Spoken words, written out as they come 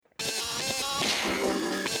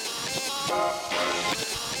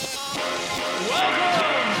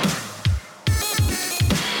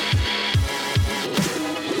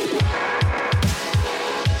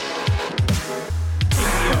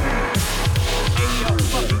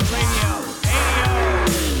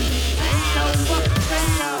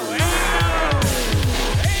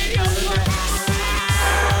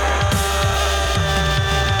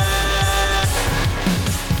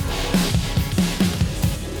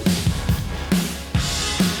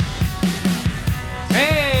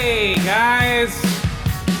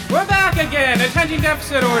We're back again. Attention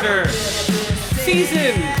Deficit Order.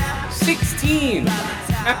 Season 16.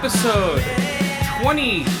 Episode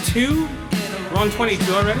 22. We're on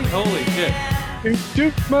 22 already? Holy shit.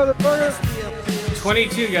 22, motherfucker.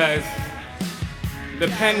 22, guys. The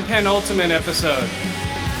penultimate episode.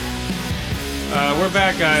 We're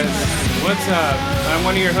back, guys. What's up? I'm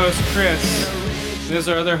one of your hosts, Chris. This is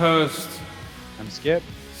our other host. I'm Skip.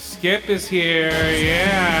 Skip is here.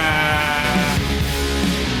 Yeah.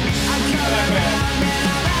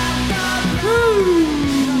 Woo.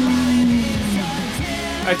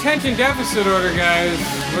 Attention Deficit Order, guys.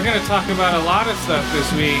 We're going to talk about a lot of stuff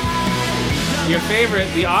this week. Your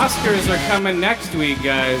favorite, the Oscars are coming next week,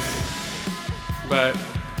 guys. But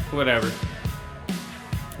whatever.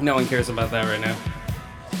 No one cares about that right now.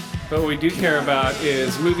 But what we do care about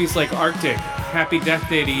is movies like Arctic, Happy Death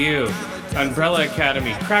Day to You, Umbrella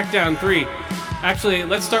Academy, Crackdown 3. Actually,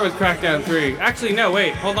 let's start with Crackdown 3. Actually, no,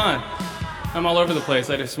 wait, hold on. I'm all over the place.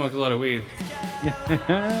 I just smoked a lot of weed.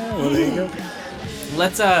 Well, there you go.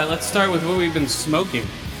 Let's start with what we've been smoking.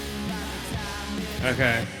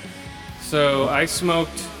 Okay. So I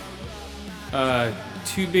smoked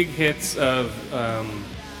 2 big hits of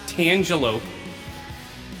Tangelope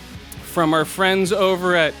from our friends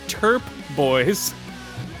over at Terp Boys.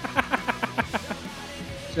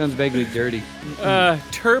 Sounds vaguely dirty.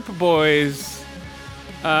 Terp Boys.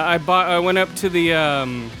 I went up to the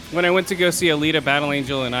when I went to go see Alita Battle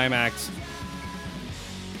Angel in IMAX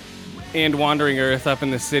and Wandering Earth up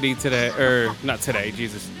in the city today, or not today,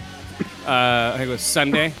 Jesus. I think it was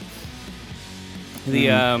Sunday.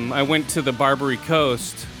 I went to the Barbary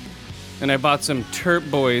Coast and I bought some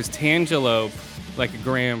Terp Boys Tangelope, like a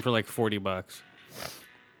gram for like $40.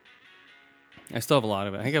 I still have a lot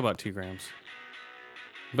of it. I think I bought 2 grams.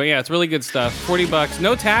 But yeah, it's really good stuff. $40,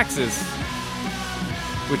 no taxes.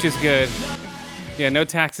 Which is good. Yeah, no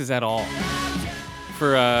taxes at all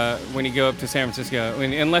for when you go up to San Francisco,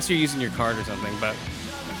 unless you're using your card or something. But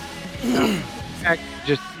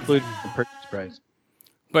just include the purchase price.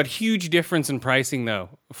 But huge difference in pricing though,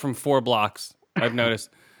 from 4 blocks. I've noticed.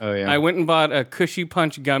 Oh yeah. I went and bought a Cushy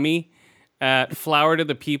Punch gummy at Flower to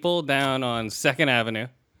the People down on 2nd Avenue.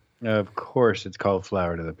 Of course, it's called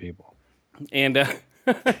Flower to the People. And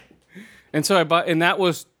and so I bought, and that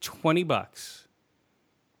was $20.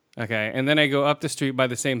 Okay, and then I go up the street, buy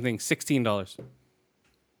the same thing, $16.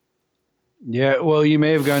 Yeah, well, you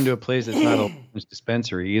may have gone to a place that's not a licensed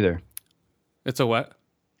dispensary either. It's a what?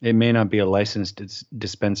 It may not be a licensed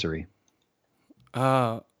dispensary.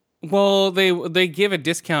 Well, they give a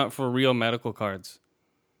discount for real medical cards.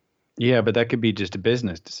 Yeah, but that could be just a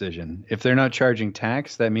business decision. If they're not charging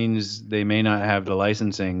tax, that means they may not have the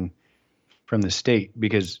licensing from the state,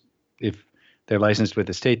 because if they're licensed with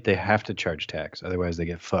the state, they have to charge tax. Otherwise, they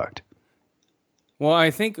get fucked. Well,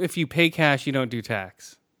 I think if you pay cash, you don't do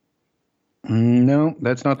tax. No,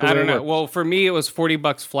 that's not the way I don't know. it works. Well, for me, it was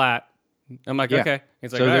 $40 flat. I'm like, Yeah. okay.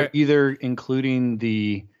 It's like, so all they're right. either including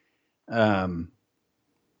the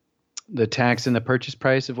tax in the purchase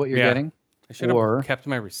price of what you're getting, I should have kept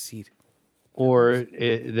my receipt. or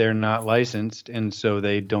they're not licensed, and so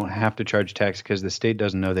they don't have to charge tax because the state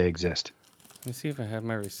doesn't know they exist. Let me see if I have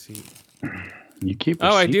my receipt. You keep. Oh,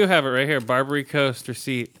 I receipt? do have it right here. Barbary Coast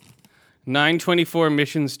receipt. 924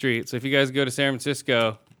 Mission Street. So if you guys go to San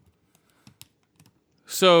Francisco.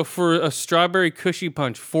 So for a strawberry Cushy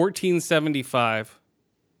Punch, $14.75.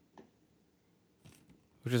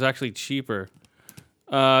 Which is actually cheaper.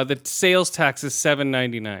 The sales tax is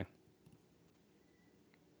 $7.99.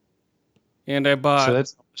 And I bought. So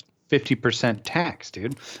that's 50% tax,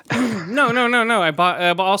 dude. No.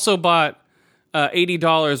 I also bought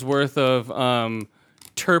 $80 worth of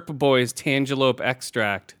Terp Boys Tangelope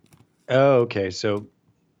extract. Oh, okay. So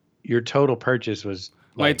your total purchase was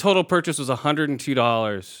My total purchase was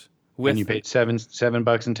 $102. And you paid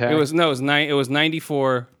 $7 in tax. It was It was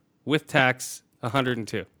 $94 with tax,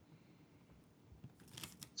 $102.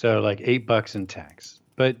 So like $8 in tax.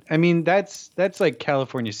 But I mean, that's like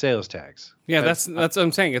California sales tax. Yeah, that's what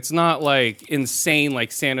I'm saying. It's not like insane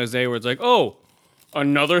like San Jose where it's like, oh,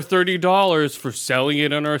 another $30 for selling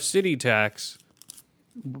it on our city tax.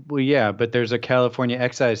 Well, yeah, but there's a California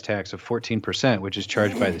excise tax of 14%, which is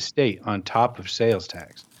charged by the state on top of sales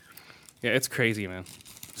tax. Yeah, it's crazy, man.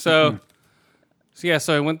 So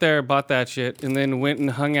I went there, bought that shit, and then went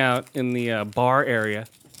and hung out in the bar area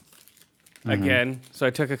again. So I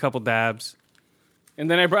took a couple dabs,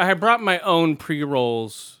 and then I brought my own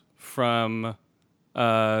pre-rolls from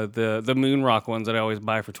the Moon Rock ones that I always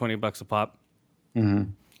buy for $20 a pop.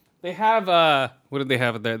 Mm-hmm. They have what did they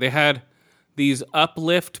have there? They had these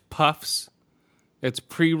Uplift puffs. It's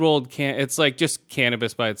pre-rolled it's like just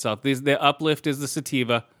cannabis by itself. The Uplift is the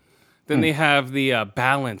sativa. Then they have the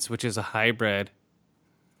Balance, which is a hybrid.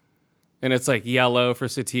 And it's like yellow for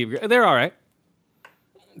sativa. They're all right.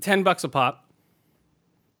 $10 a pop.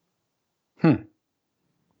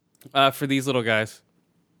 For these little guys.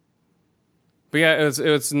 But yeah, it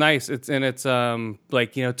was nice. It's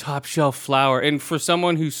like, you know, top shelf flower. And for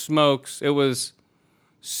someone who smokes, it was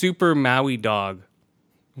Super Maui Dog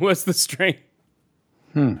was the strain.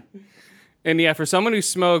 And yeah, for someone who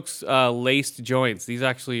smokes laced joints, these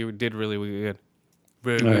actually did really good.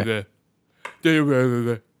 Really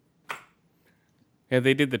good. Yeah,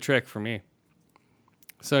 they did the trick for me.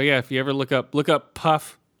 So yeah, if you ever look up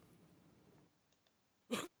puff.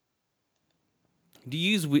 Do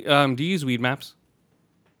you use Weed Maps?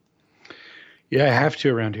 Yeah, I have to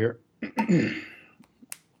around here. Okay,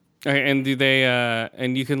 and do they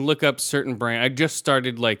and you can look up certain brand. I just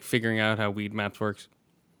started like figuring out how Weed Maps works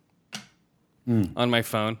on my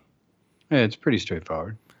phone. Yeah, it's pretty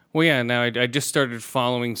straightforward. Well, yeah, now I just started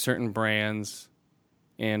following certain brands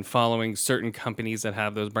and following certain companies that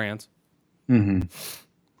have those brands. Mm-hmm.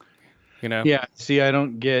 You know? Yeah, see, I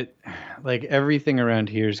don't get, like, everything around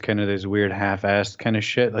here is kind of this weird half-assed kind of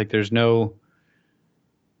shit. Like, there's no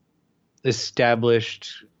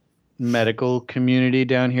established medical community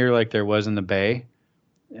down here like there was in the Bay,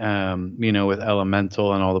 you know, with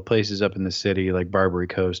Elemental and all the places up in the city, like Barbary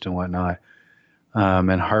Coast and whatnot,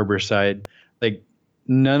 and Harborside. Like,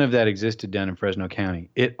 none of that existed down in Fresno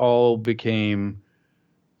County. It all became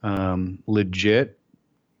legit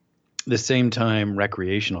the same time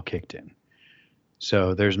recreational kicked in.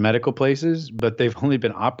 So there's medical places, but they've only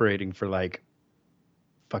been operating for like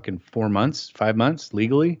fucking 4 months, 5 months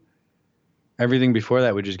legally. Everything before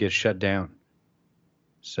that would just get shut down.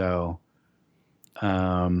 So,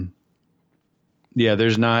 yeah,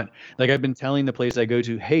 there's not, like, I've been telling the place I go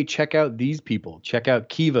to, hey, check out these people, check out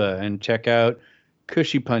Kiva and check out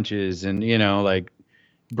Cushy Punches and, you know, like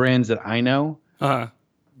brands that I know. Uh-huh.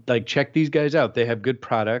 Like, check these guys out. They have good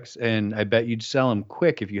products, and I bet you'd sell them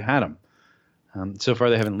quick if you had them. So far,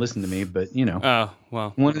 they haven't listened to me, but, you know. Oh,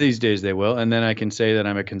 well. One of these days they will. And then I can say that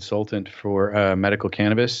I'm a consultant for Medical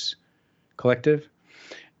Cannabis Collective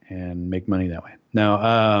and make money that way.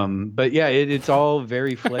 Now, but, yeah, it's all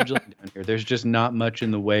very fledgling down here. There's just not much in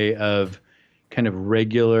the way of kind of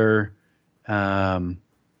regular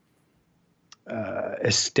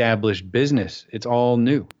established business. It's all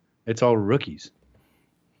new. It's all rookies.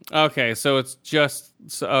 Okay, so it's just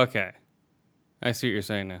okay. I see what you're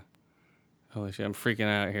saying now. Holy shit, I'm freaking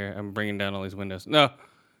out here. I'm bringing down all these windows. No,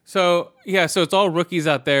 so yeah, so it's all rookies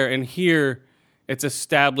out there, and here it's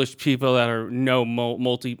established people that are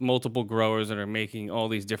multiple growers that are making all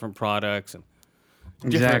these different products and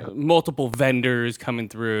multiple vendors coming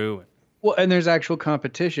through. Well, and there's actual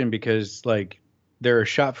competition because like there are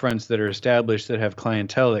shop fronts that are established that have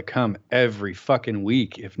clientele that come every fucking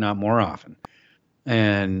week, if not more often.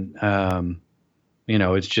 And, you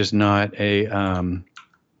know, it's just not it's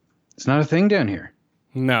not a thing down here.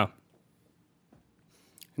 No,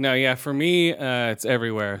 yeah, for me, it's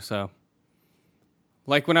everywhere. So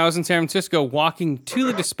like when I was in San Francisco walking to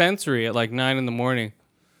the dispensary at like 9 a.m,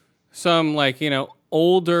 some like, you know,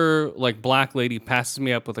 older like black lady passes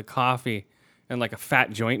me up with a coffee and like a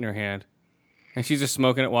fat joint in her hand. And she's just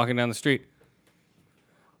smoking it walking down the street.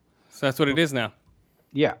 So that's what it is now.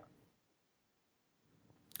 Yeah.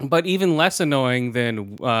 But even less annoying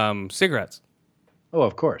than cigarettes. Oh,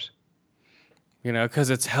 of course. You know, because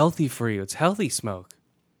it's healthy for you. It's healthy smoke.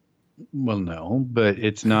 Well, no, but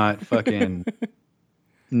it's not fucking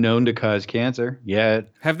known to cause cancer yet.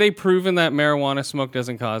 Have they proven that marijuana smoke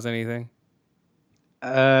doesn't cause anything?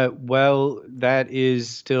 Well, that is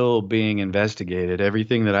still being investigated.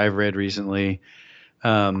 Everything that I've read recently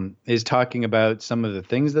is talking about some of the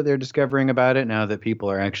things that they're discovering about it now that people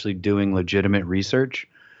are actually doing legitimate research.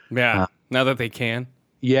 Yeah, now that they can.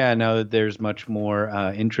 Yeah, now that there's much more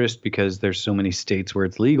interest because there's so many states where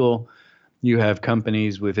it's legal, you have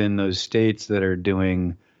companies within those states that are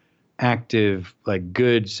doing active, like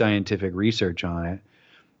good scientific research on it.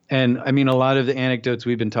 And I mean, a lot of the anecdotes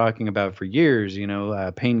we've been talking about for years, you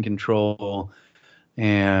know, pain control,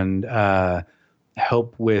 and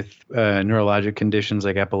help with neurologic conditions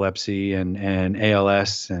like epilepsy and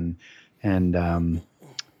ALS and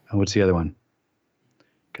what's the other one?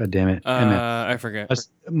 God damn it! I forget.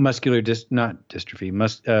 Muscular not dystrophy,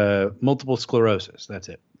 multiple sclerosis. That's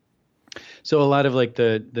it. So a lot of like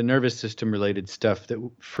the nervous system related stuff that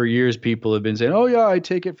for years people have been saying, oh yeah, I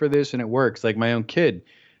take it for this and it works. Like my own kid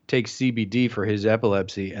takes CBD for his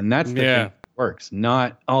epilepsy, and that's the thing that works,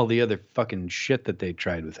 not all the other fucking shit that they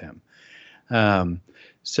tried with him.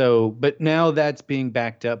 But now that's being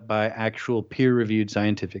backed up by actual peer-reviewed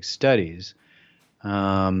scientific studies.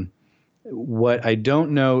 What I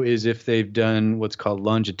don't know is if they've done what's called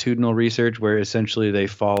longitudinal research, where essentially they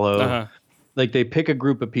follow, like they pick a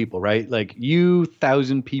group of people, right? Like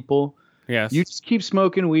 1,000 people. Yes. You just keep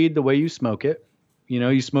smoking weed the way you smoke it. You know,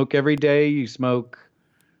 you smoke every day, you smoke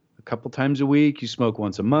a couple times a week, you smoke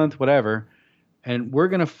once a month, whatever. And we're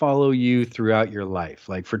going to follow you throughout your life.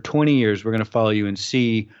 Like for 20 years, we're going to follow you and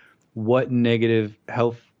see what negative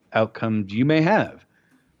health outcomes you may have.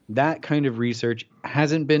 That kind of research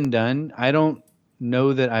hasn't been done. I don't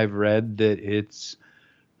know that I've read that it's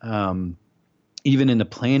even in the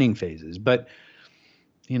planning phases. But,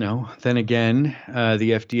 you know, then again,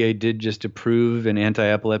 the FDA did just approve an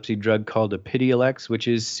anti-epilepsy drug called Epidiolex, which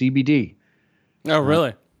is CBD. Oh,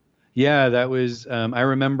 really? Yeah, that was, I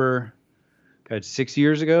remember, 6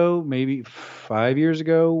 years ago, maybe 5 years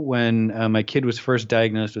ago, when my kid was first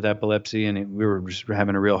diagnosed with epilepsy and we were just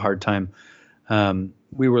having a real hard time.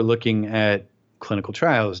 We were looking at clinical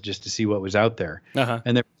trials just to see what was out there.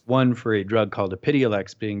 And there was one for a drug called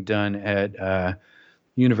Epidiolex being done at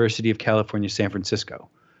University of California, San Francisco.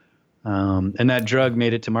 And that drug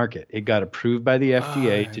made it to market. It got approved by the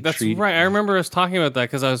FDA to treat. That's right. I remember us talking about that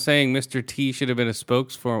because I was saying Mr. T should have been a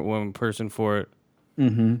spokesperson person for it.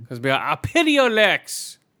 Because be like,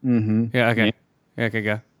 Epidiolex. Yeah, okay. Yeah, okay,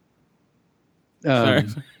 go. Sorry.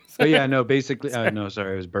 But yeah, no, basically, no,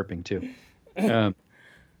 sorry, I was burping too.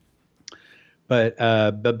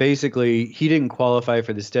 But basically, he didn't qualify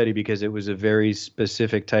for the study because it was a very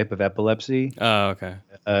specific type of epilepsy. Oh, okay.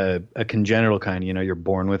 A congenital kind, you know, you're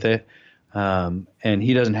born with it. And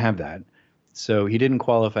he doesn't have that. So he didn't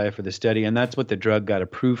qualify for the study, and that's what the drug got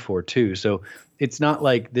approved for too. So it's not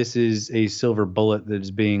like this is a silver bullet that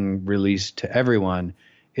is being released to everyone.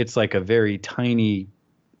 It's like a very tiny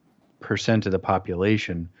percent of the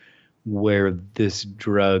population where this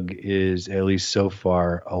drug is, at least so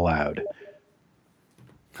far, allowed.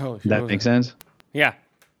 That makes sense? Yeah.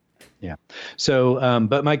 Yeah. So,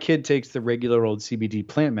 but my kid takes the regular old CBD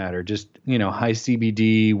plant matter, just, you know, high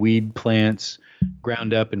CBD weed plants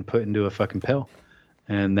ground up and put into a fucking pill.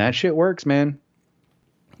 And that shit works, man.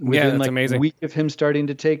 Within that's amazing. A week of him starting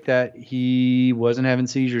to take that, he wasn't having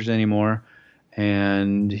seizures anymore.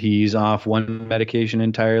 And he's off one medication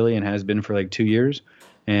entirely and has been for like 2 years.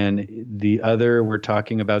 And the other, we're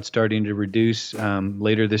talking about starting to reduce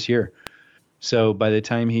later this year. So by the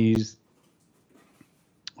time he's,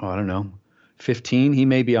 I don't know, 15, he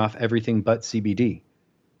may be off everything but CBD,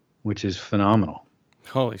 which is phenomenal.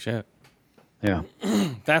 Holy shit. Yeah.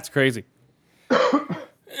 That's crazy.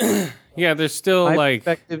 Yeah, there's still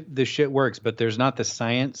the shit works, but there's not the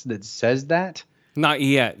science that says that. Not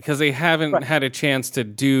yet, because they haven't had a chance to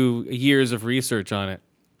do years of research on it.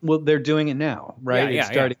 Well, they're doing it now, right? It's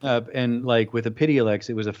starting up. And like with Epidiolex,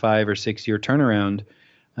 it was a 5 or 6 year turnaround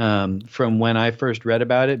from when I first read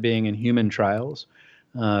about it being in human trials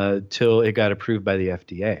till it got approved by the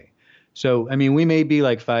FDA. So, I mean, we may be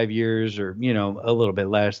like 5 years or, you know, a little bit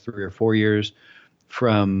less, 3 or 4 years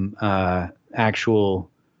from actual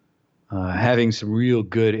having some real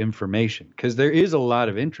good information, because there is a lot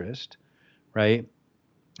of interest, right?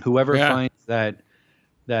 Whoever finds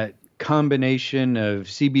that combination of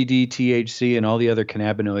CBD, THC, and all the other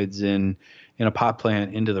cannabinoids in a pot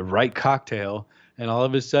plant into the right cocktail, and all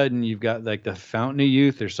of a sudden you've got like the fountain of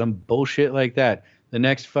youth or some bullshit like that, the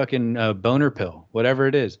next fucking boner pill, whatever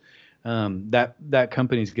it is, that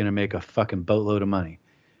company's going to make a fucking boatload of money.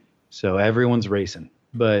 So everyone's racing,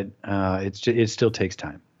 but it still takes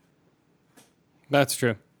time. That's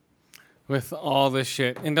true. With all this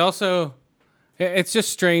shit. And also, it's just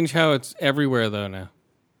strange how it's everywhere, though, now.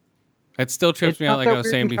 It still trips me out like I was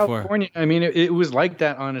saying before. California. I mean, it was like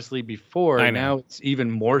that, honestly, before. And now it's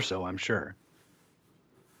even more so, I'm sure.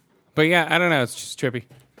 But yeah, I don't know. It's just trippy.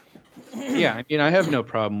 Yeah, I mean, I have no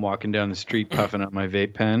problem walking down the street puffing up my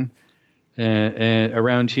vape pen. And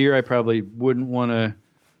around here, I probably wouldn't want to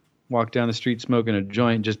walk down the street smoking a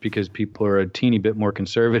joint just because people are a teeny bit more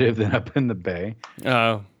conservative than up in the Bay.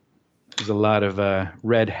 Oh. There's a lot of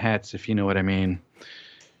red hats, if you know what I mean.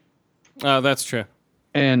 Oh, that's true.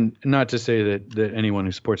 And not to say that anyone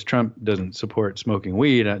who supports Trump doesn't support smoking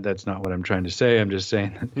weed. That's not what I'm trying to say. I'm just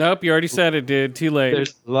saying that Nope, you already said it, dude. Too late.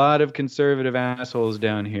 there's a lot of conservative assholes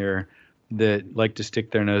down here that like to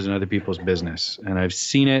stick their nose in other people's business. And I've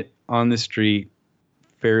seen it on the street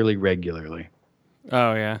fairly regularly.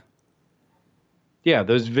 Oh, yeah. Yeah,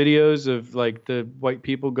 those videos of like the white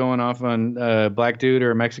people going off on a black dude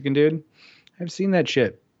or a Mexican dude. I've seen that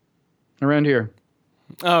shit around here.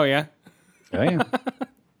 Oh, yeah. Oh, yeah.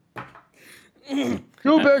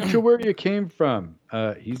 Go back to where you came from.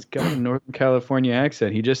 He's got a Northern California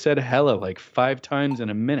accent. He just said hella like 5 times in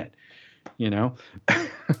a minute, you know?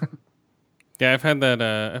 Yeah, I've had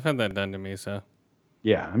that done to me, so.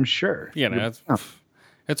 Yeah, I'm sure. You know,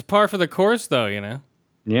 it's par for the course, though, you know?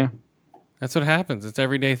 Yeah. That's what happens. It's an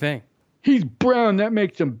everyday thing. He's brown. That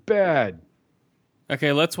makes him bad.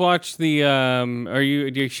 Okay, let's watch the,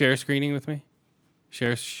 do you share screening with me?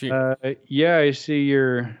 Yeah, I see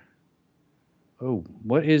your... Oh,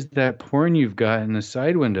 what is that porn you've got in the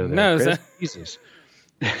side window there? No, is Chris? that... Jesus.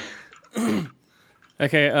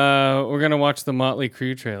 Okay, we're going to watch the Motley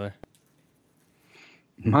Crue trailer.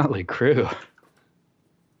 Motley Crue.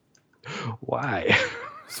 Why?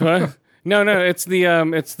 So, no, it's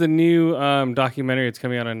the new documentary. It's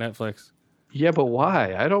coming out on Netflix. Yeah, but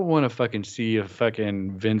why? I don't want to fucking see a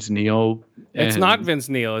fucking Vince Neil. It's not Vince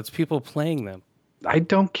Neil. It's people playing them. I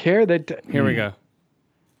don't care that. Here we go.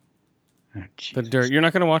 Oh, The Dirt. You're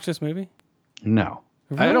not going to watch this movie? No.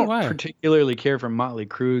 Really? I don't Why? particularly care for Motley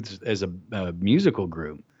Crue as a musical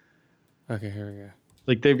group. Okay, here we go.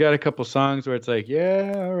 Like, they've got a couple songs where it's like,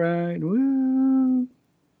 yeah, all right, woo.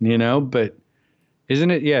 You know, but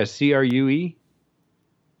isn't it, yeah, CRUE?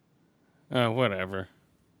 Oh, whatever.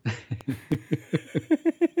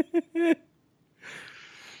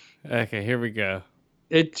 Okay, here we go.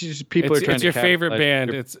 It's just people are trying it's to your favorite band.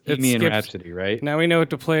 It's Bohemian Skip's- Rhapsody, right? Now we know what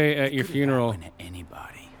to play at your funeral. Happen to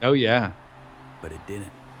anybody, Oh, yeah. but it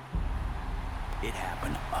didn't. It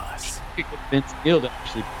happened to us. You could get Vince Neil to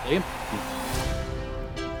actually play him.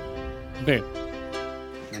 Dude,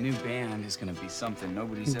 The new band is going to be something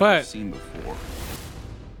nobody's But- ever seen before.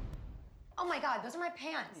 Oh my God, those are my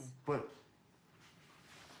pants. But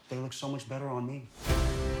they look so much better on me.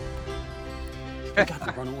 We got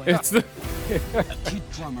to run away. it's the A kid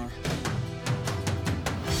drummer.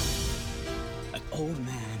 An old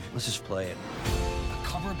man. Let's just play it. A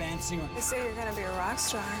cover band singer. They say you're gonna be a rock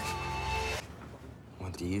star.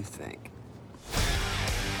 What do you think?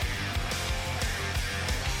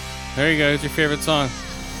 There you go. It's your favorite song.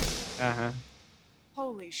 Uh-huh.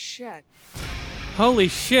 Holy shit. Holy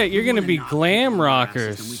shit, you're gonna be glam And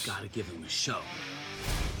rockers. we've got to give them a show.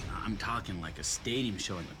 I'm talking like a stadium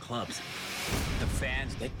show in the clubs. The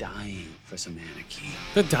fans, they're dying for some anarchy.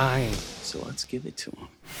 The dying. So let's give it to them.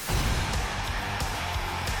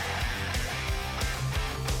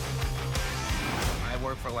 I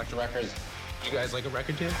work for Elektra Records. You guys like a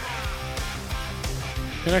record deal?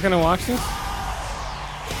 You're not gonna watch this?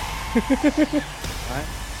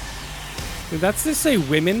 Did that just say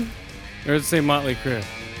women? Or does it say Motley Crue?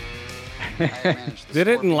 Did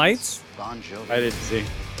it in lights? Bon Jovi, I didn't see.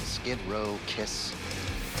 Skid Row, Kiss.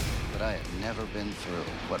 But I have never been through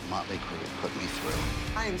what Motley Crue put me through.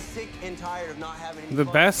 I am sick and tired of not having any The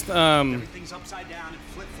fun. best, Everything's upside down and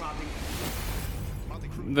flip-flopping.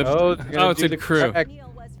 it said Crue.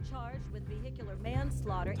 Neil was charged with vehicular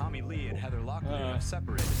manslaughter. Tommy Lee and Heather Locklear are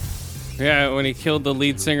separated. Yeah, when he killed the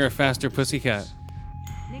lead singer of Faster Pussycat.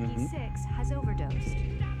 Nikki Sixx has overdosed.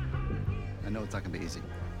 I know it's not gonna be easy.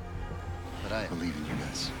 But I believe in you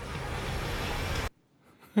guys.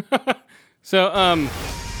 So,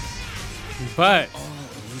 but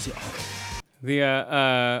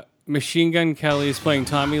the Machine Gun Kelly is playing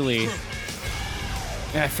Tommy Lee.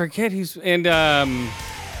 I forget who's and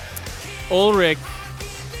Ulrich,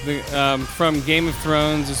 from Game of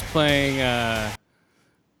Thrones, is playing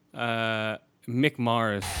Mick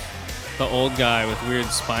Mars, the old guy with weird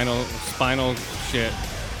spinal shit.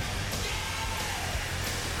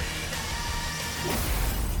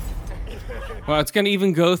 Wow, it's gonna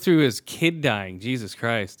even go through his kid dying. Jesus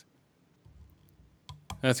Christ.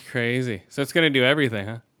 That's crazy. So it's gonna do everything,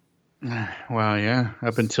 huh? Wow, yeah.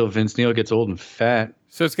 Up until Vince Neil gets old and fat.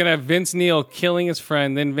 So it's gonna have Vince Neil killing his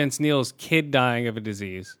friend, then Vince Neil's kid dying of a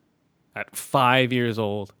disease at 5 years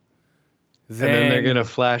old. And then they're going to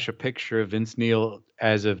flash a picture of Vince Neil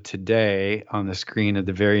as of today on the screen at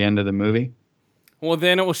the very end of the movie. Well,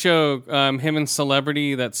 then it will show him in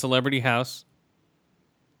that Celebrity House.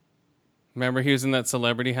 Remember he was in that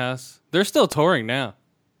Celebrity House? They're still touring now.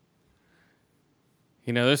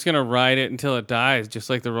 You know, they're just going to ride it until it dies, just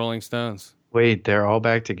like the Rolling Stones. Wait, they're all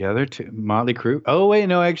back together too? Motley Crue? Oh wait,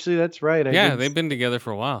 no, actually that's right. They've been together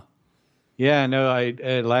for a while. Yeah, no,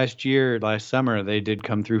 last summer they did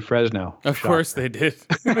come through Fresno. Of course they did.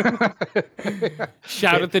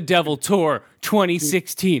 Shout at the Devil Tour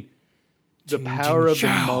 2016. The power of the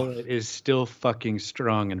mullet is still fucking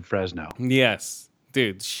strong in Fresno. Yes.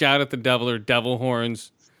 Dude, shout at the devil or devil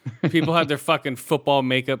horns. People had their fucking football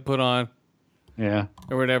makeup put on. Yeah.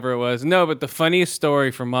 Or whatever it was. No, but the funniest story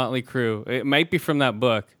from Motley Crue, it might be from that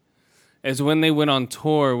book, is when they went on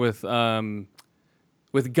tour with Guns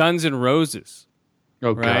N' Roses.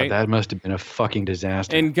 Oh, right? God, that must have been a fucking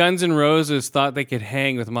disaster. And Guns N' Roses thought they could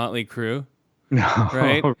hang with Motley Crue. No,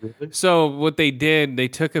 right? Really? So what they did, they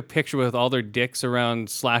took a picture with all their dicks around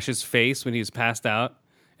Slash's face when he was passed out,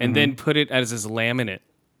 and then put it as his laminate.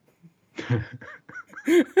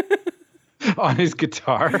 On his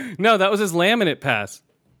guitar? No, that was his laminate pass.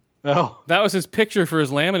 Oh. That was his picture for his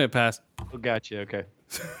laminate pass. Oh, gotcha, okay.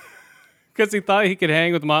 Because he thought he could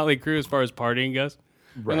hang with Motley Crue as far as partying goes.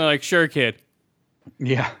 Right. And they're like, sure, kid.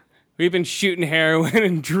 Yeah. We've been shooting heroin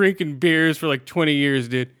and drinking beers for like 20 years,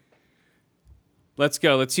 dude. Let's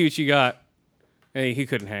go. Let's see what you got. Hey, he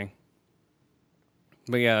couldn't hang.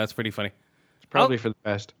 But yeah, that's pretty funny. It's probably for the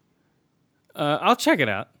best. I'll check it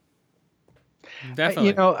out.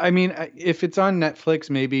 Definitely. If it's on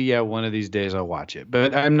Netflix, maybe, one of these days I'll watch it.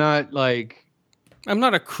 But I'm not a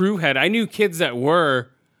Crue head. I knew kids that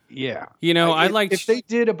were. Yeah. If they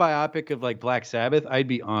did a biopic of like Black Sabbath, I'd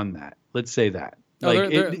be on that. Let's say that.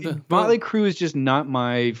 Motley Crue is just not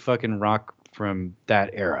my fucking rock from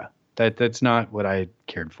that era. That's not what I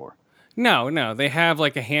cared for. No. They have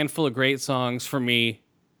like a handful of great songs for me.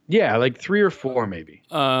 Yeah, like 3 or 4 maybe.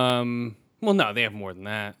 Well, no, they have more than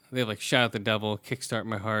that. They have like Shout at the Devil, Kickstart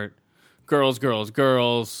My Heart, Girls, Girls,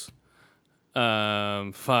 Girls.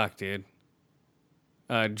 Fuck, dude.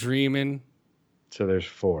 Dreamin'. So there's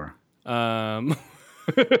 4. Hold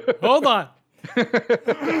on.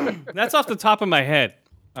 That's off the top of my head.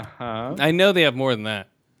 Uh-huh. I know they have more than that.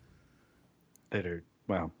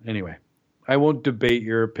 Anyway. I won't debate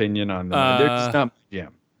your opinion on them. They're just not my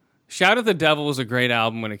jam. Shout at the Devil was a great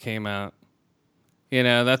album when it came out.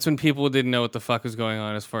 That's when people didn't know what the fuck was going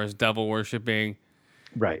on as far as devil worshipping.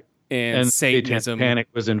 Right. And Satanism. Panic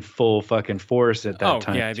was in full fucking force at that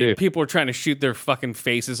time, too. Dude, people were trying to shoot their fucking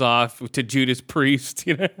faces off to Judas Priest,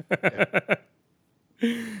 Yeah.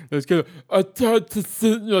 Let's go.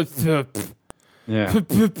 Yeah.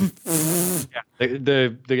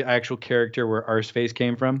 The actual character where Arseface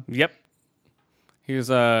came from? Yep. He was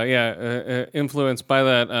influenced by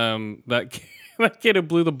that kid who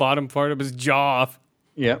blew the bottom part of his jaw off.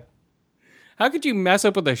 Yep. How could you mess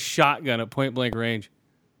up with a shotgun at point blank range?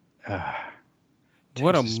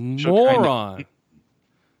 What a moron.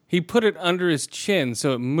 He put it under his chin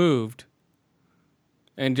so it moved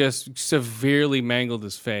and just severely mangled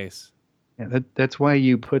his face. Yeah, that's why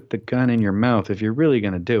you put the gun in your mouth if you're really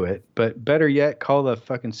going to do it. But better yet, call the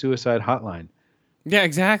fucking suicide hotline. Yeah,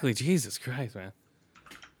 exactly. Jesus Christ, man.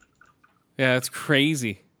 Yeah, it's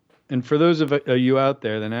crazy. And for those of you out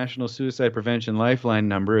there, the National Suicide Prevention Lifeline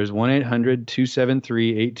number is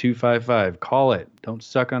 1-800-273-8255. Call it. Don't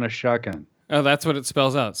suck on a shotgun. Oh, that's what it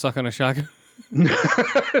spells out. Suck on a shotgun?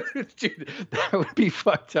 Dude, that would be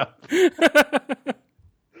fucked up.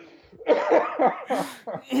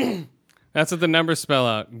 That's what the numbers spell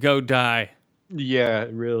out. Go die. Yeah,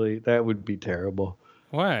 really. That would be terrible.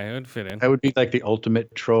 Why? It would fit in. That would be like the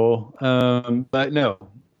ultimate troll. But no,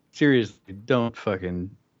 seriously, don't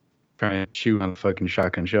fucking try and chew on the fucking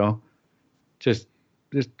shotgun shell. Just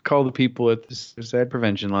call the people at the suicide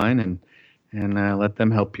prevention line and let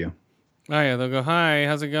them help you. Oh yeah, they'll go, hi,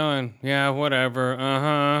 how's it going? Yeah,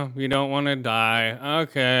 whatever. You don't want to die.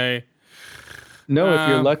 Okay. No, if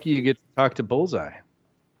you're lucky, you get to talk to Bullseye.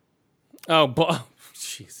 Oh,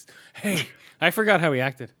 jeez. Hey, I forgot how he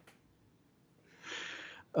acted.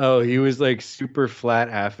 Oh, he was like super flat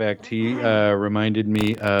affect. He reminded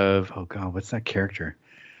me of, oh God, what's that character?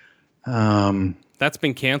 That's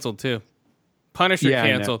been canceled too. Punisher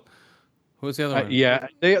canceled. Who's the other one? Yeah,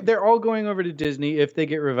 they're all going over to Disney if they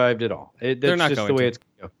get revived at all. They're not just going the way it's going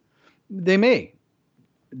to go.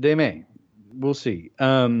 They may. We'll see.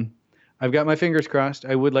 I've got my fingers crossed.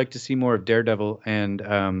 I would like to see more of Daredevil,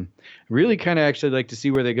 and really kind of actually like to see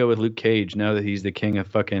where they go with Luke Cage now that he's the king of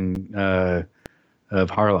fucking of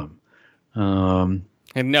Harlem. And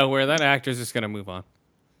nowhere that actor's just going to move on.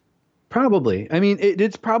 Probably. I mean,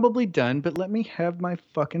 it's probably done, but let me have my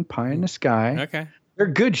fucking pie in the sky. Okay. They're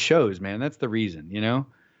good shows, man. That's the reason, you know?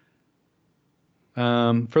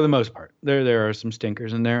 For the most part, there are some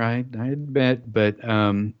stinkers in there, I admit, but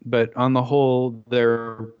on the whole,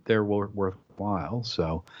 they're worthwhile.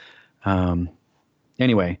 So,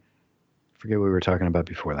 anyway, forget what we were talking about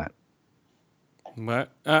before that.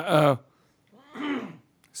 What?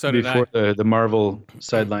 So did before the Marvel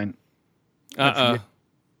sideline. So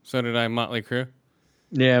did I. Motley Crue.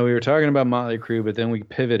 Yeah, we were talking about Motley Crue, but then we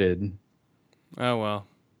pivoted. Oh well,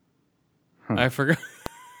 I forgot.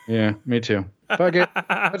 Yeah, me too. Fuck it.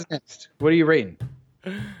 What's next? What are you rating?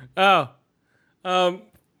 Oh,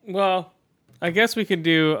 well, I guess we could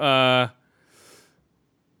do,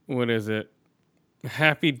 what is it?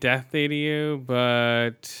 Happy Death Day to You,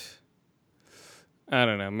 but I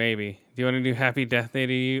don't know, maybe. Do you want to do Happy Death Day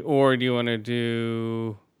to You, or do you want to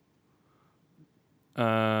do,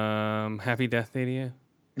 Happy Death Day to You?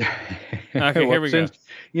 Okay, here we go.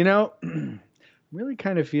 I'm really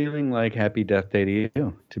kind of feeling like Happy Death Day to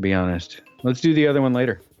You, to be honest. Let's do the other one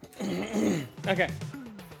later. Okay.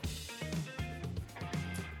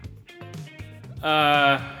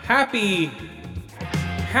 Happy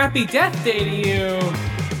Death Day to You.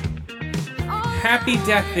 Happy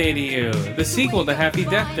Death Day to You. The sequel to Happy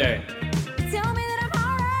Death Day.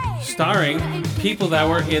 Starring people that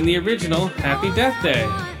were in the original Happy Death Day.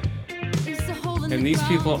 And these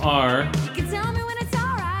people are...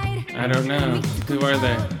 I don't know. Who are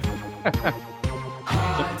they?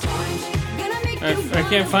 I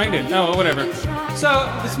can't find it. Oh, whatever. So,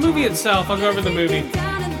 this movie itself, I'll go over the movie.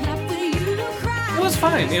 It was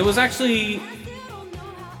fine. It was actually...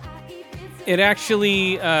 It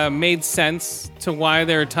actually made sense to why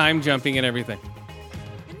they're time jumping and everything.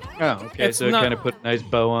 Oh, okay. It's so it not- kind of put a nice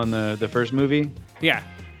bow on the first movie? Yeah.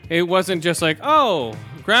 It wasn't just like, oh,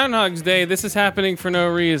 Groundhog's Day, this is happening for no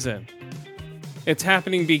reason. It's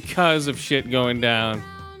happening because of shit going down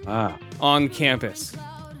on campus.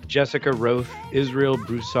 Jessica Roth, Israel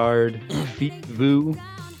Broussard, Pete Vu.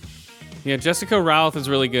 Yeah, Jessica Ralph is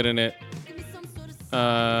really good in it.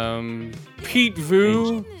 Pete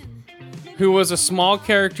Vu, who was a small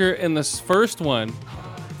character in this first one.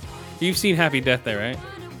 You've seen Happy Death Day, right?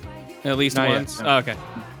 At least Not yet, once? no. Oh, okay.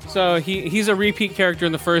 So he's a repeat character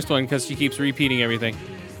in the first one because she keeps repeating everything.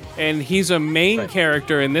 And he's a main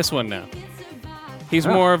character in this one now. He's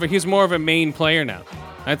more of a main player now.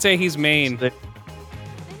 I'd say he's main. So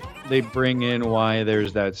they bring in why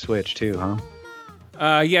there's that switch too, huh?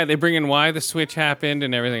 Yeah, they bring in why the switch happened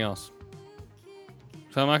and everything else.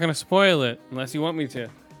 So I'm not going to spoil it unless you want me to.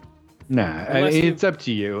 Nah, Unless it's up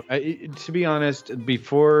to you. To be honest,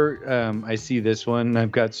 before I see this one,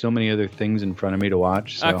 I've got so many other things in front of me to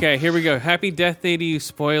watch. So. Okay, here we go. Happy Death Day to You.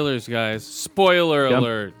 Spoilers, guys. Spoiler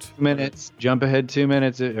alert. 2 minutes. Jump ahead 2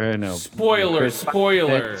 minutes. Or no. Spoiler.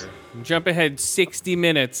 Jump ahead 60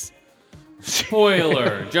 minutes.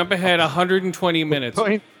 Spoiler. Jump ahead 120 minutes.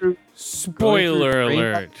 Spoiler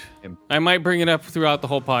alert. I might bring it up throughout the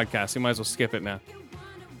whole podcast. You might as well skip it now.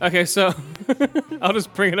 Okay, so I'll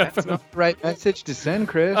just bring it up. That's not the right message to send,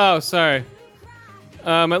 Chris. Oh, sorry.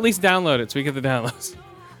 At least download it so we get the downloads.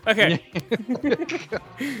 Okay.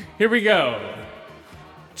 Here we go.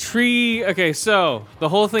 Okay, so the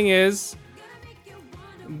whole thing is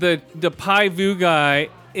the Pai Vu guy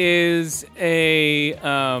is a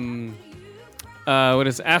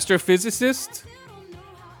astrophysicist,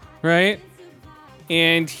 right?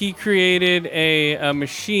 And he created a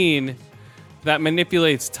machine that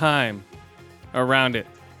manipulates time around it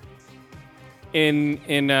in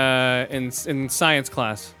science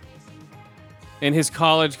class, in his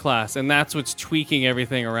college class, and that's what's tweaking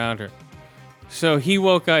everything around her. So he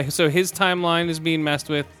woke up. So his timeline is being messed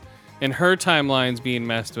with, and her timeline's being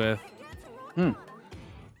messed with.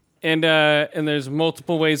 And there's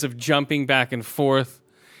multiple ways of jumping back and forth,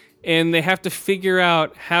 and they have to figure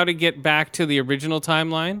out how to get back to the original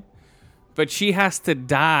timeline. But she has to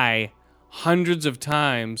die hundreds of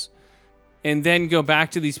times, and then go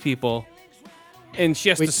back to these people, and she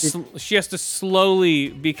has to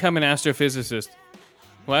slowly become an astrophysicist.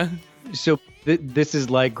 What? So this is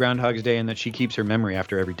like Groundhog's Day in that she keeps her memory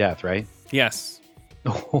after every death, right? Yes.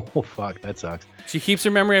 Oh, fuck. That sucks. She keeps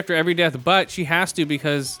her memory after every death, but she has to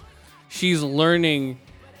because she's learning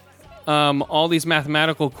all these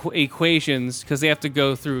mathematical equations because they have to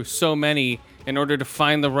go through so many in order to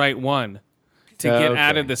find the right one to get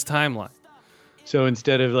out of this timeline. So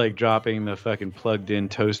instead of like dropping the fucking plugged-in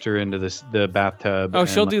toaster into the bathtub. Oh,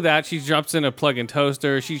 she'll do that. She jumps in a plug-in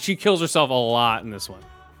toaster. She kills herself a lot in this one.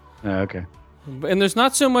 Oh, okay. And there's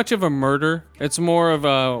not so much of a murder. It's more of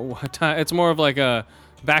like a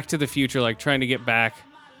Back to the Future, like trying to get back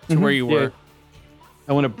to where you were.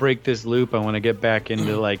 I want to break this loop. I want to get back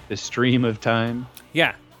into like the stream of time.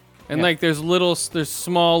 Yeah. And Yeah. like there's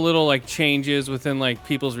small little like changes within like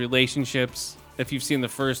people's relationships. If you've seen the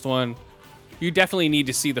first one, you definitely need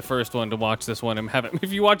to see the first one to watch this one and have it.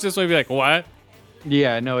 If you watch this one, you'll be like, what?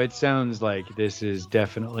 Yeah, no, it sounds like this is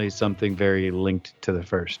definitely something very linked to the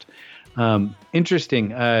first. Interesting.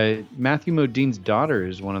 Matthew Modine's daughter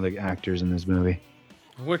is one of the actors in this movie.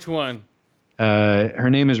 Which one? Her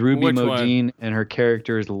name is Ruby Which Modine, and her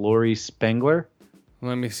character is Laurie Spengler.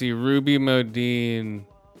 Let me see. Ruby Modine.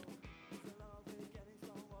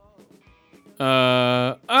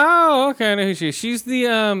 Oh, okay. I know who she is. She's the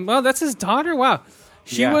oh, that's his daughter. Wow.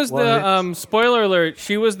 She Yeah, was well, the spoiler alert.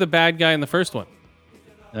 She was the bad guy in the first one.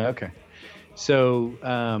 Okay. So,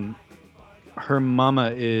 her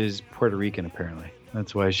mama is Puerto Rican, apparently.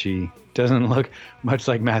 That's why she doesn't look much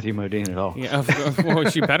like Matthew Modine at all. Yeah. Well,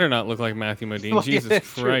 she better not look like Matthew Modine. Well, yeah, Jesus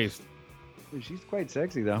that's true. Christ. She's quite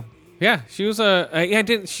sexy, though. Yeah, she was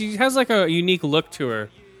she has like a unique look to her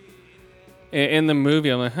in the movie.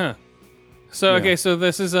 I'm like, huh. So, okay, so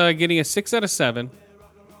this is getting a 6 out of 7.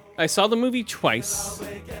 I saw the movie twice.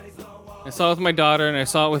 I saw it with my daughter, and I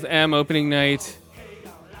saw it with M opening night.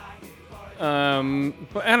 But I don't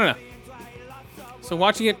know. So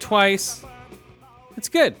watching it twice, it's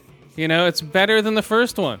good. You know, it's better than the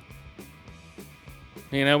first one.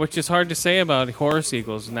 You know, which is hard to say about horror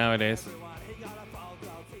sequels nowadays.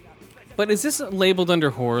 But is this labeled under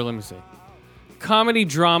horror? Let me see. Comedy,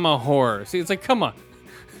 drama, horror. See, it's like, come on.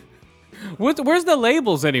 Where's the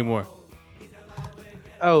labels anymore?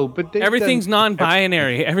 Oh, but everything's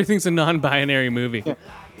non-binary. Everything's a non-binary movie. Yeah.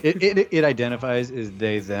 It identifies as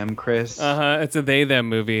they, them, Chris. It's a they, them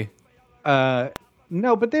movie.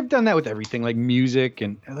 No, but they've done that with everything, like music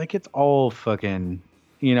and like it's all fucking,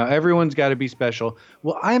 you know, everyone's got to be special.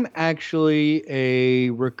 Well, I'm actually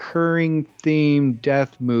a recurring theme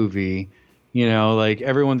death movie. You know, like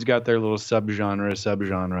everyone's got their little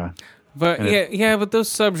subgenre. But but those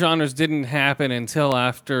subgenres didn't happen until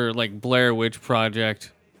after like Blair Witch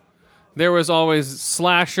Project. There was always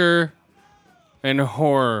slasher and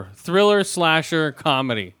horror, thriller, slasher,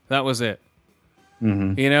 comedy. That was it.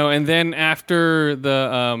 Mm-hmm. You know, and then after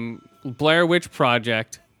the Blair Witch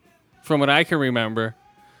Project, from what I can remember,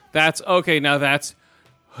 that's okay. Now that's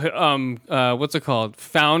what's it called?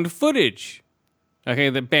 Found footage. Okay,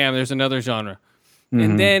 there's another genre. Mm-hmm.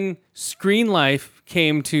 And then Screen Life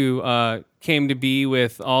came to be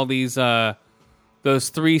with all these those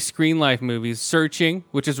 3 Screen Life movies. Searching,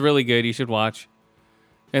 which is really good, you should watch,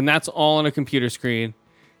 and that's all on a computer screen.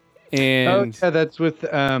 And yeah, that's with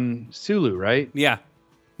Sulu, right? Yeah,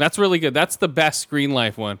 that's really good. That's the best Screen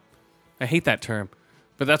Life one. I hate that term,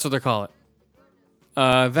 but that's what they call it.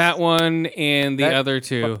 That one and the other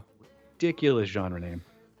 2. Ridiculous genre name.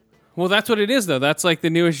 Well, that's what it is, though. That's like the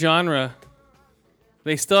newest genre.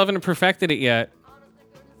 They still haven't perfected it yet.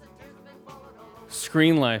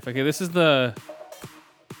 Screen Life. Okay, this is the...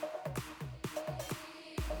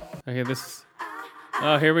 Okay, this...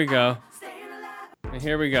 Oh, here we go. And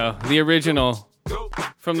here we go. The original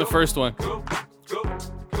from the first one.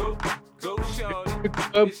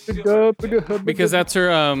 Because that's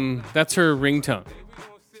her ringtone.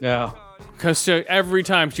 Yeah. Because every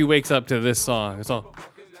time she wakes up to this song, it's all,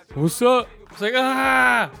 what's up? It's like,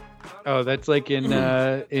 ah! Oh, that's like in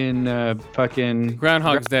fucking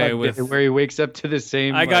Groundhog's Day with where he wakes up to the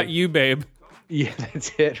same. I got you, babe. Yeah,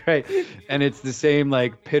 that's it, right? And it's the same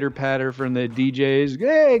like pitter patter from the DJs.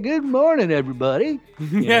 Hey, good morning, everybody.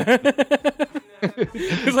 Yeah.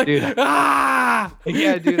 It's like, dude, ah!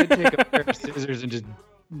 Yeah, dude, I'd take a pair of scissors and just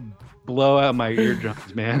blow out my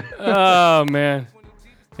eardrums, man. Oh man,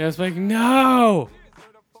 yeah, it's like no.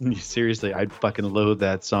 Seriously, I'd fucking loathe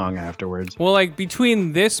that song afterwards. Well, like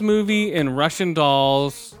between this movie and Russian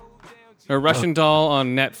Dolls, or Russian Doll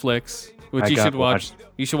on Netflix, which you should watch.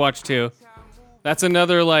 You should watch too. That's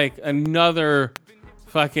another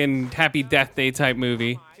fucking Happy Death Day type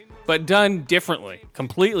movie, but done differently,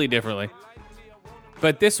 completely differently.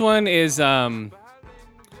 But this one is I don't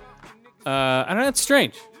know, it's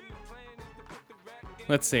strange.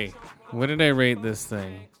 Let's see. What did I rate this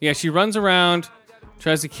thing? Yeah, she runs around,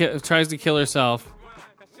 tries to kill herself.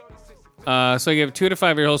 So you have 2 to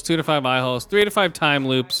 5 ear holes, 2 to 5 eye holes, 3 to 5 time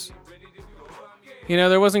loops. You know,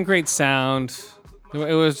 there wasn't great sound.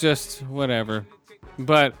 It was just whatever.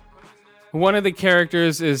 But one of the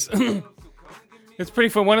characters is it's pretty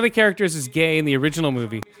fun. One of the characters is gay in the original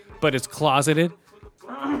movie, but is closeted.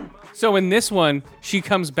 So in this one, she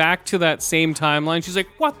comes back to that same timeline. She's like,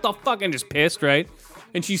 "What the fuck?" and just pissed, right?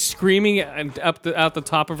 And she's screaming out the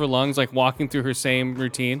top of her lungs, like walking through her same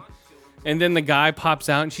routine. And then the guy pops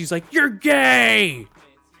out, and she's like, "You're gay!"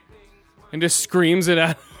 and just screams it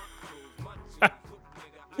out.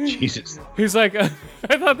 Jesus. He's like, I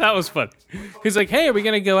thought that was fun. He's like, hey, are we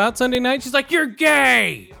going to go out Sunday night? She's like, you're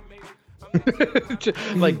gay.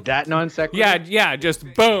 Like that non sequitur? Yeah, just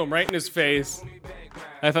boom, right in his face.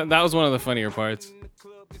 I thought that was one of the funnier parts.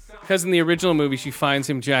 Because in the original movie, she finds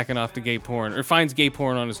him jacking off to gay porn, or finds gay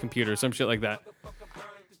porn on his computer, some shit like that.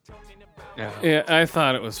 Yeah, I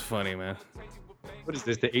thought it was funny, man. What is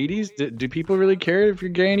this, the 80s? Do people really care if you're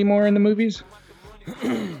gay anymore in the movies?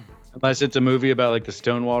 Unless it's a movie about like the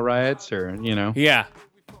Stonewall riots or, you know. Yeah.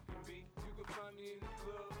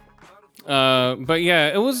 But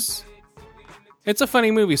yeah, it's a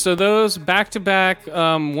funny movie. So those back-to-back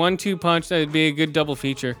 1-2 punch, that'd be a good double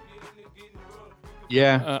feature.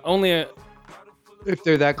 Yeah. If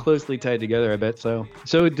they're that closely tied together, I bet so.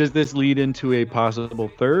 So does this lead into a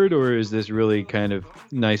possible third, or is this really kind of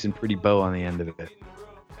nice and pretty bow on the end of it?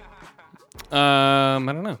 I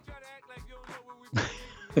don't know.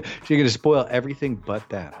 So you're going to spoil everything but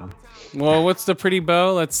that, huh? Well, what's the pretty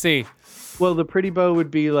bow? Let's see. Well, the pretty bow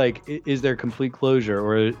would be like, is there complete closure,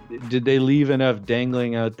 or did they leave enough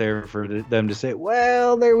dangling out there for them to say,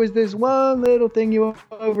 well, there was this one little thing you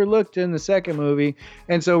overlooked in the second movie,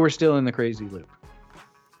 and so we're still in the crazy loop?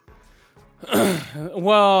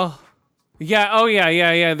 Well, yeah. Oh,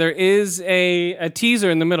 yeah. There is a teaser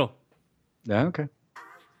in the middle. Yeah, okay.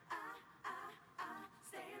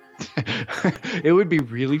 It would be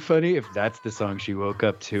really funny if that's the song she woke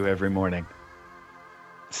up to every morning.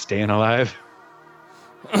 Staying Alive.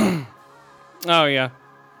 Oh, yeah.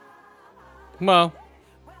 Well.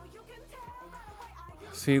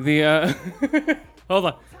 See, hold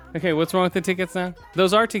on. Okay, what's wrong with the tickets now?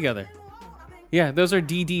 Those are together. Yeah, those are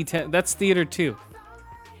DD10. That's Theater 2.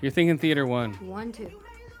 You're thinking Theater 1. 1, 2,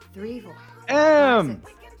 3, 4, M.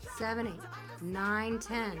 6, 7, 8, 9,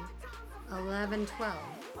 10, 11, 12.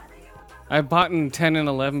 I've bought in 10 and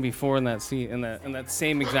 11 before in that seat, in that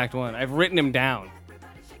same exact one. I've written them down.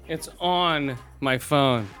 It's on my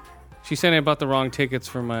phone. She said I bought the wrong tickets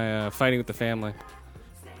for my Fighting with the Family.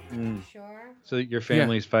 Sure. So your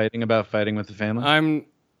family's fighting about Fighting with the Family?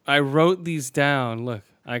 I wrote these down. Look,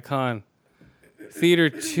 icon. Theater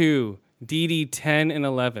 2, DD 10 and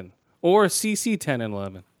 11. Or CC 10 and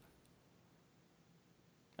 11.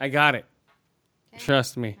 I got it. Okay.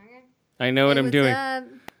 Trust me. Okay. I know what I'm doing.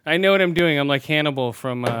 I know what I'm doing. I'm like Hannibal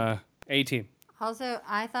from A-Team. Also,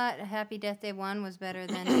 I thought Happy Death Day 1 was better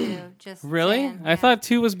than 2. Just really? saying, yeah. I thought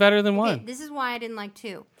 2 was better than 1. This is why I didn't like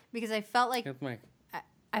 2. Because I felt like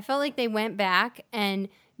I felt like they went back and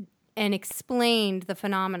explained the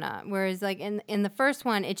phenomena. Whereas like in the first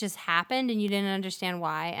one, it just happened and you didn't understand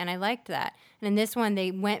why. And I liked that. And in this one, they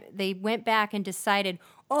went back and decided,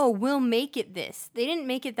 oh, we'll make it this. They didn't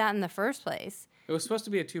make it that in the first place. It was supposed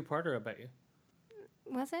to be a 2-parter, I bet you.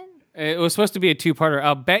 Was it? It was supposed to be a 2-parter.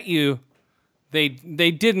 I'll bet you they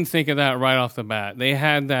didn't think of that right off the bat. They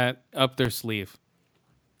had that up their sleeve.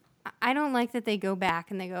 I don't like that they go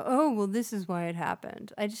back and they go, oh, well, this is why it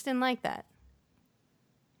happened. I just didn't like that.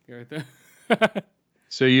 You're right there.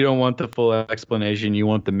 So you don't want the full explanation. You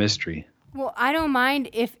want the mystery. Well, I don't mind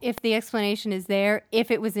if the explanation is there,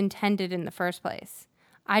 if it was intended in the first place.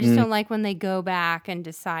 I just don't like when they go back and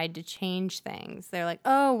decide to change things. They're like,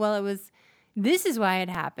 oh, well, this is why it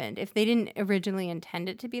happened. If they didn't originally intend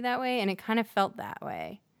it to be that way, and it kind of felt that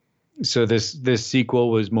way. So this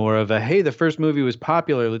sequel was more of a, hey, the first movie was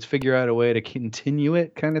popular, let's figure out a way to continue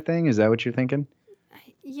it kind of thing? Is that what you're thinking?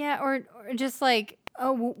 Yeah, or just like,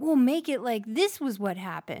 oh, we'll make it like this was what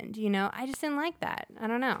happened. You know, I just didn't like that. I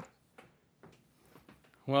don't know.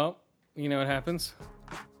 Well, you know what happens?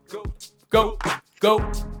 Go, go, go,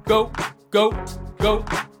 go, go, go,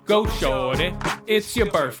 go, shorty. It's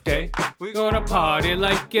your birthday. We're gonna party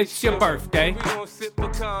like it's your birthday.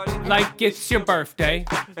 Like it's your birthday.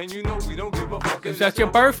 And you know we don't give a fuck if that's your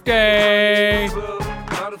birthday.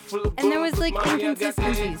 And there was like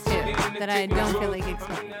inconsistencies too that I don't feel like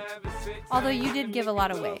explained. Although you did give a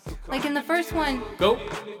lot away. Like in the first one, go.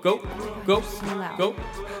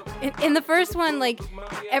 In the first one, like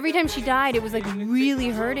every time she died, it was like really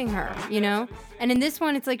hurting her, you know? And in this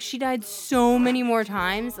one, it's like she died so many more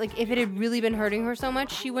times. Like if it had really been hurting her so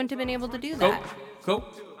much, she wouldn't have been able to do that. Go.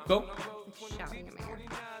 Shouting in my ear.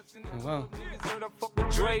 Wow.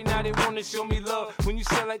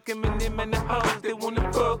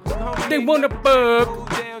 They wanna fuck.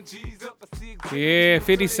 Yeah,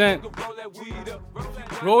 50 Cent.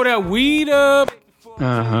 Roll that weed up.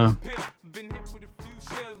 Uh-huh.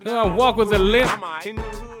 Walk with a limp.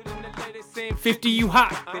 50 you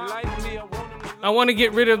hot. I want to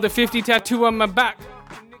get rid of the 50 tattoo on my back.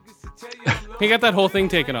 He got that whole thing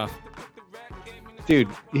taken off. Dude,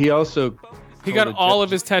 he also... He got all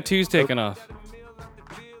of his tattoos taken off.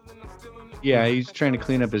 Yeah, he's trying to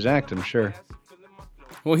clean up his act, I'm sure.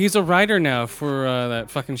 Well, he's a writer now for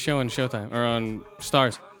that fucking show on Showtime or on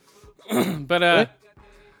Stars. But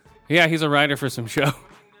yeah, he's a writer for some show.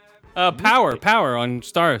 Power on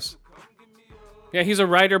Stars. Yeah, he's a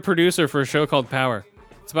writer-producer for a show called Power.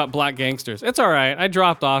 It's about black gangsters. It's all right. I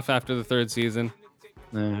dropped off after the 3rd season.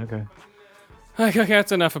 Okay. Okay,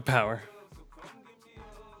 that's enough of Power.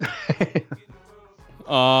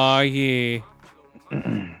 Aw, yeah.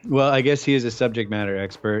 Well, I guess he is a subject matter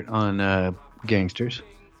expert on gangsters.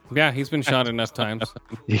 Yeah, he's been shot enough times.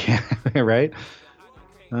 Yeah, right?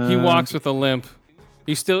 He walks with a limp.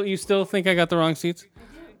 You still think I got the wrong seats?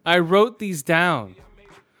 I wrote these down.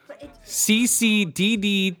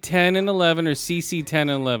 CCDD 10 and 11 or CC 10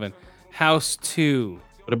 and 11. House 2.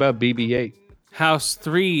 What about BB-8? House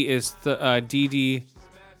 3 is the DD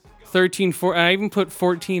 13, 4. I even put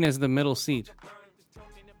 14 as the middle seat.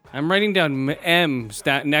 I'm writing down M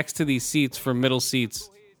next to these seats for middle seats.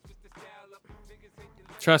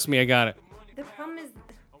 Trust me, I got it. The problem is,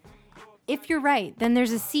 if you're right, then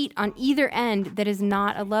there's a seat on either end that is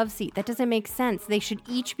not a love seat. That doesn't make sense. They should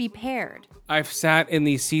each be paired. I've sat in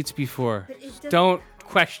these seats before. Don't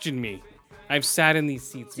question me. I've sat in these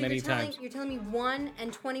seats many times. You're telling me 1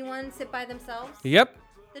 and 21 sit by themselves? Yep.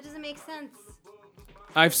 That doesn't make sense.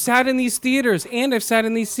 I've sat in these theaters and I've sat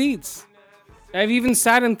in these seats. I've even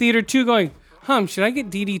sat in theater 2 going, should I get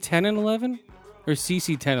DD 10 and 11? Or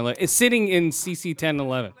CC 10 and 11? It's sitting in CC 10 and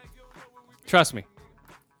 11. Trust me.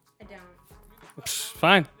 I don't.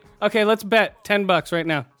 Fine. Okay, let's bet $10 right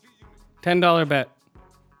now. $10 bet.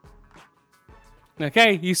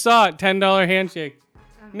 Okay, you saw it. $10 handshake.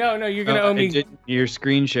 No, you're going to owe me. You're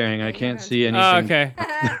screen sharing. I can't see anything. Oh, okay.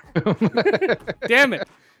 Damn it.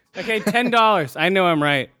 Okay, $10. I know I'm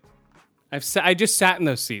right. I just sat in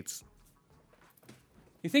those seats.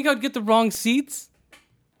 You think I'd get the wrong seats?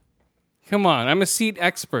 Come on, I'm a seat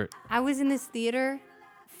expert. I was in this theater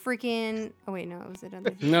freaking... Oh, wait, no, was it on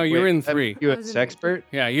the... No, you're in 3. You a sexpert?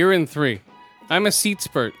 Yeah, you're in 3. I'm a seat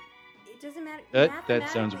spurt. It doesn't matter. That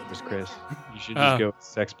sounds worse, Chris. You should just go with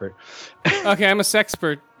sexpert. Okay, I'm a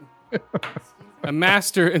sexpert. A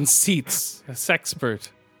master in seats. A sexpert.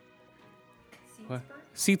 What?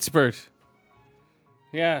 Seat spurt.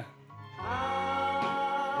 Yeah.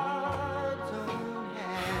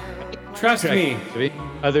 Trust me.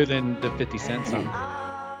 Other than the 50 Cent song.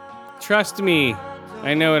 Trust me.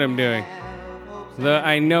 I know what I'm doing.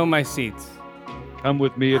 I know my seats. Come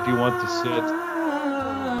with me if you want to sit.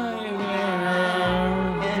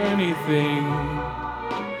 Anything.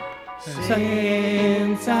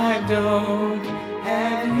 Since I don't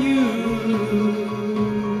have you.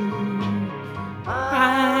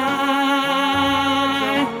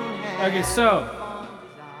 Okay, so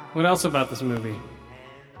what else about this movie?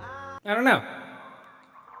 I don't know.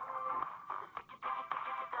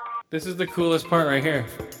 This is the coolest part right here.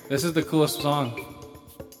 This is the coolest song.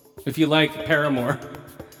 If you like Paramore.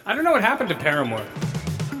 I don't know what happened to Paramore.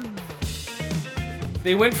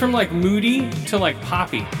 They went from like moody to like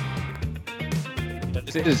poppy.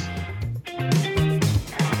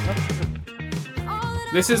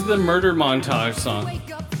 This is the murder montage song.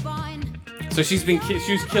 So she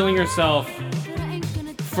was killing herself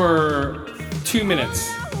for 2 minutes.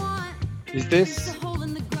 Is this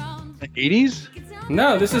the 80s?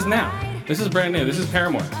 No, this is now. This is brand new. This is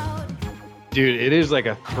Paramore. Dude, it is like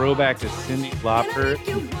a throwback to Cyndi Lauper.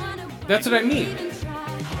 That's what I mean.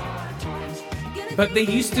 But they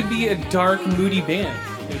used to be a dark, moody band.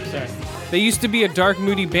 Sorry. They used to be a dark,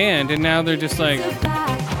 moody band, and now they're just like...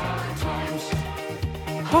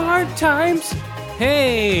 Hard times.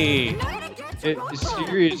 Hey.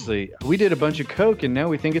 Seriously, we did a bunch of coke, and now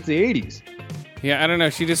we think it's the 80s. Yeah, I don't know.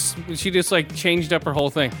 She just like changed up her whole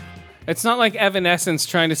thing. It's not like Evanescence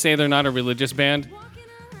trying to say they're not a religious band.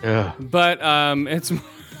 Yeah. But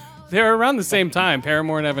they're around the same time,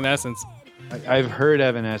 Paramore and Evanescence. I've heard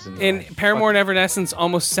Evanescence. And Paramore and Evanescence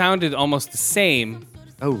almost sounded almost the same.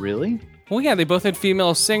 Oh, really? Well, yeah, they both had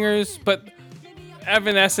female singers, but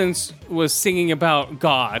Evanescence was singing about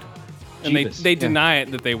God. And they deny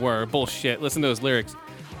it that they were. Bullshit. Listen to those lyrics.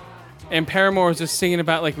 And Paramore was just singing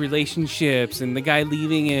about like relationships and the guy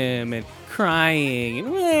leaving him and crying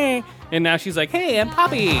and meh. And now she's like, hey, I'm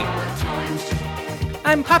Poppy.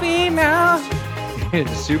 I'm Poppy now.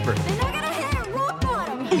 It's super.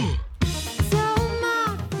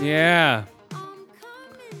 Yeah.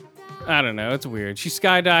 I don't know. It's weird. She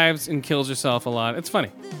skydives and kills herself a lot. It's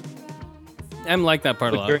funny. I like that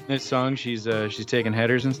part a lot. During this song, she's taking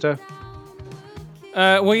headers and stuff.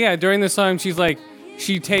 Well, yeah. During this song, she's like,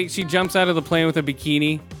 she jumps out of the plane with a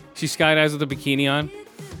bikini. She skydives with a bikini on,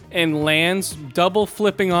 and lands double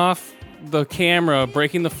flipping off the camera,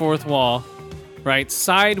 breaking the fourth wall, right,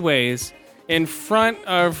 sideways in front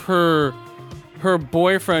of her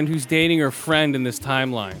boyfriend who's dating her friend in this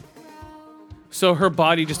timeline. So her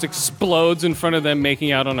body just explodes in front of them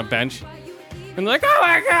making out on a bench. And they're like, oh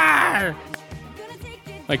my God!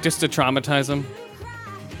 Like, just to traumatize them.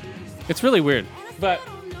 It's really weird, but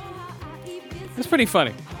it's pretty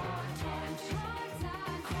funny.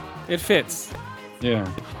 It fits. Yeah.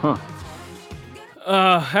 Huh.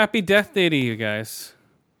 Happy Death Day to you guys.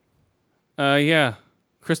 Yeah.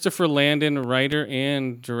 Christopher Landon, writer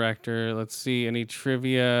and director. Let's see, any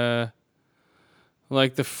trivia?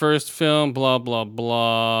 Like the first film, blah, blah,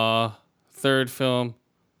 blah. Third film.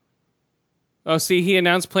 Oh, see, he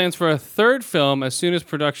announced plans for a third film as soon as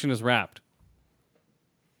production is wrapped.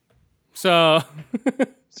 So...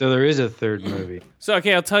 So there is a third movie. So,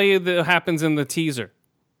 okay, I'll tell you what happens in the teaser.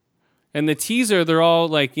 In the teaser, they're all,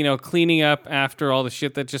 like, you know, cleaning up after all the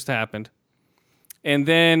shit that just happened. And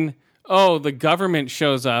then, the government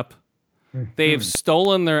shows up. They've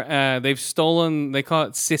stolen they call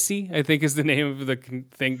it Sissy, I think is the name of the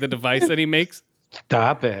thing, the device that he makes.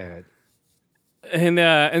 Stop it.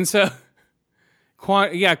 And so,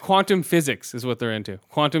 quantum physics is what they're into.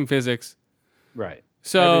 Quantum physics. Right.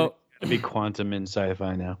 So... It'd be quantum in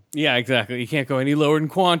sci-fi now. Yeah, exactly. You can't go any lower than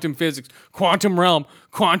quantum physics. Quantum realm.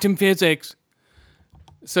 Quantum physics.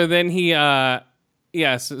 So then he, so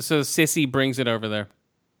Sissy brings it over there.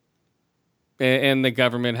 And the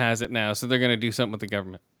government has it now. So they're going to do something with the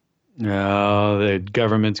government. No, the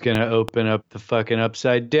government's going to open up the fucking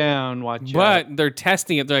upside down. Watch out. But they're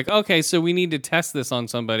testing it. They're like, okay, so we need to test this on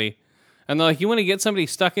somebody. And they're like, you want to get somebody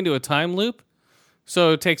stuck into a time loop?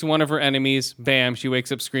 So it takes one of her enemies, bam, she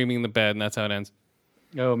wakes up screaming in the bed, and that's how it ends.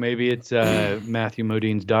 Oh, maybe it's Matthew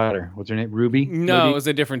Modine's daughter. What's her name? Ruby? No, Modine? it was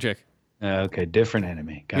a different chick. Okay, different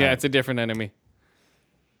enemy. Got it. It's a different enemy.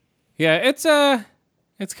 Yeah, it's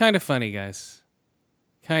kind of funny, guys.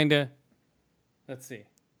 Kinda. Let's see.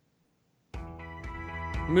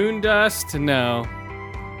 Moondust, no.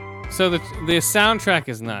 So the soundtrack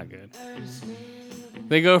is not good.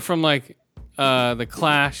 They go from like the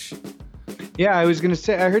Clash. Yeah, I was going to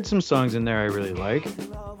say, I heard some songs in there I really like.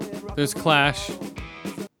 There's Clash,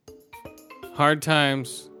 Hard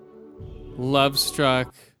Times, Love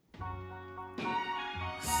Struck,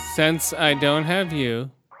 Since I Don't Have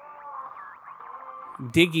You,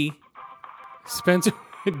 Diggy, Spencer,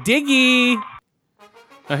 Diggy.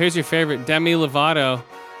 Now here's your favorite, Demi Lovato.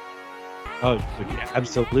 Oh, yeah,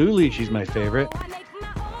 absolutely, she's my favorite.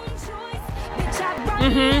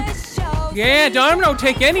 Mm-hmm. Yeah, I don't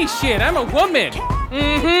take any shit. I'm a woman.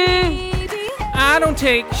 Mm-hmm. I don't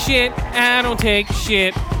take shit. I don't take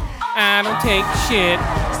shit. I don't take shit.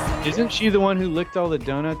 Isn't she the one who licked all the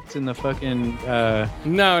donuts in the fucking...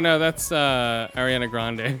 No, that's Ariana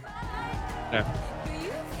Grande. No.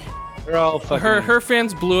 They're all fucking... Her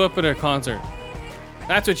fans blew up at her concert.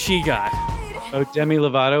 That's what she got. Oh, Demi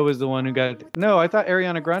Lovato was the one who got... No, I thought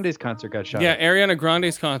Ariana Grande's concert got shot up. Yeah, Ariana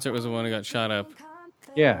Grande's concert was the one who got shot up.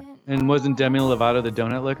 Yeah, and wasn't Demi Lovato the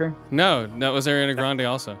donut licker? No, that was Ariana Grande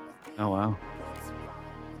also. Oh, wow.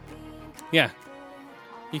 Yeah.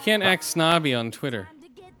 You can't act snobby on Twitter.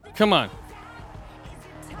 Come on.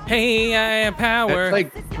 Hey, I have power. That's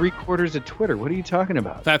like 3/4 of Twitter. What are you talking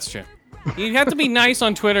about? That's true. You have to be nice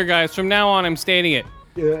on Twitter, guys. From now on, I'm stating it.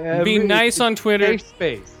 Be nice on Twitter.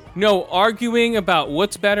 Space. No arguing about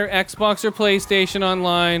what's better, Xbox or PlayStation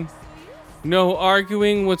online. No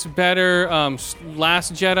arguing what's better,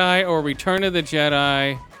 Last Jedi or Return of the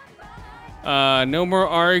Jedi. No more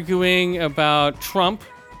arguing about Trump.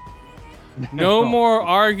 No more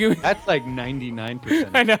arguing. That's like 99%.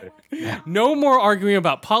 I know. No more arguing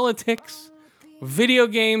about politics, video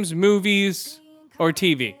games, movies, or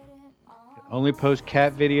TV. Only post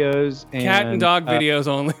cat videos and cat and dog videos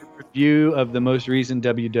only. Review of the most recent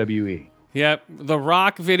WWE. Yep, The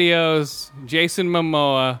Rock videos, Jason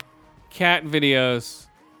Momoa, cat videos,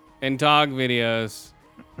 and dog videos,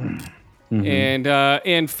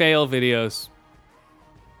 and fail videos.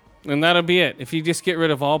 And that'll be it. If you just get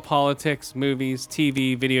rid of all politics, movies,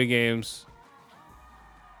 TV, video games,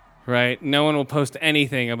 right? No one will post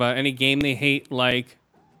anything about any game they hate, like,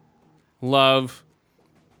 love.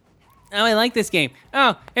 Oh, I like this game.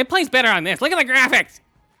 Oh, it plays better on this. Look at the graphics.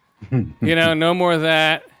 No more of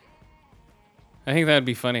that. I think that'd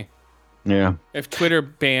be funny. Yeah. If Twitter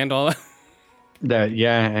banned all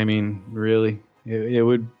that. I mean, really. It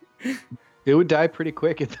would die pretty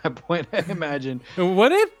quick at that point, I imagine.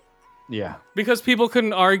 Would it? Yeah. Because people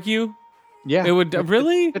couldn't argue? Yeah. It would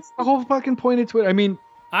really? It's the whole fucking point of Twitter. I mean,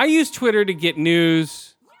 I use Twitter to get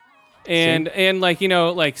news and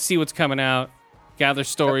like, see what's coming out, gather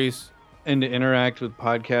stories. and to interact with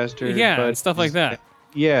podcasters. Yeah, but and stuff like that.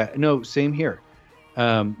 Yeah, no, same here.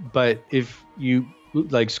 But if you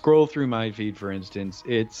like scroll through my feed, for instance,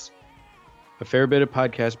 it's a fair bit of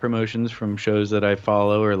podcast promotions from shows that I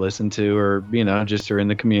follow or listen to, or just are in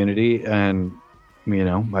the community, and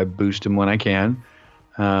I boost them when I can.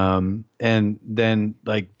 And then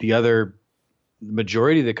like the other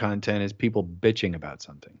majority of the content is people bitching about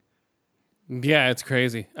something. Yeah, it's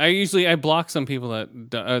crazy. I block some people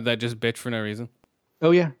that just bitch for no reason.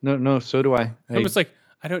 Oh yeah, no, so do I. I'm just like,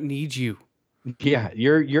 I don't need you. Yeah,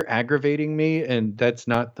 you're aggravating me, and that's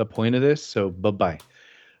not the point of this. So bye-bye.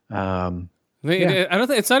 I don't think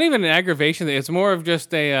it's not even an aggravation. It's more of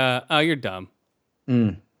just a oh, you're dumb.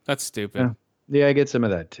 That's stupid. Yeah, I get some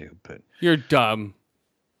of that too, but you're dumb.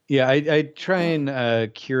 Yeah, I try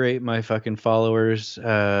and curate my fucking followers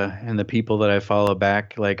and the people that I follow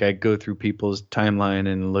back. Like I go through people's timeline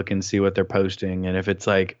and look and see what they're posting, and if it's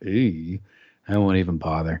like, I won't even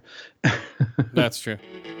bother. That's true.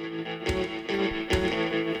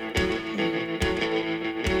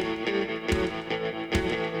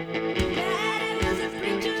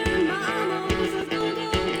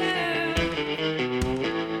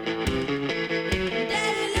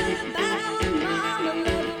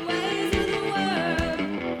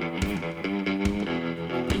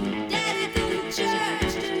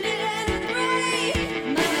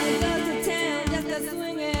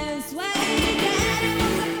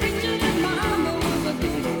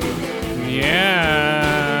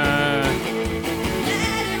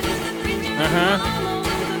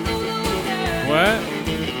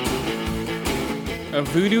 A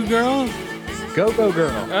voodoo girl? Go-go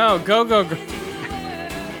girl. Oh, go-go girl.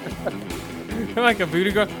 Like a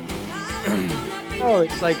voodoo girl? Oh,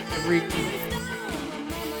 it's like every...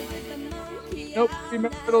 Nope,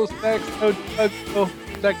 premarital sex, no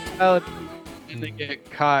sexuality. And they get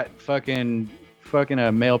caught fucking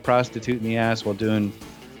a male prostitute in the ass while doing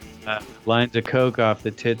lines of coke off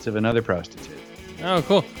the tits of another prostitute. Oh,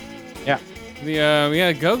 cool. Yeah.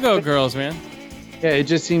 The go-go girls, man. Yeah, it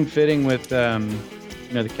just seemed fitting with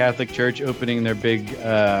the Catholic Church opening their big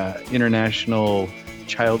international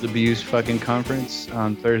child abuse fucking conference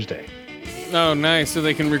on Thursday. Oh, nice. So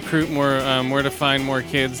they can recruit more, where to find more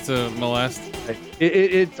kids to molest.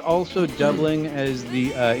 It's also doubling as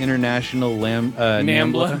the international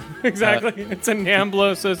NAMBLA. Exactly. It's a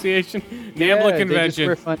NAMBLA association. NAMBLA convention. They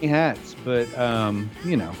just wear funny hats, but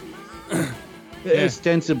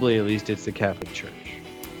ostensibly at least it's the Catholic Church.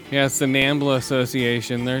 Yeah, it's the NAMBLA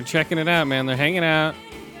Association. They're checking it out, man. They're hanging out.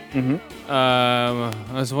 Mm-hmm.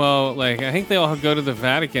 As well, like I think they all go to the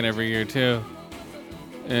Vatican every year too,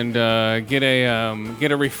 and get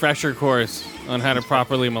a refresher course on how to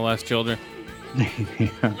properly molest children.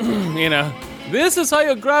 This is how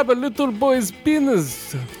you grab a little boy's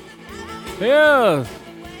penis. Yeah,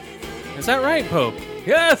 is that right, Pope?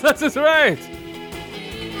 Yes, that's right.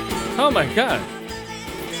 Oh my God.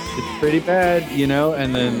 It's pretty bad,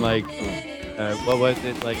 and then like, what was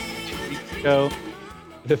it, like 2 weeks ago?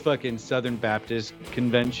 The fucking Southern Baptist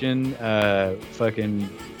Convention fucking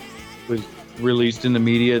was released in the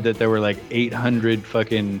media that there were like 800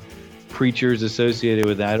 fucking preachers associated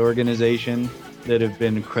with that organization that have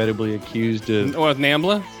been incredibly accused of... With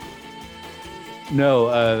NAMBLA?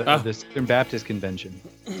 No, the Southern Baptist Convention.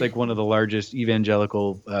 It's like one of the largest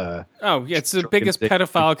evangelical... it's the biggest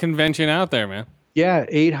pedophile convention out there, man. Yeah,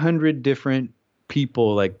 800 different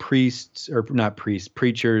people, like priests, or not priests,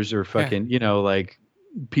 preachers, or fucking, like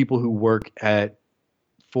people who work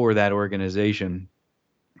for that organization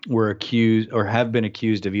were accused or have been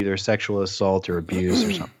accused of either sexual assault or abuse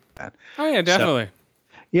or something like that. Oh, yeah, definitely. So,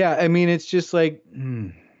 yeah, I mean, it's just like,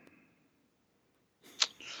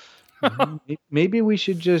 maybe we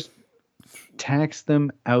should just tax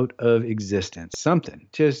them out of existence. Something.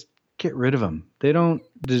 Just get rid of them. They don't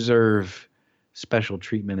deserve special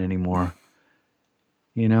treatment anymore.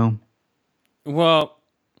 Well,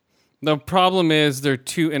 the problem is they're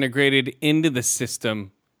too integrated into the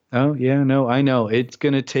system. Oh, yeah, no, I know. It's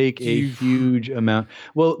going to take a huge amount.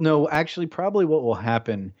 Well, no, actually, probably what will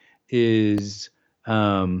happen is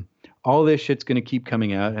all this shit's going to keep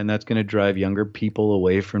coming out, and that's going to drive younger people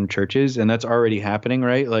away from churches, and that's already happening,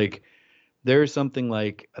 right? Like, there's something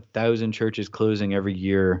like 1,000 churches closing every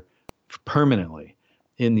year permanently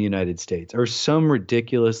in the United States, or some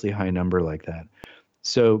ridiculously high number like that.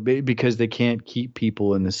 So because they can't keep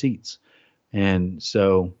people in the seats. And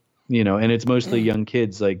so, and it's mostly young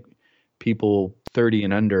kids, like people 30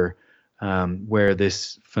 and under, where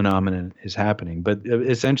this phenomenon is happening. But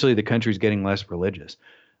essentially the country's getting less religious,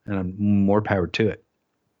 and more power to it.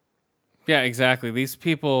 Yeah, exactly. These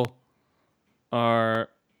people are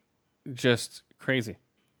just crazy.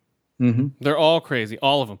 Mm-hmm. They're all crazy,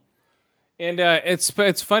 all of them. And it's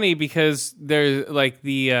funny because there's like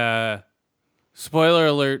the spoiler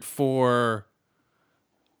alert for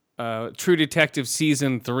True Detective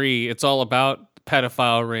season 3. It's all about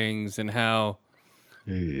pedophile rings and how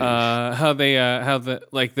the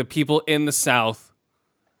people in the South,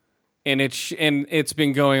 and it's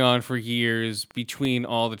been going on for years between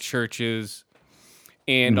all the churches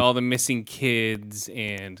and all the missing kids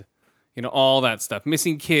and all that stuff.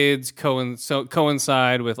 Missing kids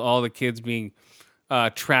coincide with all the kids being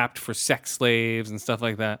trapped for sex slaves and stuff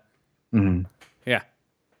like that. Mm-hmm. Yeah,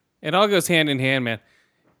 it all goes hand in hand, man,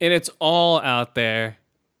 and it's all out there.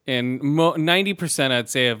 And 90%, I'd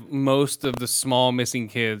say, of most of the small missing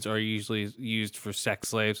kids are usually used for sex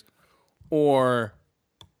slaves. Or,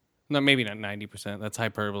 no, maybe not 90%. That's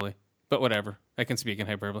hyperbole. But whatever. I can speak in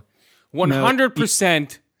hyperbole.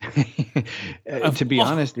 100%. To be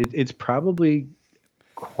honest, it's probably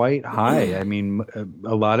quite high. I mean,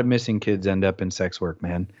 a lot of missing kids end up in sex work,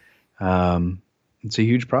 man. It's a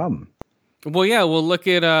huge problem. Well, yeah. Well, look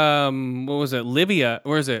at, what was it? Libya.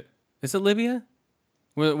 Where is it? Is it Libya?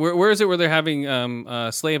 Where is it where they're having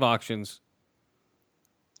slave auctions?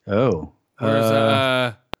 Oh,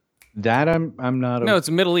 that I'm not. No, it's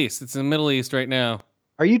the Middle East. It's in the Middle East right now.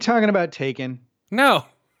 Are you talking about Taken? No.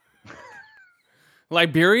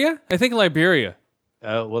 Liberia? I think Liberia.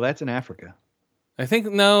 Oh, well, that's in Africa. I think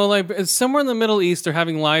it's somewhere in the Middle East. They're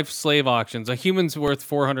having live slave auctions. A human's worth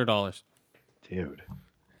 $400. Dude,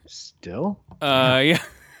 still? Yeah.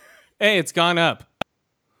 Hey, it's gone up.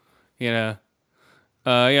 Yeah,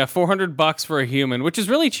 $400 for a human, which is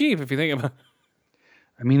really cheap if you think about it.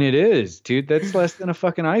 I mean, it is, dude. That's less than a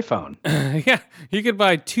fucking iPhone. Yeah, you could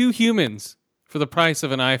buy 2 humans for the price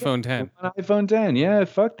of an iPhone 10. An iPhone 10, yeah,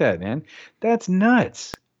 fuck that, man. That's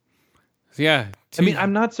nuts. Yeah. I mean,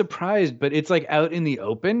 I'm not surprised, but it's like out in the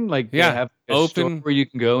open. Like, they have a open store where you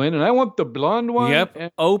can go in, and I want the blonde one.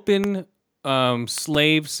 Yep, open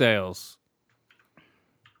slave sales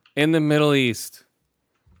in the Middle East.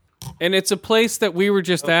 And it's a place that we were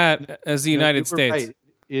just at as the United States. Right.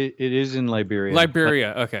 It is in Liberia.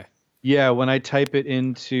 Liberia, okay. Yeah, when I type it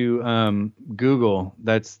into Google,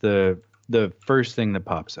 that's the first thing that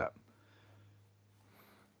pops up.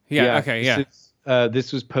 Yeah, okay, yeah.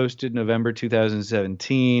 This was posted November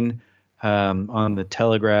 2017 on the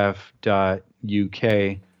telegraph.uk.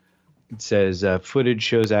 It says, footage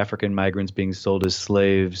shows African migrants being sold as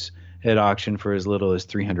slaves at auction for as little as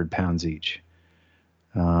 300 pounds each.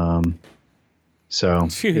 So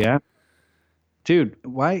yeah, dude,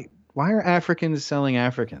 why are Africans selling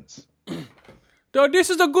Africans? No, this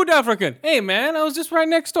is a good African. Hey man, I was just right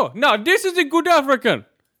next door. No, this is a good African.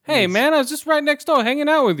 Hey man, I was just right next door hanging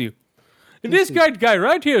out with you. This guy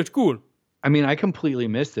right here is cool. I mean, I completely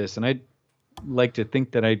missed this, and I like to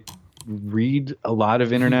think that I read a lot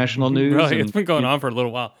of international news. Really, it's been going on for a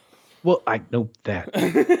little while. Well, I know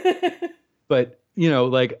that, but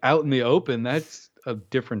like out in the open, that's a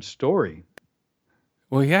different story.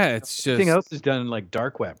 Well, yeah, it's just everything else is done in like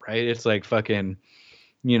dark web, right? It's like fucking,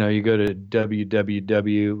 you go to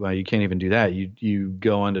www. Well, you can't even do that. You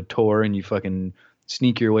go onto Tor and you fucking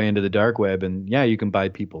sneak your way into the dark web, and yeah, you can buy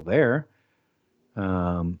people there.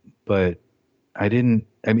 But I didn't.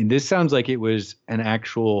 I mean, this sounds like it was an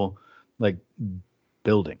actual like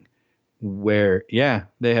building where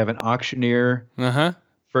they have an auctioneer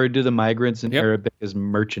referred to the migrants in Arabic as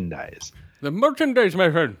merchandise. The merchandise,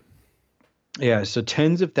 my friend. Yeah, so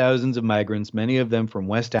tens of thousands of migrants, many of them from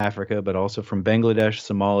West Africa, but also from Bangladesh,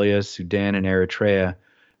 Somalia, Sudan, and Eritrea,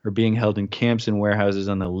 are being held in camps and warehouses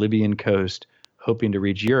on the Libyan coast, hoping to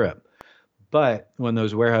reach Europe. But when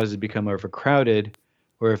those warehouses become overcrowded,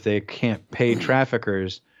 or if they can't pay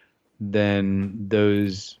traffickers, then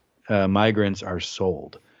those migrants are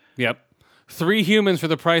sold. Yep. 3 humans for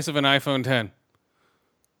the price of an iPhone 10.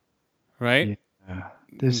 Right? Yeah.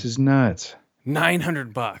 This is nuts.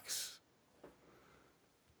 $900.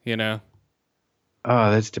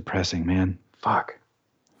 Oh, that's depressing, man. Fuck.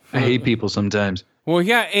 I hate people sometimes. Well,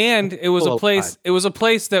 yeah, and it was a place. It was a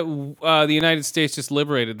place that the United States just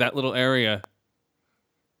liberated, that little area,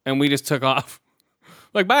 and we just took off.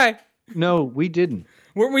 Like, bye. No, we didn't.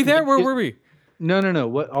 Weren't we there? Where were we? No.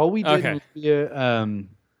 What all we did was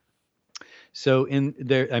so in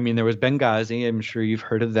there. I mean, there was Benghazi. I'm sure you've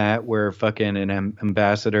heard of that, where fucking an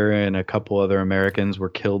ambassador and a couple other Americans were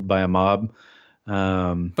killed by a mob.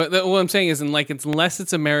 But what I'm saying is, unless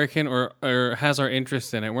it's American or has our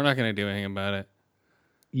interest in it, we're not going to do anything about it.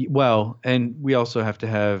 Well, and we also have to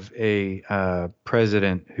have a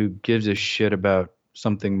president who gives a shit about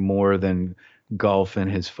something more than golf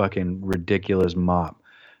and his fucking ridiculous mop.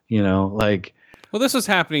 You know, like. Well, this was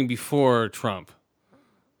happening before Trump.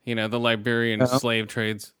 You know, the Liberian slave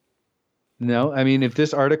trades. No, I mean, if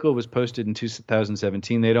this article was posted in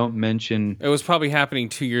 2017, they don't mention. It was probably happening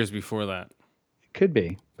 2 years before that. It could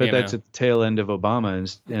be, but that's at the tail end of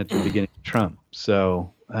Obama and at the beginning of Trump.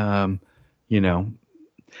 So, you know,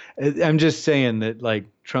 I'm just saying that like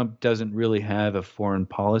Trump doesn't really have a foreign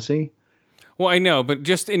policy. Well, I know, but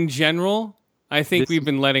just in general, I think we've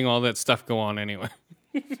been letting all that stuff go on anyway.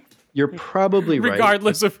 You're probably right.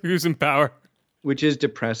 Regardless of who's in power. Which is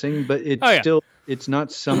depressing, but it's still, it's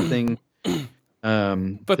not something but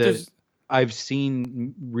that I've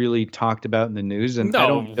seen really talked about in the news. And I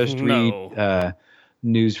don't just read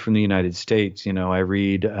news from the United States. You know, I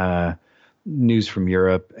read news from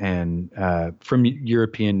Europe and from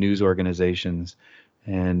European news organizations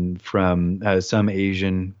and from some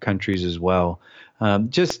Asian countries as well,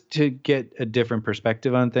 just to get a different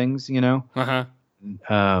perspective on things, you know?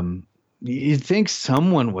 You'd think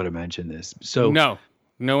someone would have mentioned this. So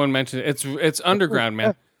no one mentioned it. It's underground,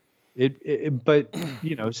 man. But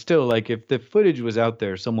you know, still, like if the footage was out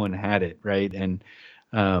there, someone had it, right? And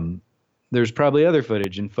there's probably other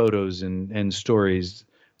footage and photos and stories,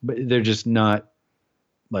 but they're just not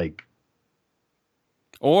like.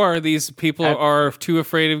 Or these people are too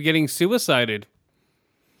afraid of getting suicided.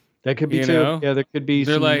 That could be too. Know? Yeah, there could be.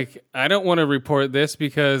 They're like, I don't want to report this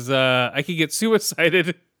because I could get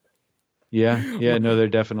suicided. Yeah, no, there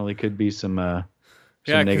definitely could be some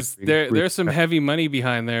because there's some heavy money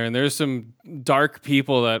behind there, and there's some dark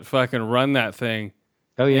people that fucking run that thing.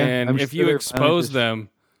 Oh yeah, and if you expose them,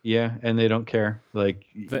 yeah, and they don't care, like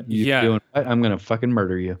doing, I'm gonna fucking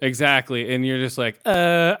murder you. Exactly, and you're just like,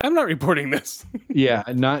 I'm not reporting this. Yeah,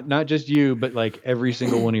 not just you, but like every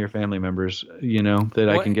single one of your family members, you know, that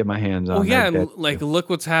I can get my hands on. Well, yeah, like look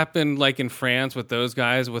what's happened, like in France with those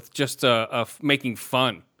guys with just making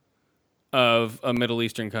fun of a Middle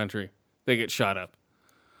Eastern country. They get shot up.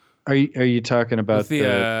 Are you talking about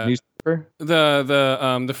the newspaper?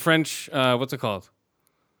 The French what's it called?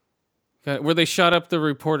 Where they shot up the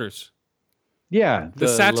reporters. Yeah, the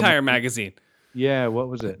satire magazine. Yeah, what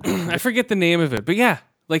was it? I forget the name of it, but yeah,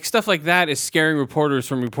 like stuff like that is scaring reporters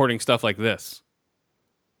from reporting stuff like this.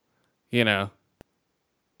 You know,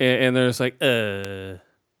 and they're just like, you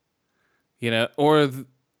know, or.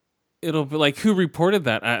 It'll be like, who reported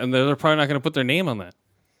that? And they're probably not going to put their name on that.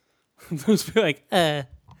 They'll just be like,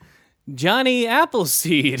 Johnny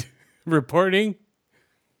Appleseed reporting.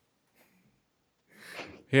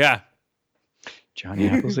 Yeah. Johnny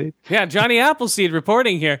Appleseed? Yeah, Johnny Appleseed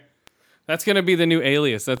reporting here. That's going to be the new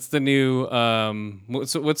alias. That's the new,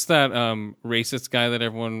 what's that racist guy that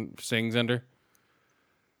everyone sings under?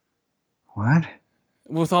 What?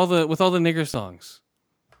 With all the nigger songs.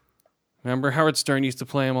 Remember Howard Stern used to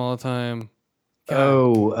play him all the time?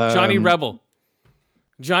 God. Johnny Rebel.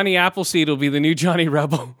 Johnny Appleseed will be the new Johnny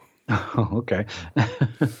Rebel. Oh, okay.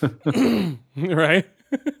 Right?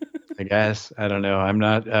 I guess. I don't know. I'm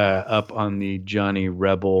not up on the Johnny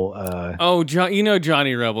Rebel. You know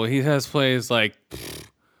Johnny Rebel. He has plays like...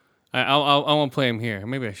 I won't play him here.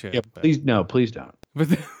 Maybe I should. Yeah, please don't.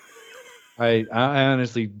 But I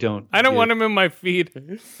honestly don't. I don't want him in my feed.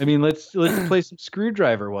 I mean, let's play some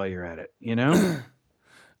Screwdriver while you're at it, you know?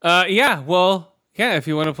 Yeah, well, yeah, if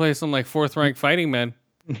you want to play some like Fourth Rank Fighting Men,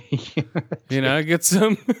 you know, get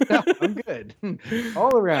some. No, I'm good.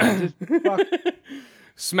 All around. Just fuck.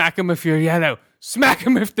 Smack them if you're yellow. Smack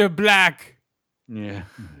them if they're black. Yeah.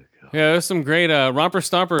 Yeah, there's some great Romper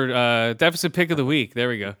Stomper deficit pick of the week. There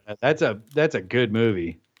we go. That's a good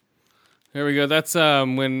movie. There we go. That's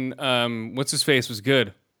when what's his face was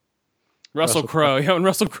good. Russell Crowe. Yeah, when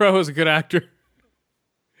Russell Crowe was a good actor.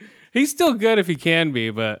 He's still good if he can be,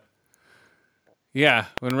 but yeah,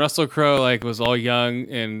 when Russell Crowe like was all young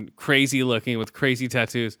and crazy looking with crazy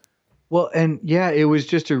tattoos. Well, and yeah, it was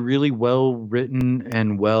just a really well written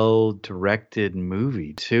and well directed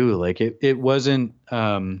movie too. Like it wasn't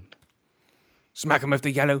smack him if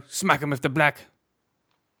they're yellow, smack him if they're black.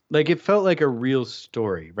 Like it felt like a real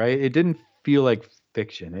story, right? It didn't feel like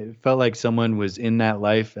fiction. It felt like someone was in that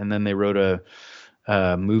life and then they wrote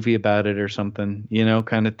a movie about it or something, you know,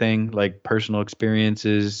 kind of thing, like personal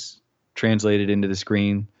experiences translated into the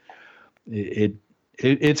screen.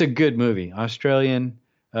 It's a good movie. Australian,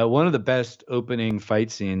 one of the best opening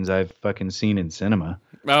fight scenes I've fucking seen in cinema.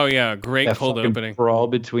 Oh yeah, great that cold opening. Brawl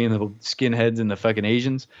between the skinheads and the fucking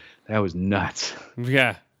Asians. That was nuts.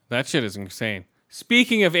 Yeah, that shit is insane.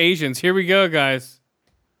 Speaking of Asians, here we go, guys.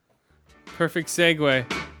 Perfect segue.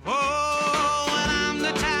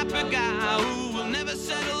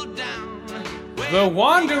 The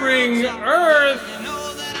Wandering Earth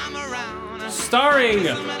starring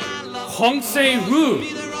Hong Se-woo,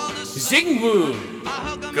 Jingwoo,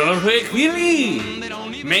 Go Hui-li,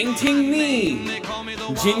 Meng Ting-ni,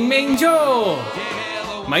 Jin Meng-jo,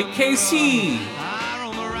 Mike Casey,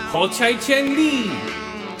 Ho Chai-chen-li,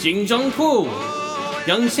 Jin Jong-pu,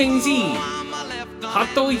 Yang Sheng-ji, Ha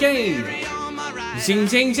Do-yang, Jin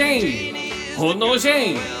Zheng-zheng, Ho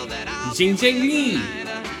No-zheng, Jin Zheng-li,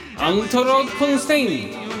 Ang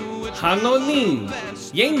Toro-kun-seng, Han No-ning,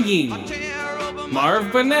 Yang Yin,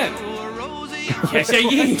 Marv Burnett, Kesha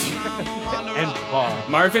Yin, And Paul.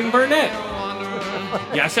 Marvin Burnett,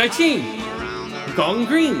 Yasha Qing, Gong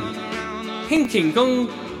Green, Hin King Gong,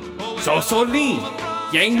 Zhou So Li,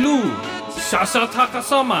 Yang Lu, Sasha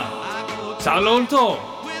Takasama, Zhao Lon To,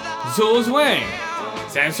 Zhou Wang,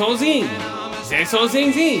 Zhang Shou Xing, Zhang Shou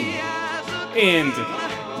Xing Xing, and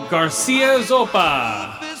Garcia Zopa.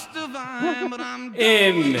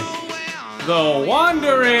 In The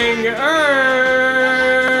Wandering Earth,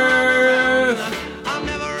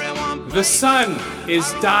 the sun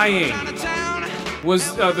is dying.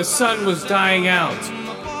 The sun was dying out.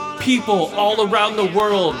 People all around the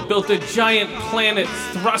world built giant planet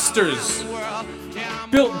thrusters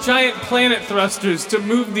to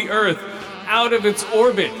move the Earth out of its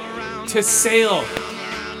orbit to sail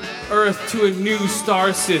Earth to a new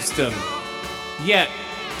star system. Yet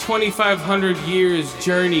 2,500 years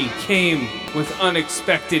journey came with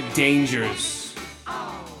unexpected dangers.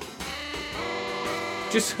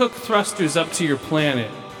 Just hook thrusters up to your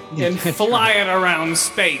planet and fly it around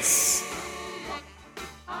space.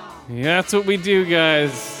 Yeah, that's what we do,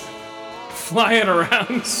 guys. Fly it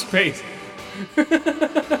around space.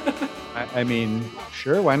 I mean,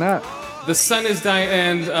 sure, why not? The sun is dying,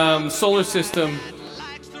 and solar system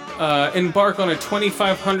embark on a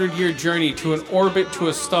 2,500-year journey to an orbit to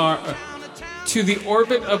a star, to the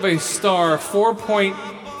orbit of a star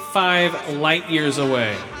 4.5 light years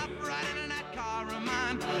away.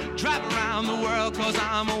 Drive around the world 'cause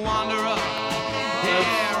I'm a wanderer.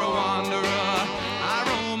 Yeah, a wanderer. I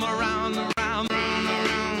roam around.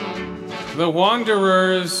 The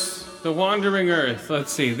Wanderers, The Wandering Earth.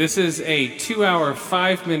 Let's see. This is a 2-hour,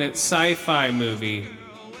 5-minute sci-fi movie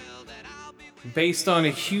based on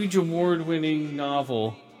a huge award-winning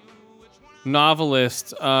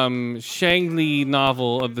novelist, Shang Li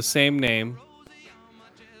novel of the same name.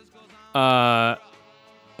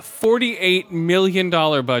 $48 million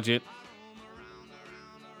budget.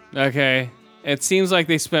 Okay. It seems like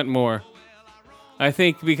they spent more. I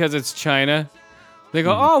think because it's China. They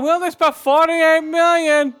go, oh, well, they spent $48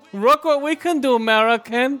 million. Look what we can do,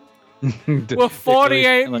 American. We're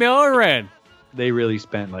 $48 million. They really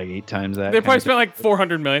spent like 8 times that. They probably spent like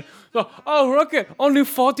 $400 million. So, oh, look at only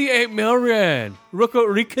 $48 million. Look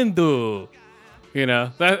what we can do. You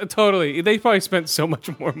know, that totally. They probably spent so much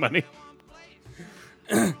more money.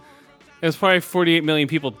 There's probably 48 million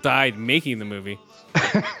people died making the movie.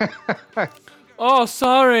 Oh,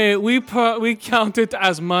 sorry, we count it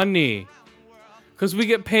as money because we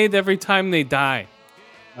get paid every time they die.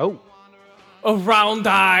 Oh, around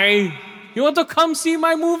die. You want to come see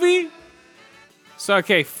my movie? So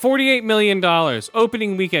okay, $48 million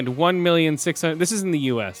opening weekend, 1,600,000. This is in the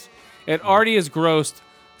U.S. It already has grossed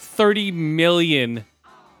 $30 million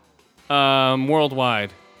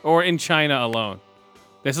worldwide, or in China alone.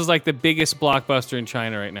 This is like the biggest blockbuster in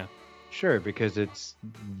China right now. Sure, because it's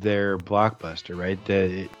their blockbuster, right?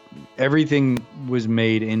 Everything was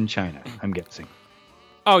made in China, I'm guessing.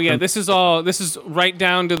 Oh yeah, this is right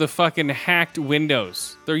down to the fucking hacked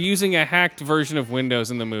Windows. They're using a hacked version of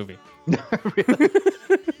Windows in the movie. Really?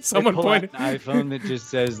 Someone pointed an iPhone that just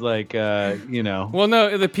says like, you know. Well,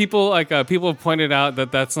 no, the people people have pointed out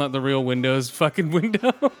that that's not the real Windows fucking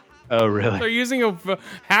window. Oh, really? They're using a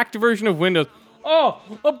hacked version of Windows. Oh,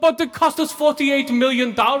 but it cost us $48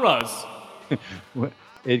 million.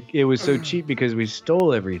 It was so cheap because we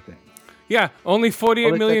stole everything. Yeah, only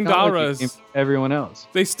 $48 million. Everyone else.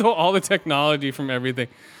 They stole all the technology from everything.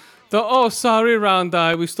 Sorry,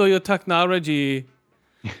 Randai, we stole your technology.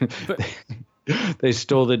 But, they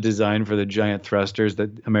stole the design for the giant thrusters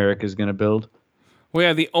that America's going to build. Well,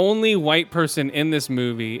 yeah, the only white person in this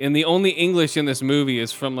movie, and the only English in this movie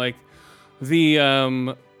is from like the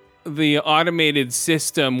automated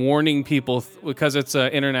system warning people because it's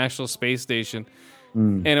an international space station.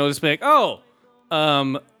 And it'll just be like,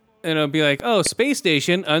 and it'll be like, space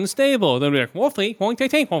station unstable. They'll be like, they'll be like,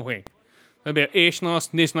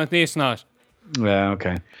 yeah,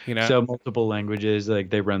 okay. You know? So multiple languages,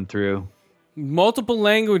 like they run through. Multiple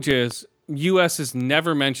languages. U.S. is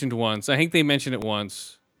never mentioned once. I think they mentioned it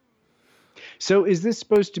once. So is this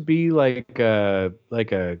supposed to be like the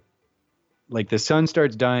sun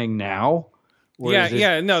starts dying now, Or Yeah, is this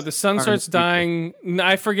yeah. No, the sun starts dying.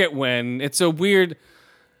 I forget when. It's a weird.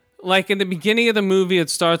 Like in the beginning of the movie, it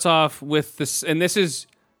starts off with this, and this is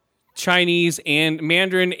Chinese and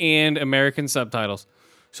Mandarin and American subtitles.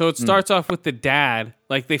 So it starts off with the dad.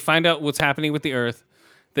 Like they find out what's happening with the Earth.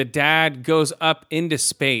 The dad goes up into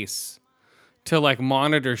space to like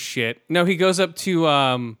monitor shit. No, he goes up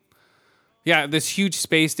to this huge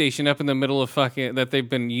space station up in the middle of fucking that they've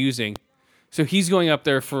been using. So he's going up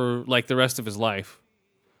there for like the rest of his life.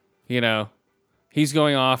 You know, he's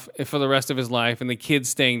going off for the rest of his life, and the kid's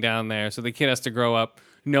staying down there. So the kid has to grow up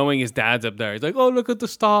knowing his dad's up there. He's like, "Oh, look at the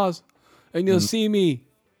stars, and you'll see me."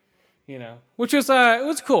 You know, which was it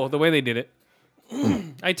was cool the way they did it.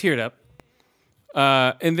 I teared up.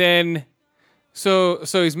 And then, so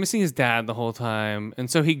he's missing his dad the whole time,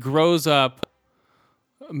 and so he grows up.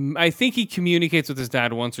 I think he communicates with his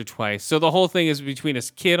dad once or twice. So the whole thing is between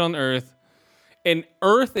his kid on Earth, and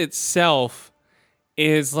Earth itself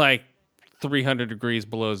is like 300 degrees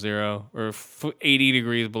below zero or 80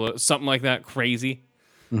 degrees below, something like that, crazy.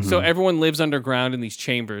 Mm-hmm. So everyone lives underground in these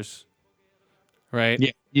chambers, right?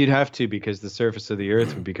 Yeah, you'd have to, because the surface of the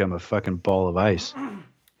Earth would become a fucking ball of ice.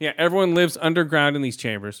 Yeah, everyone lives underground in these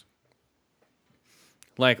chambers,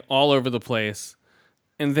 like all over the place.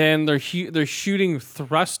 And then they're shooting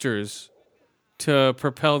thrusters to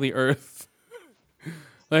propel the Earth.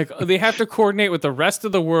 Like they have to coordinate with the rest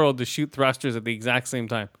of the world to shoot thrusters at the exact same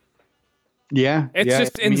time. Yeah, it's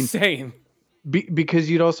just insane.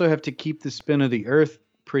 Because you'd also have to keep the spin of the Earth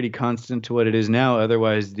pretty constant to what it is now.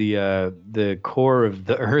 Otherwise, the core of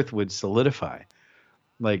the Earth would solidify.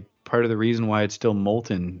 Like part of the reason why it's still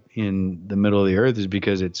molten in the middle of the Earth is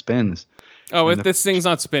because it spins. Oh, this thing's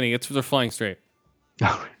not spinning. They're flying straight.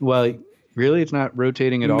 Well, really, it's not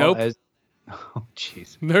rotating at all. Oh,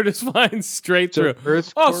 jeez. They're just flying straight through.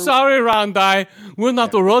 Earth's sorry, Randai. We're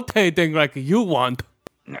not rotating like you want.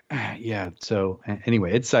 Yeah. So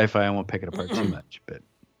anyway, it's sci-fi. I won't pick it apart too much, but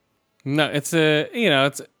no, it's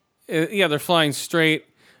they're flying straight.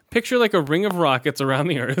 Picture like a ring of rockets around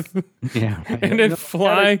the Earth. Yeah, and then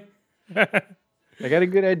fly. I got a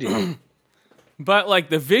good idea. But like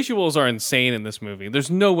the visuals are insane in this movie. There's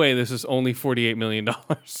no way this is only $48 million.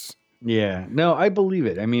 Yeah, no, I believe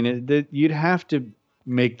it. I mean, you'd have to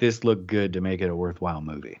make this look good to make it a worthwhile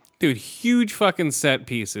movie. Dude, huge fucking set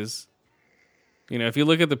pieces. You know, if you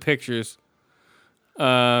look at the pictures,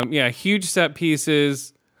 huge set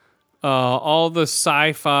pieces, all the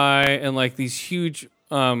sci-fi and like these huge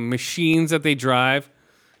machines that they drive.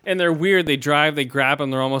 And they're weird. They grab them.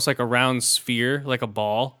 They're almost like a round sphere, like a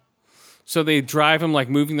ball. So they drive them like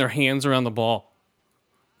moving their hands around the ball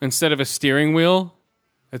instead of a steering wheel.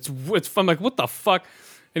 It's fun. Like, what the fuck?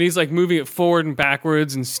 And he's like moving it forward and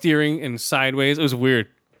backwards and steering and sideways. It was weird.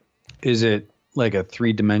 Is it like a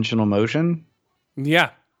 3-dimensional motion?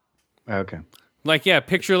 Yeah. Okay. Like, yeah,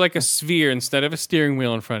 picture like a sphere instead of a steering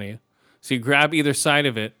wheel in front of you. So you grab either side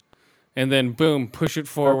of it and then boom, push it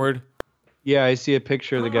forward. Yeah, I see a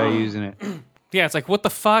picture of the guy using it. Yeah, it's like, what the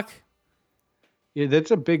fuck? Yeah,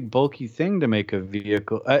 that's a big bulky thing to make a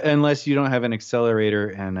vehicle, unless you don't have an accelerator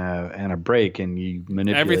and a brake, and you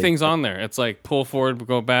manipulate. Everything's on there. It's like pull forward,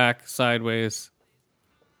 go back, sideways.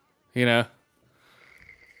 You know.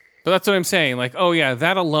 But that's what I'm saying. Like, oh yeah,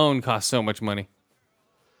 that alone costs so much money.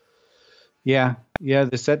 Yeah,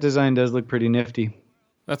 the set design does look pretty nifty.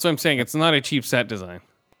 That's what I'm saying. It's not a cheap set design.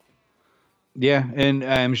 Yeah, and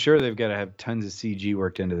I'm sure they've got to have tons of CG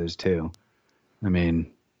worked into this too. I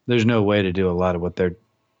mean, there's no way to do a lot of what they're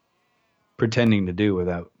pretending to do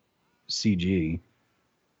without CG.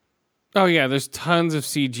 Oh yeah, there's tons of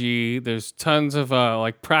CG. There's tons of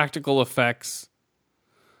like practical effects.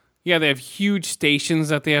 Yeah, they have huge stations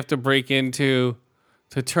that they have to break into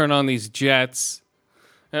to turn on these jets.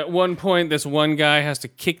 At one point, this one guy has to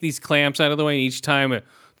kick these clamps out of the way, and each time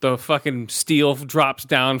the fucking steel drops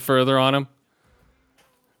down further on him.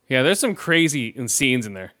 Yeah, there's some crazy scenes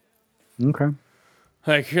in there. Okay.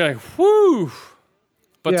 Like, you're like, whoo!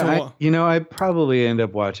 But yeah, I'd probably end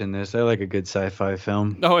up watching this. I like a good sci-fi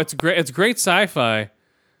film. Oh, it's great. It's great sci-fi.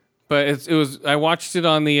 But it was. I watched it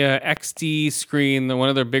on the XD screen, one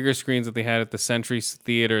of their bigger screens that they had at the Century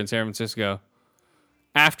Theater in San Francisco.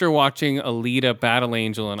 After watching Alita: Battle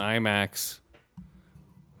Angel in IMAX,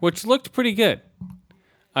 which looked pretty good.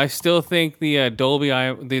 I still think the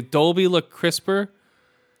Dolby looked crisper,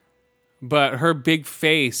 but her big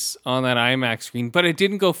face on that IMAX screen. But it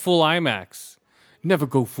didn't go full IMAX. Never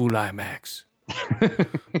go full IMAX.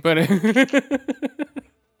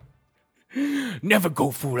 Never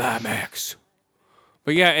go full IMAX.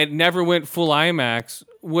 But yeah, it never went full IMAX,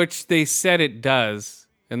 which they said it does,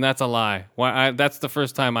 and that's a lie. That's the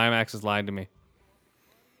first time IMAX has lied to me.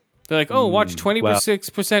 They're like, oh, watch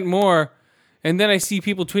 26% more. And then I see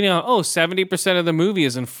people tweeting out, oh, 70% of the movie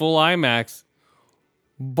is in full IMAX.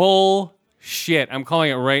 Bullshit. I'm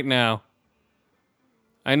calling it right now.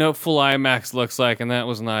 I know what full IMAX looks like, and that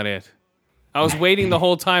was not it. I was waiting the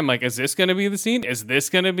whole time, like, is this going to be the scene? Is this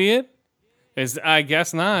going to be it? I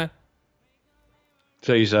guess not.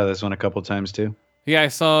 So you saw this one a couple times too? Yeah, I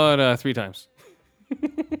saw it 3 times.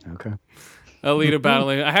 Okay. Alita Battle.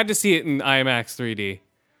 I had to see it in IMAX 3D.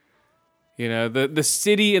 You know, the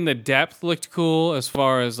city and the depth looked cool as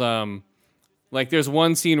far as, like, there's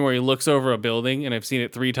one scene where he looks over a building, and I've seen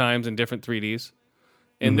it 3 times in different 3Ds.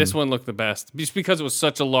 And this one looked the best. Just because it was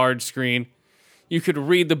such a large screen. You could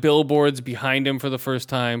read the billboards behind him for the first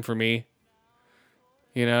time for me.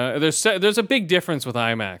 You know, there's a big difference with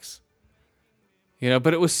IMAX. You know,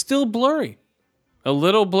 but it was still blurry. A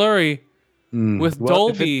little blurry with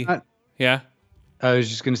Dolby. Yeah. I was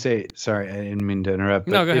just going to say, sorry, I didn't mean to interrupt.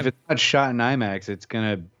 But No, go ahead. if it's not shot in IMAX, it's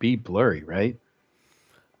going to be blurry, right?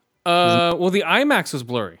 Well, the IMAX was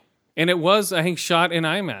blurry. And it was, I think, shot in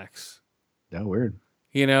IMAX. Yeah, weird.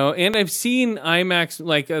 You know, and I've seen IMAX,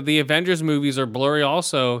 like the Avengers movies are blurry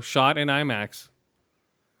also, shot in IMAX.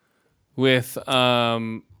 With,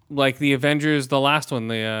 like the Avengers, the last one,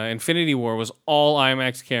 the Infinity War was all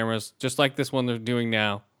IMAX cameras, just like this one they're doing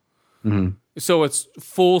now. Mm-hmm. So it's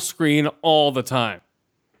full screen all the time.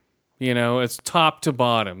 You know, it's top to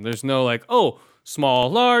bottom. There's no like, oh,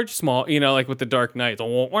 small, large, small, you know, like with the Dark Knight.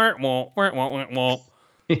 You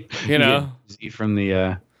know? From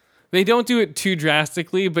the... They don't do it too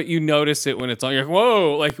drastically, but you notice it when it's on. You're like,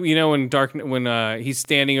 whoa! Like, you know, when he's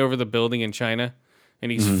standing over the building in China and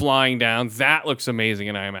he's flying down, that looks amazing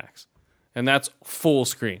in IMAX, and that's full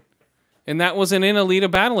screen. And that wasn't in Alita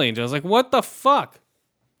Battle Angel. I was like, what the fuck?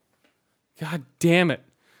 God damn it!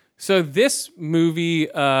 So this movie,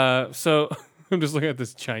 so I'm just looking at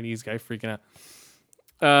this Chinese guy freaking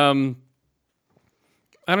out.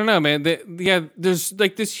 I don't know, man. There's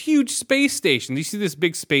like this huge space station. Do you see this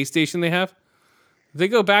big space station they have? They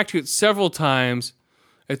go back to it several times.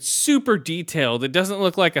 It's super detailed. It doesn't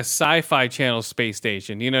look like a Sci-Fi Channel space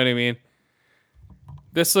station. You know what I mean?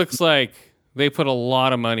 This looks like they put a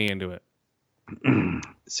lot of money into it.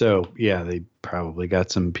 So, yeah, they probably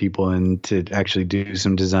got some people in to actually do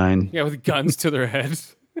some design. Yeah, with guns to their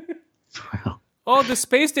heads. Oh, the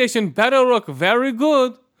space station better look very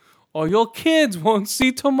good, or your kids won't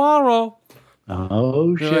see tomorrow.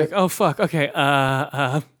 Oh, They're shit. like, oh, fuck. Okay.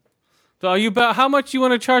 So you how much you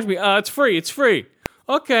want to charge me? It's free. It's free.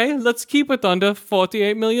 Okay, let's keep it under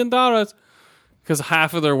 $48 million. Because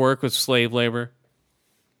half of their work was slave labor.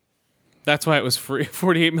 That's why it was free.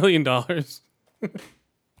 $48 million.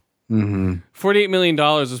 Mm-hmm. $48 million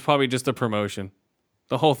was probably just a promotion.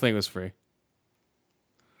 The whole thing was free.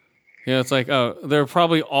 You know, it's like, oh, they're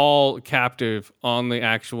probably all captive on the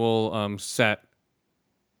actual set.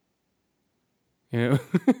 You know?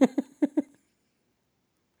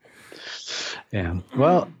 Yeah.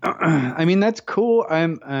 Well, I mean, that's cool.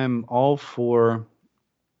 I'm all for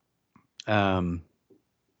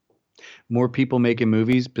more people making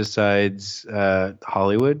movies besides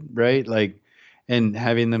Hollywood, right? Like, and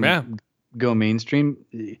having them go mainstream.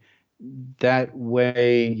 That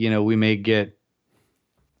way, you know, we may get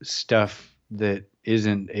stuff that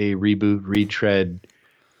isn't a reboot, retread,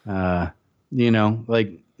 you know,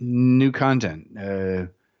 like new content,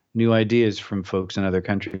 new ideas from folks in other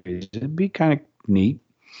countries. It'd be kind of neat.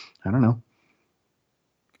 I don't know.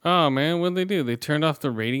 Oh, man, what'd they do? They turned off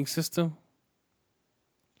the rating system?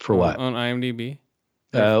 For what? On IMDb?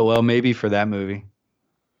 Well, maybe for that movie.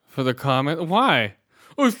 For the comment? Why?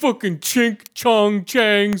 Oh, fucking chink, chong,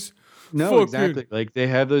 changs. No, fucking... exactly. Like, they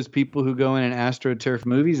have those people who go in and AstroTurf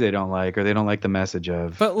movies they don't like, or they don't like the message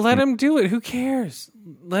of. But let them do it. Who cares?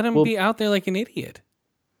 Let them be out there like an idiot.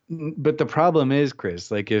 But the problem is,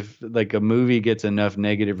 Chris, like if like a movie gets enough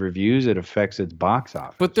negative reviews, it affects its box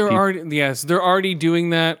office. But they're already doing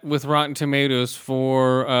that with Rotten Tomatoes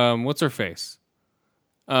for what's her face?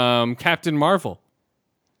 Captain Marvel.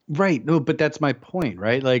 Right. No, but that's my point,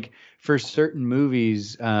 right? Like for certain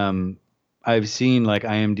movies, I've seen like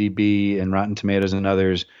IMDb and Rotten Tomatoes and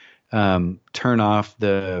others turn off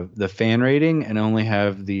the fan rating and only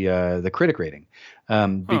have the critic rating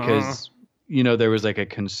because you know there was like a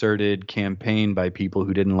concerted campaign by people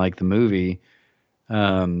who didn't like the movie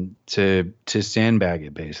to sandbag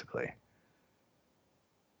it basically.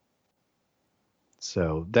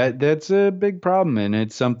 So that's a big problem, and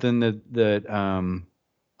it's something that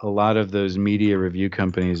a lot of those media review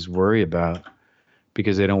companies worry about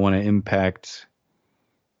because they don't want to impact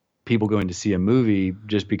people going to see a movie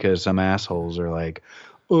just because some assholes are like,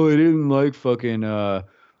 oh, I didn't like fucking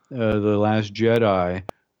The Last Jedi.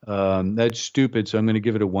 That's stupid, so I'm going to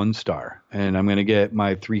give it a 1 star, and I'm going to get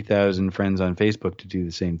my 3,000 friends on Facebook to do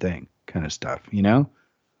the same thing, kind of stuff, you know?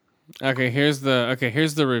 Okay, here's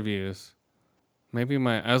the reviews. Maybe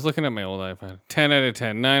I was looking at my old iPad. 10 out of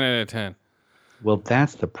 10, 9 out of 10. Well,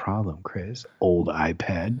 that's the problem, Chris. Old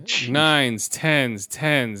iPad. Jeez. 9s, 10s,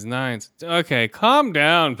 10s, 9s. Okay, calm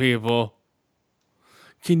down, people.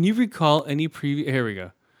 Can you recall any previous? Here we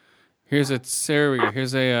go. Here's a.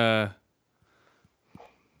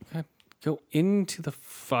 God, go into the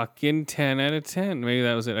fucking 10 out of 10. Maybe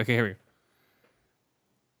that was it. Okay, here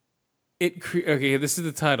we go. Okay, this is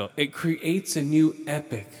the title. It creates a new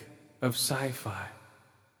epic of sci-fi.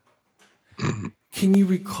 Can you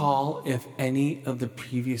recall if any of the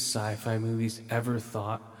previous sci-fi movies ever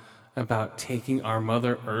thought about taking our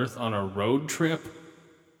Mother Earth on a road trip?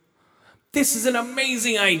 This is an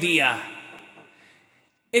amazing idea.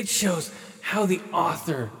 It shows how the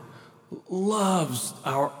author loves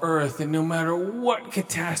our Earth, and no matter what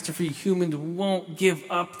catastrophe, humans won't give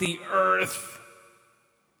up the Earth.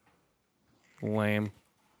 Lame.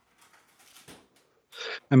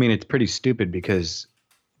 I mean, it's pretty stupid because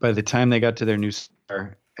by the time they got to their new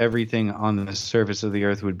star, everything on the surface of the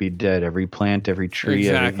Earth would be dead. Every plant, every tree,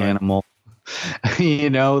 every animal. You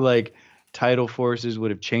know, like tidal forces would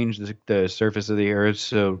have changed the surface of the Earth,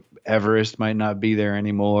 so Everest might not be there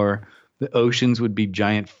anymore. The oceans would be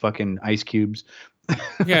giant fucking ice cubes.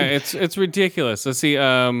 Yeah, it's ridiculous. Let's see.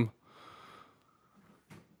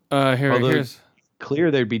 Here's clear.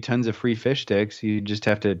 There'd be tons of free fish sticks. You just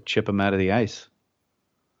have to chip them out of the ice.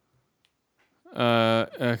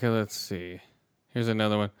 Okay, let's see. Here's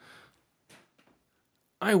another one.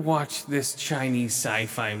 I watched this Chinese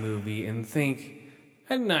sci-fi movie and think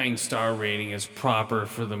a 9-star rating is proper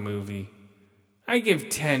for the movie. I give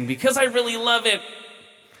 10 because I really love it.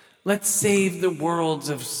 Let's save the worlds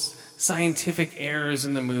of scientific errors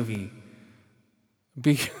in the movie.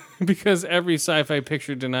 Because every sci-fi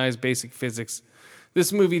picture denies basic physics,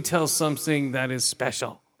 this movie tells something that is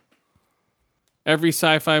special. Every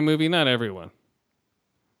sci-fi movie, not everyone.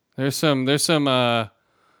 There's some God,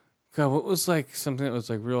 what was like something that was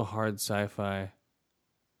like real hard sci-fi?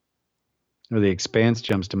 Or The Expanse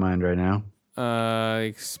jumps to mind right now.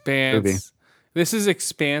 Expanse. Movie. This is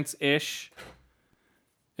Expanse-ish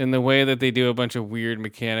in the way that they do a bunch of weird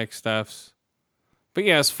mechanic stuffs. But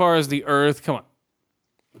yeah, as far as the Earth, come on.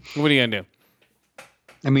 What are you gonna do?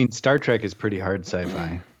 I mean, Star Trek is pretty hard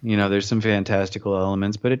sci-fi. You know, there's some fantastical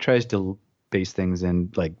elements, but it tries to base things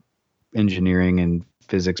in like engineering and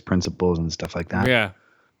physics principles and stuff like that. Yeah.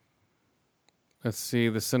 Let's see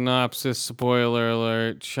the synopsis. Spoiler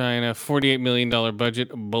alert: China, $48 million budget.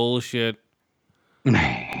 Bullshit.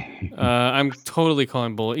 I'm totally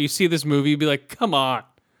calling bull. You see this movie, you'd be like, "Come on,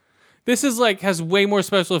 this is like has way more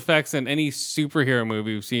special effects than any superhero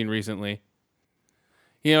movie we've seen recently."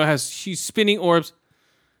 You know, she's spinning orbs,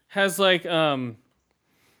 has like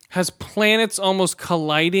has planets almost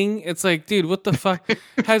colliding. It's like, dude, what the fuck?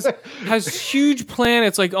 has huge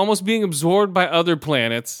planets like almost being absorbed by other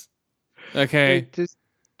planets. Okay.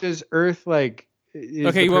 Does Earth like?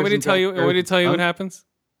 Okay, you want me to tell you? What happens?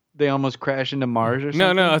 They almost crash into Mars or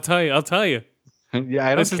something. No, I'll tell you. Yeah,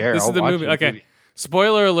 I don't care. This is the movie. Okay.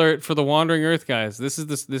 Spoiler alert for the Wandering Earth guys. This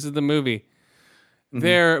is the movie. Mm-hmm.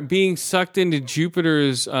 They're being sucked into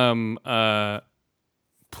Jupiter's pull.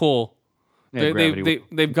 Yeah,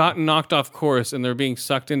 they've gotten knocked off course and they're being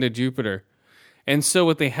sucked into Jupiter. And so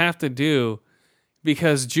what they have to do,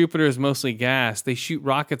 because Jupiter is mostly gas, they shoot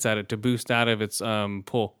rockets at it to boost out of its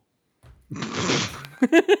pull.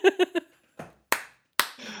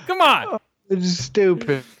 Come on. Oh, it's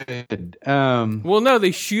stupid. Well, no,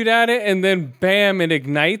 they shoot at it and then bam, it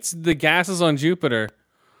ignites the gases on Jupiter.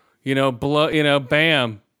 You know,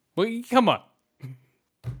 bam. Well, come on.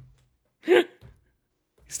 You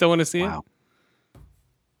still want to see it?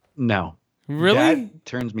 No. Really? That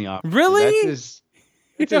turns me off. Really? That's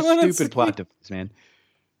a stupid plot device, man.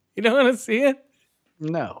 You don't want to see it?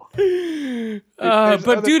 No.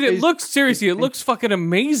 But dude, it looks fucking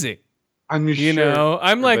amazing. I'm sure. You know,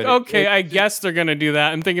 I'm like, okay, I guess they're going to do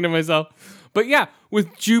that. I'm thinking to myself. But yeah,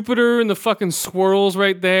 with Jupiter and the fucking swirls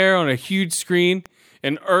right there on a huge screen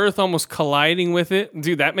and Earth almost colliding with it.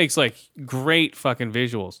 Dude, that makes like great fucking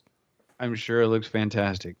visuals. I'm sure it looks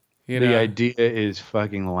fantastic. You the know? idea is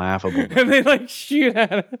fucking laughable. And they like shoot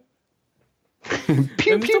at it.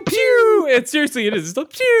 Pew, pew, pew. Seriously, it is. It's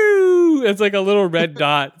like pew. It's like a little red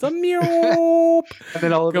dot. It's a meow. And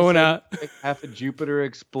then all of going a sudden, out. like half of Jupiter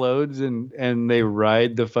explodes, and they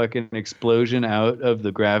ride the fucking explosion out of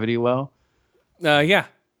the gravity well. Yeah.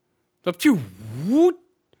 The pew. Woot.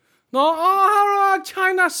 No, oh,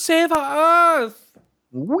 China save our Earth.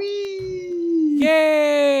 Wee.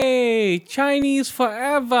 Yay! Chinese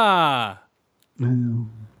forever.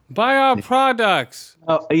 Buy our products.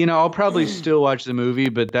 I'll probably still watch the movie,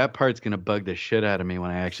 but that part's gonna bug the shit out of me when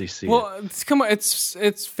I actually see it. Well, come on,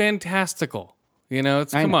 it's fantastical.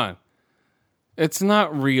 Come on. It's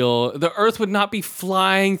not real. The Earth would not be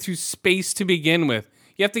flying through space to begin with.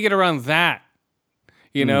 You have to get around that.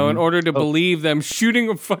 In order to believe them shooting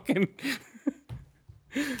a fucking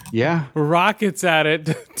rockets at it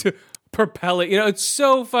to propel it. It's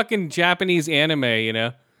so fucking Japanese anime,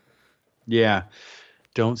 Yeah.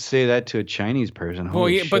 Don't say that to a Chinese person. Well,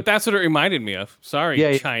 yeah, but that's what it reminded me of.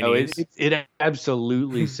 Sorry, Chinese. It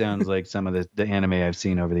absolutely sounds like some of the anime I've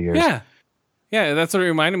seen over the years. Yeah. Yeah, that's what it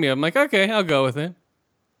reminded me of. I'm like, okay, I'll go with it.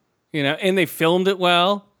 And they filmed it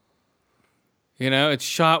well. It's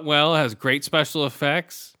shot well, has great special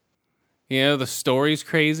effects. The story's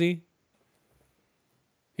crazy.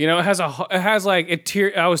 I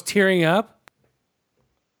was tearing up.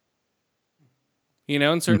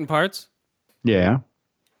 In certain parts. Yeah.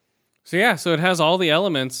 So it has all the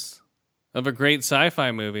elements of a great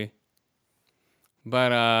sci-fi movie.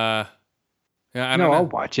 But I don't know. I'll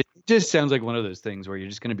watch it. It just sounds like one of those things where you're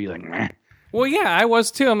just going to be like, meh. Well, yeah, I was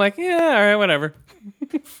too. I'm like, yeah, all right, whatever.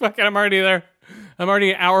 Fuck it, I'm already there. I'm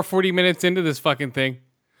already an hour, 40 minutes into this fucking thing.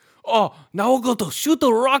 Oh, now we're going to shoot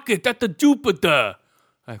a rocket at the Jupiter.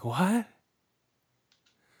 Like, what?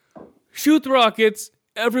 Shoot rockets.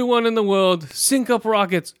 Everyone in the world, sync up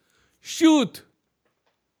rockets. Shoot.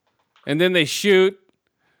 And then they shoot.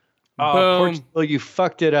 Oh, boom. Portugal, you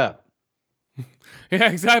fucked it up.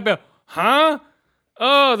 Yeah, exactly. Huh?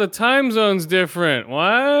 Oh, the time zone's different.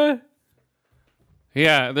 What?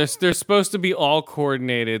 Yeah, they're supposed to be all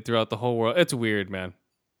coordinated throughout the whole world. It's weird, man.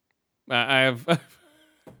 I'm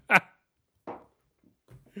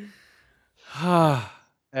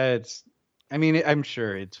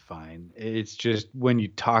sure it's fine. It's just when you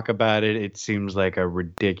talk about it, it seems like a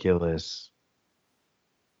ridiculous.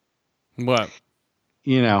 What?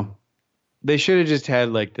 They should have just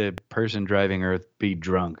had like the person driving Earth be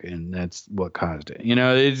drunk, and that's what caused it.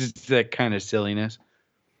 It's just that kind of silliness.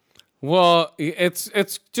 Well, it's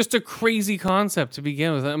just a crazy concept to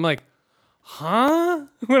begin with. I'm like, huh?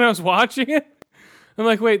 When I was watching it, I'm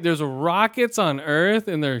like, wait, there's rockets on Earth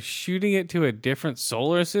and they're shooting it to a different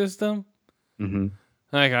solar system? Mm-hmm.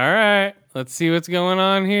 Like, all right, let's see what's going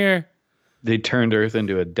on here. They turned Earth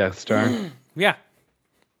into a Death Star. Yeah.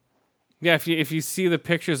 Yeah, if you see the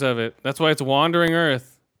pictures of it, that's why it's Wandering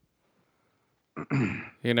Earth.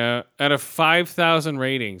 Out of 5,000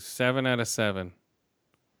 ratings, 7 out of 7.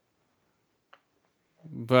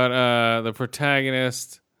 But the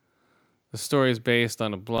protagonist, the story is based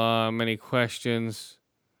on a blah, many questions.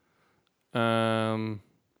 Is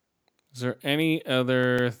there any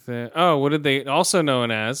other thing? Oh, what did they also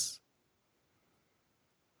known as?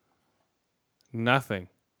 Nothing.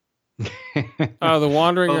 Oh, the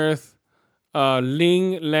Wandering Earth,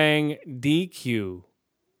 Ling Lang Daikyu.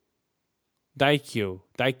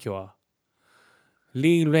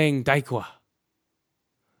 Ling Lang Daikyu.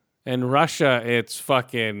 In Russia, it's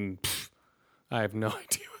fucking. I have no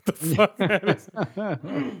idea what the fuck that is.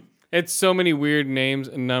 It's so many weird names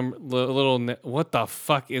and what the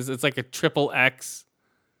fuck is it's like a triple X,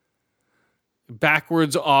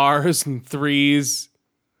 backwards R's and 3s.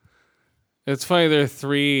 It's funny there are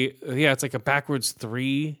 3. Yeah, it's like a backwards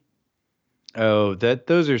 3. Oh,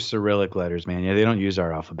 those are Cyrillic letters, man. Yeah, they don't use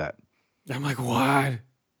our alphabet. I'm like, what?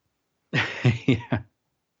 Yeah.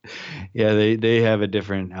 Yeah, they have a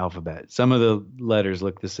different alphabet. Some of the letters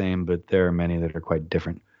look the same, but there are many that are quite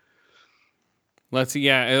different. Let's see.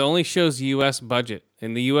 Yeah, it only shows U.S. budget.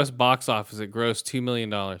 In the U.S. box office, it grossed $2 million.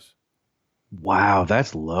 Wow,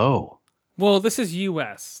 that's low. Well, this is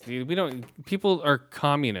U.S. Dude. People are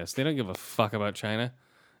communists. They don't give a fuck about China.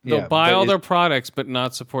 They'll buy all their products, but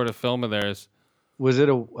not support a film of theirs. Was it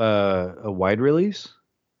a wide release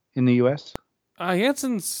in the U.S.? Yeah,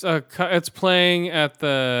 it's playing at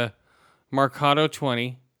the Mercado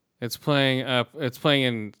 20. It's playing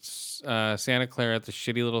in Santa Clara at the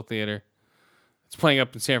shitty little theater. It's playing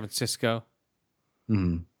up in San Francisco.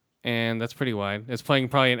 Mm-hmm. And that's pretty wide. It's playing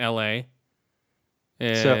probably in L.A.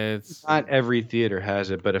 So not every theater has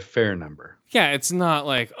it, but a fair number. Yeah, it's not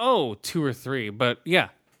like, 2 or 3, but yeah.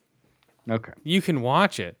 Okay. You can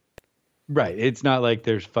watch it. Right. It's not like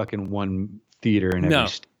there's fucking one theater in every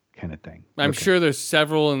state kind of thing. I'm sure there's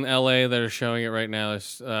several in LA that are showing it right now.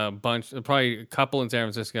 There's a bunch, probably a couple in San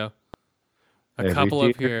Francisco. A couple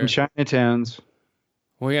up here. In Chinatowns.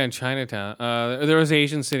 Well, yeah, in Chinatown. There was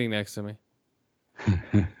Asian sitting next to me.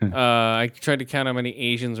 I tried to count how many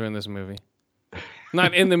Asians were in this movie.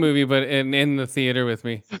 Not in the movie, but in the theater with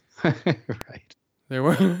me. Right. There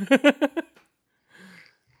were.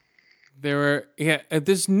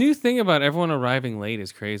 This new thing about everyone arriving late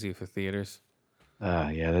is crazy for theaters.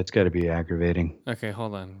 Yeah, that's got to be aggravating. Okay,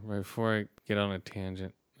 hold on. Right before I get on a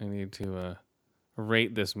tangent, I need to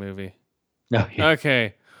rate this movie. Oh, yeah.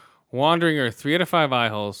 Okay. Wandering Earth, 3 out of 5 eye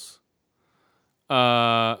holes. 3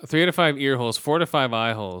 out of 5 ear holes, 4 to 5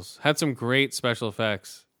 eye holes. Had some great special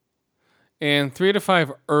effects. And 3 out of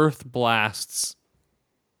 5 earth blasts.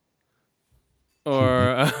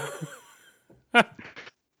 Or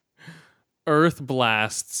earth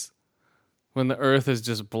blasts. When the earth is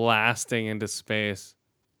just blasting into space.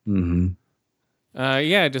 Mm-hmm.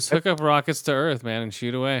 Yeah, just hook up rockets to Earth, man, and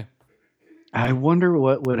shoot away. I wonder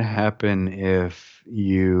what would happen if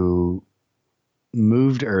you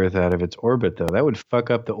moved Earth out of its orbit, though. That would fuck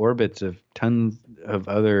up the orbits of tons of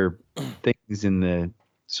other things in the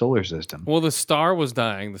solar system. Well, the star was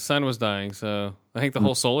dying, the sun was dying, so I think the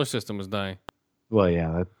whole solar system was dying. Well,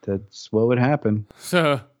 yeah, that's what would happen.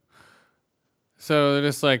 So they're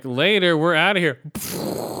just like, later, we're out of here.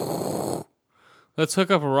 Let's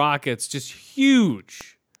hook up rockets, just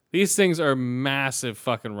huge. These things are massive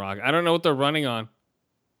fucking rockets. I don't know what they're running on.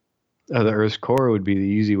 The Earth's core would be the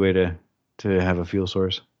easy way to have a fuel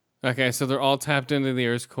source. Okay, so they're all tapped into the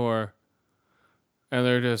Earth's core, and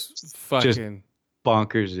they're just fucking... Just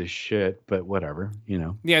bonkers as shit, but whatever, you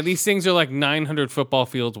know. Yeah, these things are like 900 football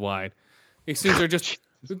fields wide. These things are just...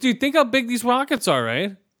 Dude, think how big these rockets are,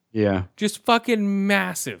 right? Yeah. Just fucking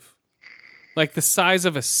massive. Like the size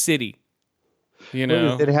of a city. You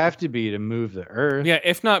know? It'd have to be to move the Earth. Yeah,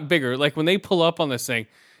 if not bigger. Like when they pull up on this thing,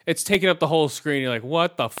 it's taking up the whole screen. You're like,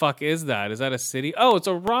 what the fuck is that? Is that a city? Oh, it's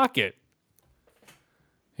a rocket.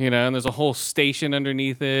 You know, and there's a whole station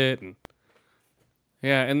underneath it. And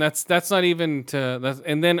yeah, and that's not even to...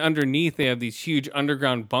 and then underneath, they have these huge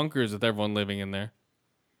underground bunkers with everyone living in there.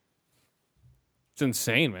 It's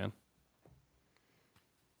insane, man.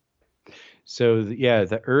 So,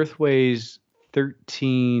 the Earth weighs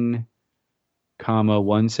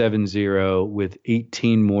 13,170 with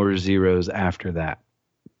 18 more zeros after that.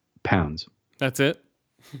 Pounds. That's it?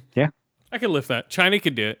 Yeah. I could lift that. China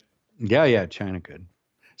could do it. Yeah, China could.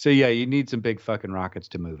 So, yeah, you need some big fucking rockets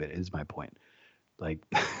to move it, is my point. Like,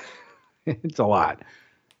 it's a lot.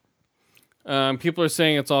 People are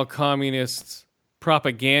saying it's all communist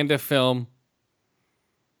propaganda film.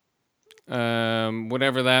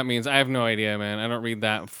 Whatever that means. I have no idea, man. I don't read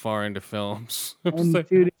that far into films. Dude,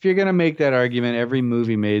 if you're going to make that argument, every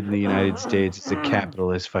movie made in the United States is a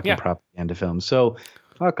capitalist fucking propaganda film. So,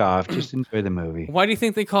 fuck off. Just enjoy the movie. Why do you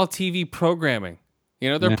think they call TV programming?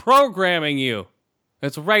 You know, they're programming you.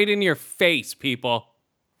 It's right in your face, people.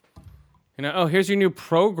 You know, oh, here's your new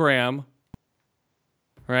program.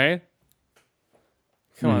 Right?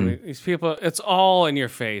 Come on, these people, it's all in your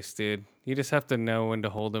face, dude. You just have to know when to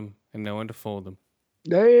hold them and know when to fold them.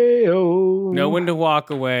 Hey-o. Know when to walk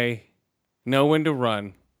away. Know when to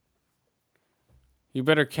run. You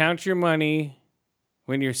better count your money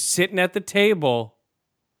when you're sitting at the table.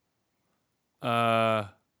 Or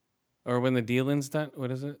when the dealing's done.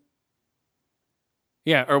 What is it?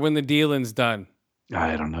 Yeah, or when the dealing's done.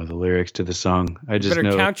 I don't know the lyrics to the song. I just better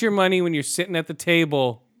know. Count your money when you're sitting at the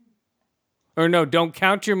table. Or no, don't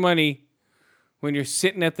count your money when you're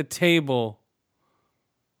sitting at the table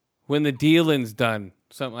when the dealing's done.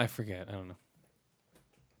 Something I forget. I don't know.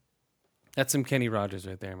 That's some Kenny Rogers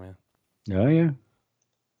right there, man. Oh, yeah.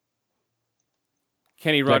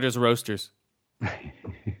 Kenny Rogers Roasters.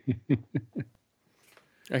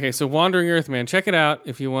 Okay, so Wandering Earth, man. Check it out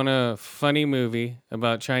if you want a funny movie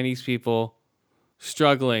about Chinese people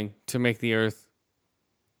struggling to make the Earth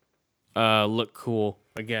look cool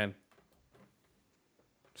again.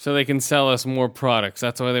 So they can sell us more products.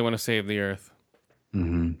 That's why they want to save the Earth.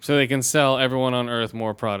 Mm-hmm. So they can sell everyone on Earth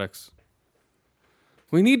more products.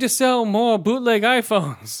 We need to sell more bootleg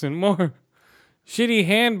iPhones and more shitty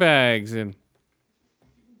handbags. And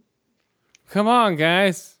come on,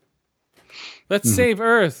 guys. Let's save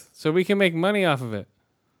Earth so we can make money off of it.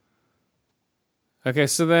 Okay,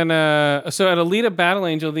 so then, so at Alita Battle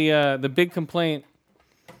Angel, the big complaint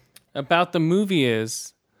about the movie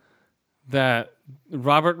is that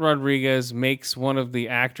Robert Rodriguez makes one of the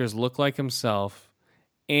actors look like himself,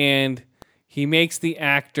 and he makes the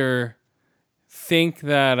actor think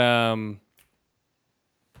that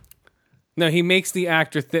he makes the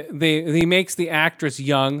actor he makes the actress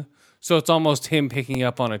young, so it's almost him picking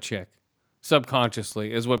up on a chick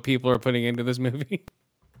subconsciously is what people are putting into this movie.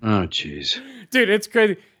 Oh, jeez. Dude, it's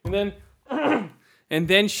crazy. And and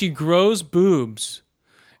then she grows boobs,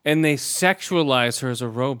 and they sexualize her as a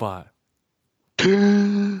robot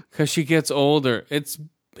because she gets older. It's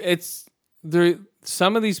there.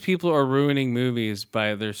 Some of these people are ruining movies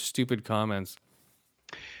by their stupid comments.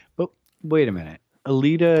 But wait a minute.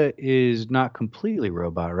 Alita is not completely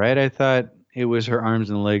robot, right? I thought it was her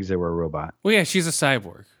arms and legs that were robot. Well, yeah, she's a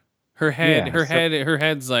cyborg. Her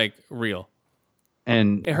head's like real.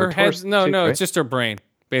 And her head's no, right? it's just her brain.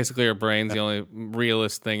 Basically, her brain's the only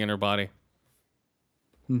realist thing in her body.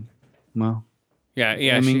 Well,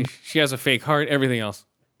 yeah. I mean, she has a fake heart. Everything else.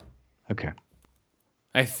 Okay.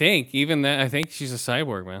 I think she's a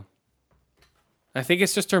cyborg, man. I think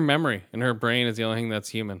it's just her memory, and her brain is the only thing that's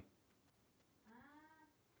human.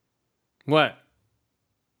 What?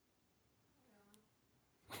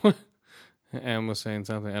 Em was saying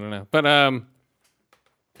something. I don't know. But,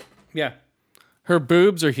 yeah. Her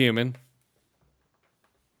boobs are human.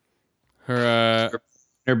 Her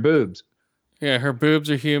boobs. Yeah, her boobs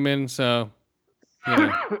are human, so, you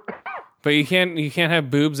know. But you can't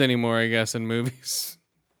have boobs anymore, I guess, in movies.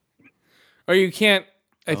 Or you can't,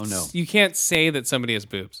 you can't say that somebody has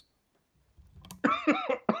boobs.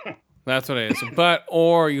 That's what it is.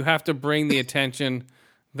 Or you have to bring the attention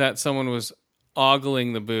that someone was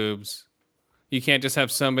ogling the boobs. You can't just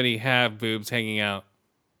have somebody have boobs hanging out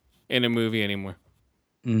in a movie anymore.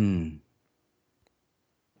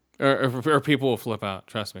 Or people will flip out,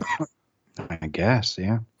 trust me. I guess,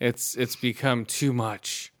 yeah. It's become too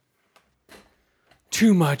much.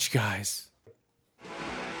 Too much, guys.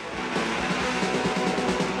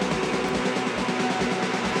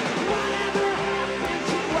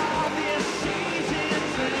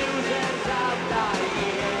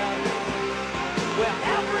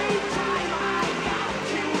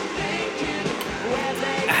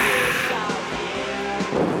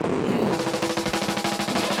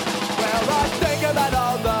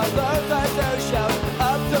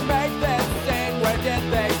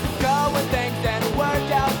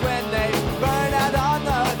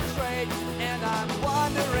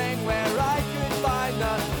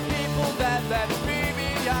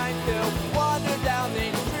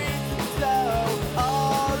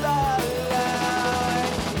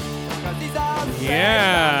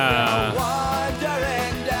 Yeah.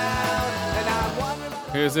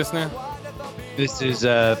 Who's this now? This is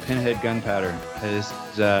Pinhead Gunpowder. This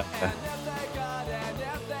is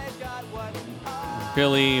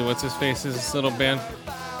Billy, what's his face's little band?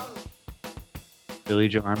 Billy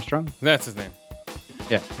Joe Armstrong? That's his name.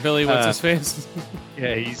 Yeah. Billy, what's his face?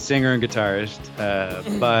 Yeah, he's singer and guitarist.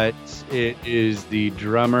 But it is the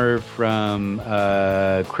drummer from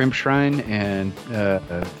Crimpshrine and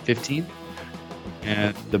 15.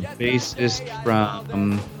 And the bassist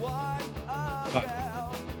from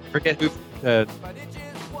forget who.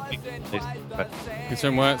 He's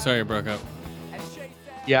from what? Sorry, I broke up.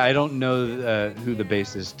 Yeah, I don't know who the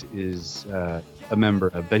bassist is a member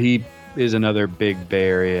of, but he is another big Bay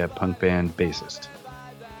Area punk band bassist.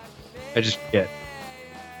 I just get.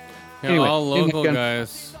 Yeah, anyway, all local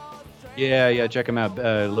guys. Yeah, check him out.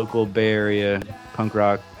 Local Bay Area punk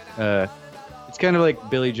rock. It's kind of like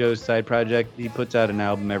Billy Joe's side project. He puts out an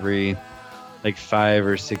album every 5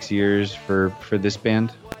 or 6 years for this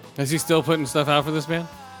band. Is he still putting stuff out for this band?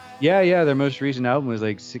 Yeah. Their most recent album was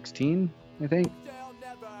 16, I think.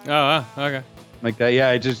 Oh, okay. Like that. Yeah,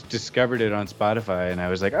 I just discovered it on Spotify, and I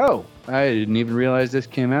was like, oh, I didn't even realize this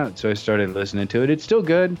came out. So I started listening to it. It's still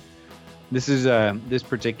good. This is this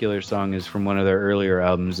particular song is from one of their earlier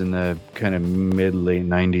albums in the kind of mid-late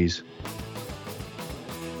 90s.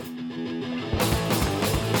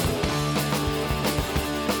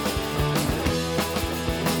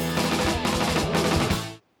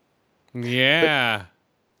 Yeah.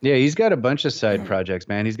 Yeah, he's got a bunch of side projects,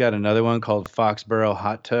 man. He's got another one called Foxborough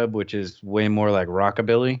Hot Tub, which is way more like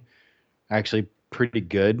rockabilly. Actually pretty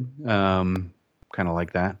good. Kind of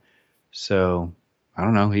like that. So, I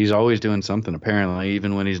don't know. He's always doing something, apparently,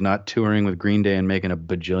 even when he's not touring with Green Day and making $1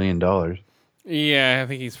 bajillion. Yeah, I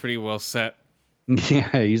think he's pretty well set.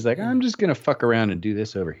 Yeah, he's like, I'm just going to fuck around and do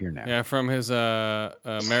this over here now. Yeah, from his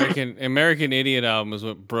American Idiot album is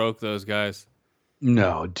what broke those guys.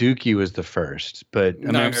 No, Dookie was the first, but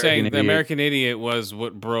I'm saying the American Idiot was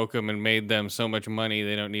what broke them and made them so much money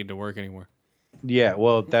they don't need to work anymore. Yeah,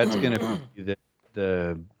 well, that's going to be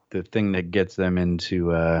the thing that gets them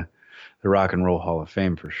into the Rock and Roll Hall of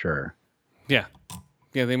Fame for sure. Yeah,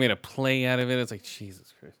 they made a play out of it. It's like,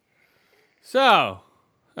 Jesus Christ. So,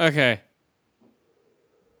 okay,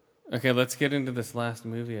 let's get into this last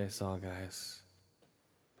movie I saw, guys.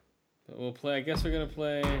 We'll play. I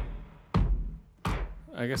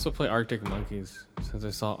guess we'll play Arctic Monkeys since I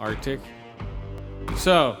saw Arctic.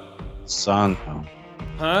 So, Song. Oh.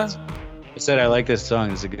 huh? I said I like this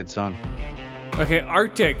song. It's a good song. Okay,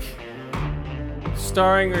 Arctic,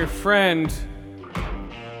 starring her friend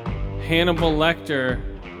Hannibal Lecter,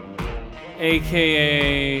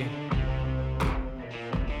 aka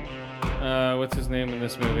what's his name in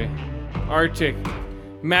this movie? Arctic,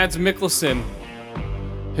 Mads Mikkelsen.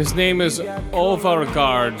 His name is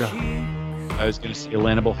Overgaard. I was going to say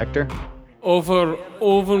Hannibal Hector.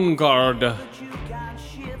 Ovengard.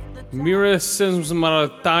 Mira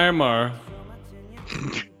Simsmartimer.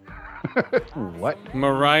 What?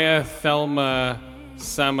 Mariah Thelma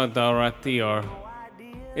Samadaratior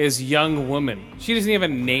is young woman. She doesn't even have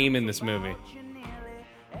a name in this movie.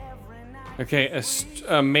 Okay,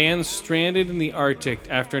 a man stranded in the Arctic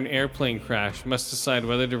after an airplane crash must decide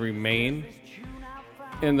whether to remain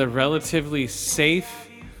in the relatively safe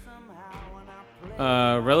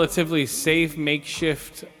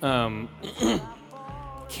makeshift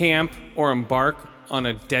camp or embark on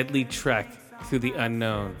a deadly trek through the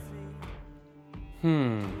unknown.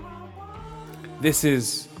 This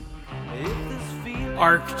is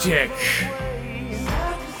Arctic.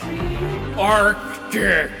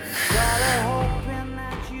 Arctic.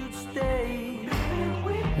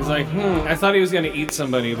 He's like, I thought he was gonna eat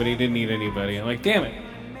somebody, but he didn't eat anybody. I'm like, damn it.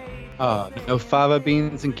 No fava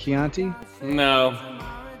beans and Chianti? No.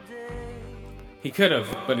 He could have,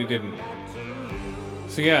 but he didn't.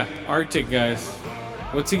 So yeah, Arctic, guys.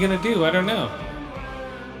 What's he gonna do? I don't know.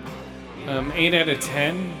 8 out of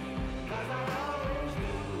 10.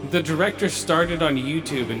 The director started on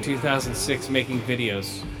YouTube in 2006 making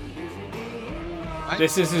videos.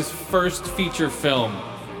 This is his first feature film.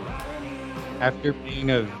 After being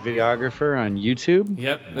a videographer on YouTube?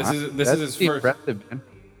 Yep, this is his first. Impressive, man.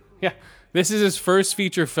 Yeah, this is his first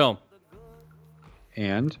feature film.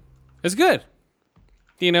 And it's good.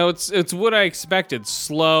 You know, it's what I expected.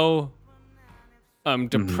 Slow,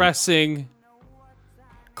 depressing,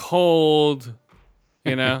 cold.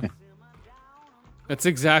 You know, that's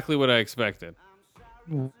exactly what I expected.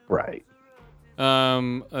 Right.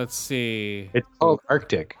 Let's see. It's called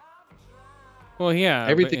Arctic. Well, yeah,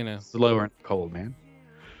 Everything but, you know, slower and cold, man.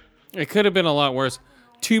 It could have been a lot worse.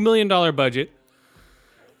 $2 million budget.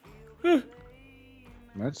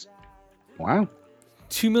 That's wow.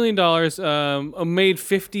 $2 million. Made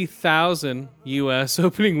 $50,000 US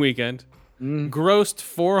opening weekend. Grossed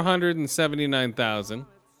 $479,000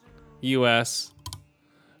 US.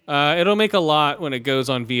 It'll make a lot when it goes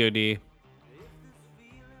on VOD.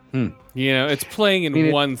 You know, it's playing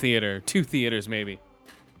in one theater, 2 theaters maybe.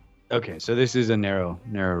 Okay, so this is a narrow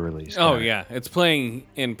release. Oh yeah, it's playing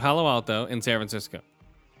in Palo Alto in San Francisco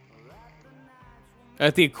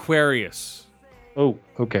at the Aquarius. Oh,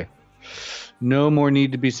 okay. No more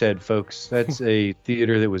need to be said, folks. That's a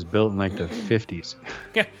theater that was built in like the 50s.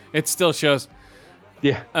 Yeah, it still shows.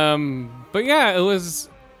 Yeah. But yeah,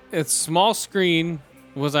 it's small screen.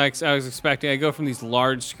 I was expecting. I go from these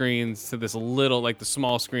large screens to this little, like the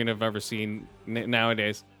small screen I've ever seen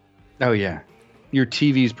nowadays. Oh yeah, your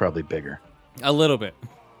TV's probably bigger. A little bit,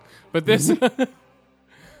 but this. But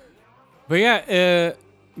yeah,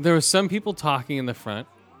 there were some people talking in the front,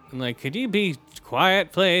 and like, could you be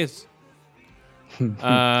quiet, please?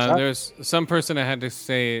 There's some person I had to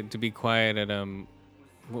say to be quiet at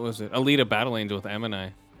what was it? Alita Battle Angel with M and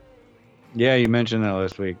I. Yeah, you mentioned that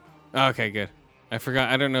last week. Okay, good. I forgot.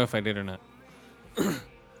 I don't know if I did or not. But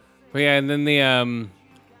yeah, and then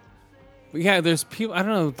there's people. I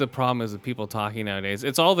don't know what the problem is with people talking nowadays.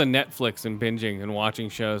 It's all the Netflix and binging and watching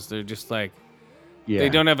shows. They're just like, they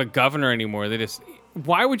don't have a governor anymore. They just,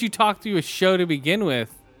 why would you talk through a show to begin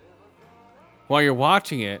with while you're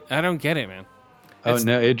watching it? I don't get it, man.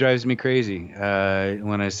 No, it drives me crazy.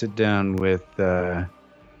 When I sit down with the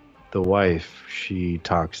wife, she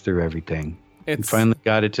talks through everything. And finally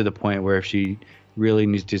got it to the point where if she really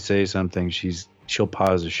needs to say something, she'll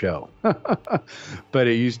pause the show. But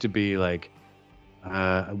it used to be like,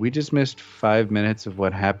 we just missed 5 minutes of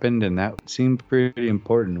what happened, and that seemed pretty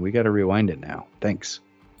important. We got to rewind it now. Thanks.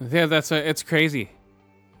 Yeah, it's crazy.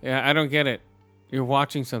 Yeah, I don't get it. You're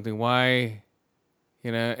watching something. Why?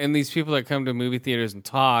 You know, and these people that come to movie theaters and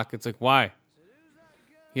talk, it's like, why?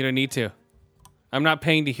 You don't need to. I'm not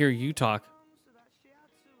paying to hear you talk.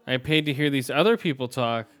 I paid to hear these other people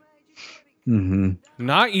talk.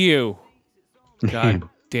 Not you. God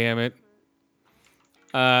damn it.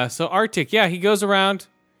 So Arctic, yeah, he goes around.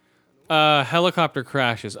 Helicopter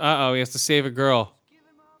crashes. He has to save a girl.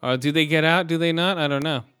 Do they get out? Do they not? I don't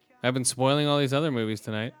know. I've been spoiling all these other movies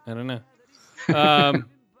tonight. I don't know.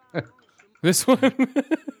 This one.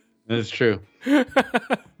 That's true.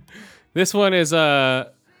 This one is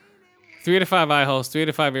 3 out of 5 eye holes, 3 out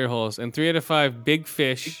of 5 ear holes, and 3 out of 5 big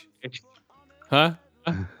fish. Huh?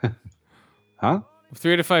 Huh?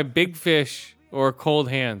 3 out of 5 big fish or cold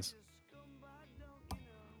hands.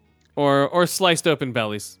 Or sliced open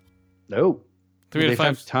bellies. No. 3 out of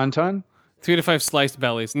 5 tauntaun. 3 out of 5 sliced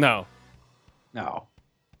bellies. No. No.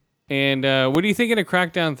 And what are you thinking of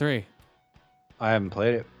Crackdown 3? I haven't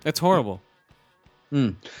played it. It's horrible.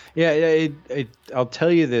 Yeah. I'll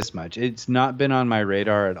tell you this much: it's not been on my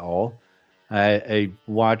radar at all. I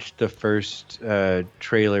watched the first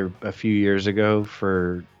trailer a few years ago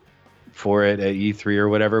for it at E3 or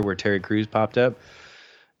whatever, where Terry Crews popped up,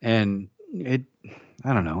 and I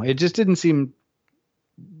don't know, it just didn't seem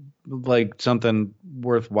like something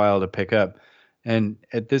worthwhile to pick up. And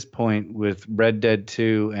at this point, with Red Dead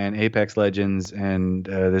 2 and Apex Legends and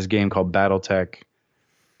this game called BattleTech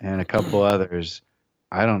and a couple others,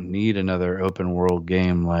 I don't need another open world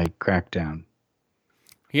game like Crackdown.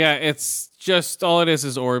 Yeah, it's just all it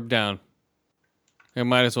is orb down. It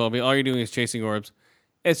might as well be. All you're doing is chasing orbs.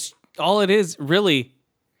 It's all it is really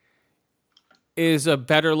is a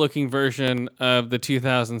better looking version of the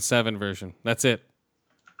 2007 version. That's it.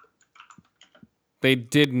 They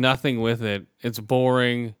did nothing with it. It's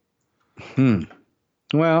boring.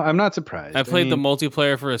 Well, I'm not surprised. I played the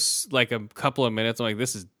multiplayer for a couple of minutes. I'm like,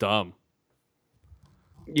 this is dumb.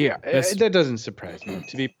 Yeah, that doesn't surprise me,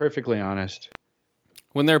 to be perfectly honest.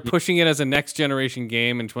 When they're pushing it as a next generation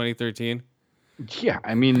game in 2013. Yeah,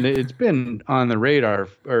 I mean, it's been on the radar,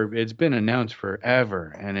 or it's been announced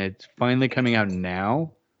forever, and it's finally coming out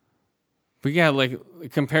now. But yeah, like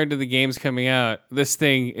compared to the games coming out, this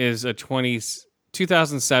thing is a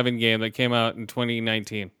 2007 game that came out in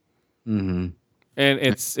 2019. Mm-hmm. And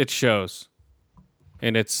it shows.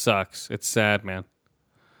 And it sucks. It's sad, man.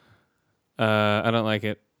 I don't like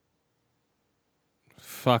it.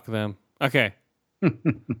 Fuck them. Okay.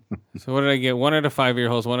 So what did I get? 1 out of 5 ear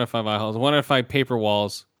holes, 1 out of 5 eye holes, 1 out of 5 paper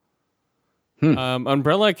walls.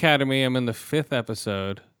 Umbrella Academy, I'm in the 5th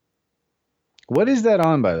episode. What is that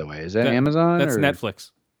on, by the way? Is that Amazon? That's or?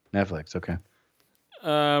 Netflix. Netflix, okay.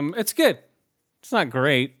 It's good. It's not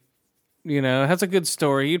great. You know, it has a good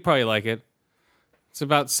story. You'd probably like it. It's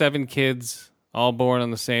about 7 kids, all born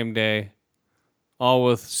on the same day, all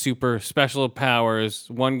with super special powers.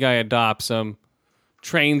 One guy adopts them,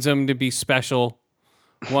 trains them to be special.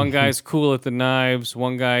 One guy's cool at the knives.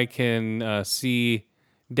 One guy can see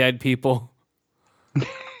dead people.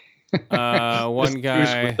 One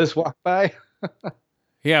guy... Bruce Willis walk by?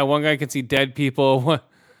 Yeah, one guy can see dead people.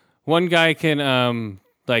 One guy can,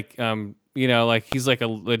 you know, like he's like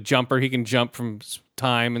a jumper. He can jump from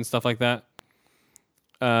time and stuff like that.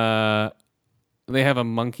 They have a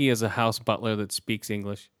monkey as a house butler that speaks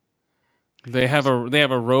English. They have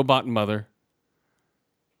a robot mother.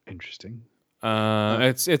 Interesting.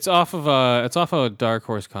 It's off of a Dark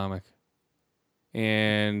Horse comic,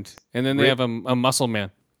 and then they have a muscle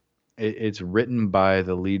man. It's written by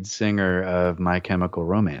the lead singer of My Chemical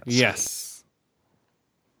Romance. Yes.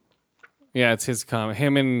 Yeah, it's his comic.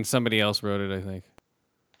 Him and somebody else wrote it, I think.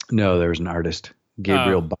 No, there was an artist,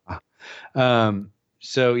 Gabriel Ba.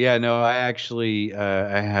 So yeah, no, I actually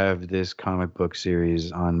I have this comic book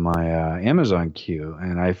series on my Amazon queue,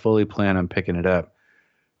 and I fully plan on picking it up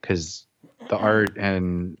because the art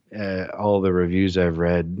and all the reviews I've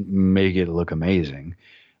read make it look amazing.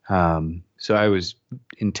 So I was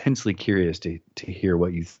intensely curious to hear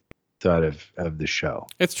what you thought of the show.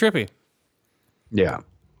 It's trippy. Yeah.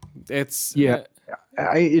 It's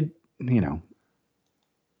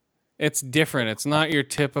it's different. It's not your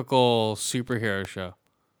typical superhero show.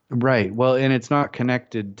 Right. Well, and it's not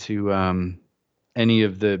connected to any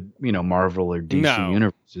of the, Marvel or DC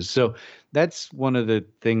universes. So that's one of the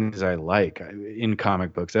things I like in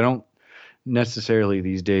comic books. I don't necessarily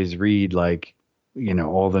these days read like,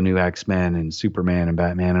 all the new X-Men and Superman and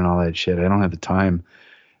Batman and all that shit. I don't have the time.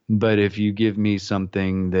 But if you give me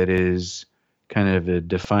something that is kind of a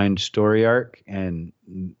defined story arc and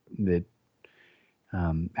that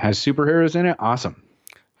has superheroes in it, awesome.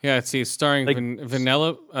 Yeah, it's starring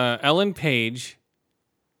Ellen Page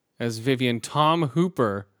as Vivian, Tom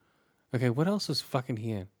Hooper. Okay, what else is fucking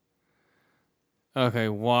he in? Okay,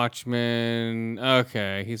 Watchmen.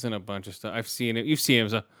 Okay, he's in a bunch of stuff. I've seen it. You've seen him.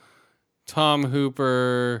 So Tom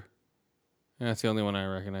Hooper. That's the only one I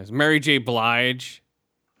recognize. Mary J. Blige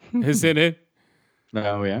is in it.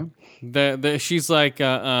 Oh yeah. She's like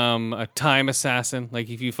a time assassin. Like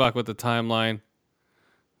if you fuck with the timeline,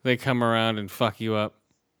 they come around and fuck you up.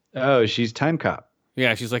 Oh, she's Time Cop.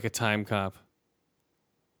 Yeah, she's like a time cop.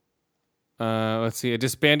 Let's see. A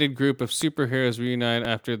disbanded group of superheroes reunite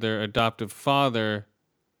after their adoptive father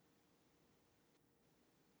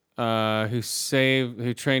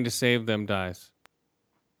who trained to save them dies.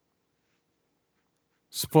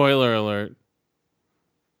 Spoiler alert.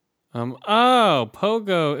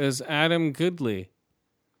 Pogo is Adam Goodley.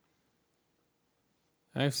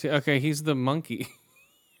 I've seen. Okay, he's the monkey.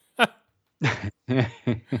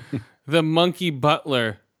 The monkey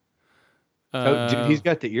butler. Dude, he's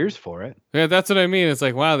got the ears for it. Yeah, that's what I mean. It's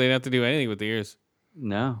like, wow, they didn't have to do anything with the ears.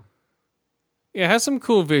 No. Yeah, it has some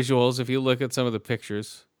cool visuals if you look at some of the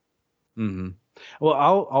pictures. Mm-hmm. Well,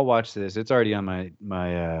 I'll watch this. It's already on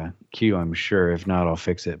my queue, I'm sure. If not, I'll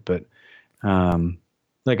fix it. But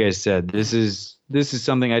like I said, this is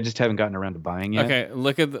something I just haven't gotten around to buying yet. Okay,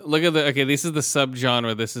 look at the okay, this is the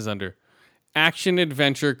subgenre this is under. Action,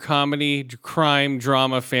 adventure, comedy, crime,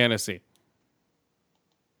 drama, fantasy.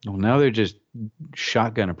 Well, now they're just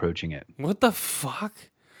shotgun approaching it. What the fuck?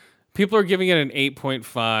 People are giving it an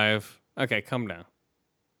 8.5. Okay, calm down.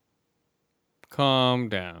 Calm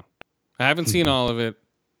down. I haven't seen all of it.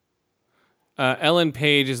 Ellen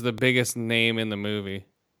Page is the biggest name in the movie.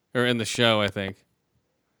 Or in the show, I think.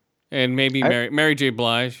 And maybe Mary J.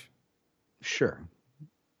 Blige. Sure.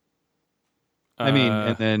 I mean,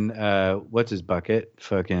 and then what's his bucket?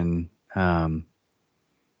 Fucking. God,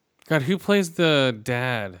 who plays the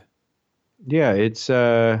dad? Yeah, it's.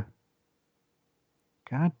 God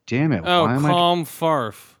damn it! Oh, Colm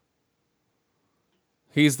Farf.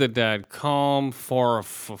 He's the dad. Colm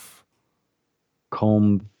Farf.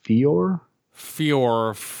 Colm Fior.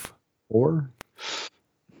 Fiorf. Or.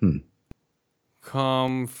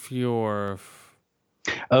 Colm Fiorf.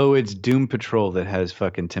 Oh, it's Doom Patrol that has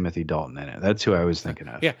fucking Timothy Dalton in it. That's who I was thinking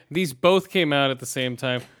of. Yeah, these both came out at the same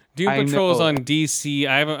time. Doom Patrol is on DC.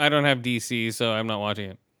 I don't have DC, so I'm not watching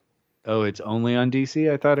it. Oh, it's only on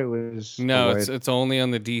DC? I thought it was. No, it's only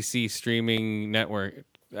on the DC streaming network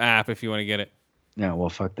app if you want to get it. Yeah, well,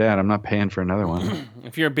 fuck that. I'm not paying for another one.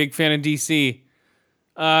 If you're a big fan of DC,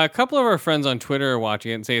 a couple of our friends on Twitter are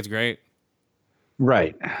watching it and say it's great.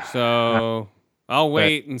 Right. So I'll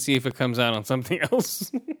wait and see if it comes out on something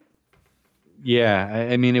else. Yeah,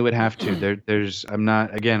 I mean, it would have to. I'm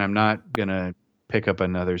not gonna pick up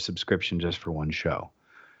another subscription just for one show.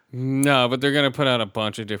 No, but they're gonna put out a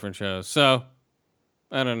bunch of different shows. So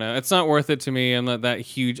I don't know. It's not worth it to me. I'm not that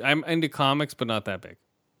huge. I'm into comics, but not that big.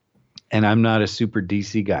 And I'm not a super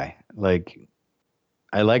DC guy. Like,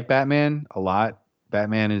 I like Batman a lot.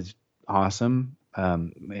 Batman is awesome.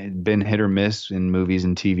 Been hit or miss in movies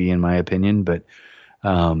and TV, in my opinion, but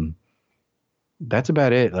that's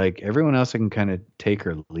about it. Like, everyone else I can kind of take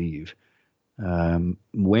or leave.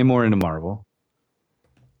 Way more into Marvel.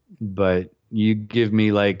 But you give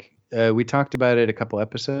me, like, we talked about it a couple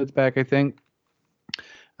episodes back, I think.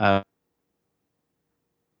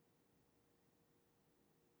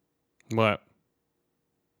 What?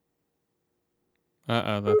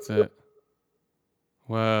 That's it.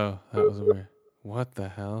 Whoa, that was weird. What the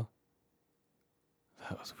hell?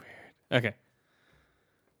 That was weird. Okay.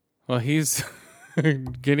 Well, he's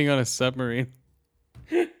getting on a submarine.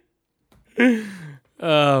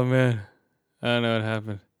 Oh, man. I don't know what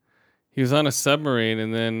happened. He was on a submarine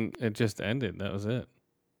and then it just ended. That was it.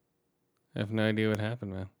 I have no idea what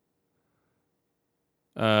happened,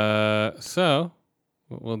 man. So,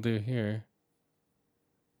 what we'll do here.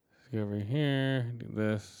 Let's go over here. Do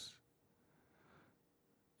this.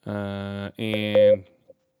 And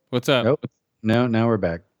what's up? Nope. No, now we're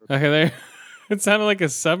back. Okay, there. It sounded like a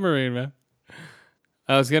submarine, man.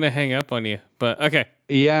 I was gonna hang up on you, but okay.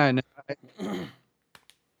 Yeah, no,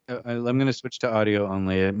 I'm gonna switch to audio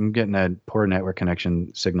only. I'm getting a poor network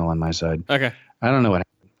connection signal on my side. Okay. I don't know what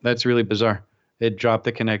happened. That's really bizarre. It dropped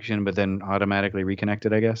the connection, but then automatically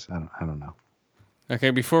reconnected, I guess. I don't know. Okay,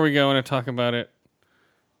 before we go, I want to talk about it.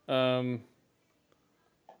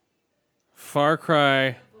 Far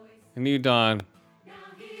Cry New Dawn.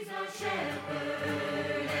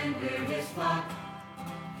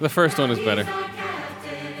 The first one is better.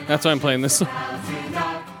 That's why I'm playing this one.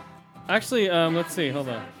 Actually, let's see. Hold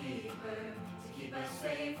on.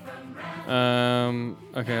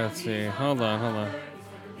 Okay, let's see. Hold on.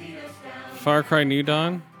 Far Cry New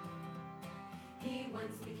Dawn?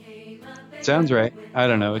 Sounds right. I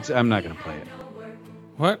don't know. I'm not going to play it.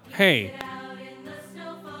 What? Hey.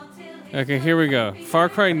 Okay, here we go. Far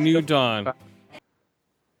Cry New Dawn.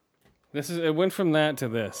 It went from that to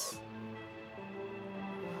this.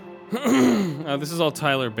 Oh, this is all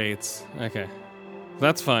Tyler Bates. Okay.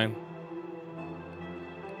 That's fine.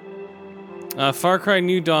 Far Cry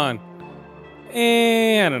New Dawn.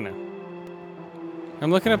 I don't know. I'm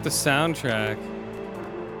looking up the soundtrack.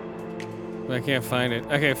 But I can't find it.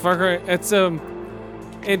 Okay, Far Cry,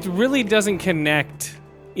 it really doesn't connect,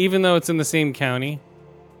 even though it's in the same county.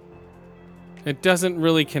 It doesn't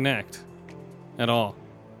really connect at all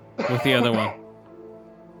with the other one.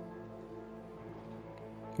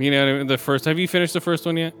 You know, the first. Have you finished the first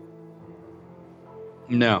one yet?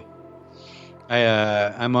 No.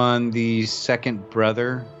 I'm on the second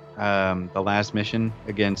brother, the last mission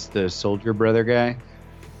against the soldier brother guy.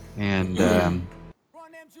 And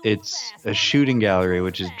it's a shooting gallery,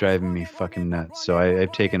 which is driving me fucking nuts. So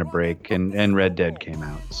I've taken a break, and Red Dead came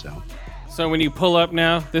out. So when you pull up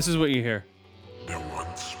now, this is what you hear.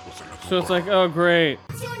 So it's like, oh, great.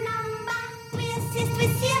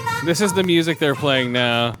 This is the music they're playing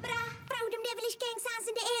now.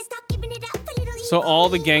 So all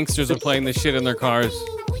the gangsters are playing this shit in their cars.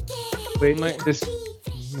 Wait, this...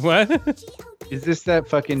 What? Is this that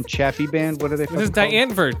fucking Chaffee band? What are they fucking This is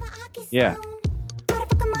Diantford. Yeah.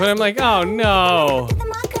 But I'm like, oh, no.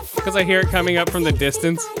 Because I hear it coming up from the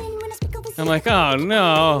distance. I'm like, oh,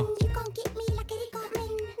 no.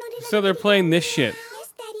 So they're playing this shit.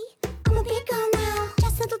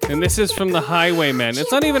 And this is from the Highwaymen.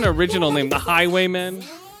 It's not even an original name. The Highwaymen.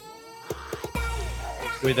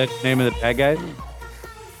 Wait, that's the name of the bad guy?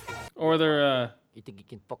 Or they're, You think you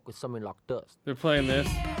can fuck with someone like us? They're playing this.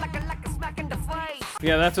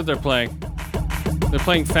 Yeah, that's what they're playing. They're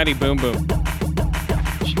playing Fatty Boom Boom.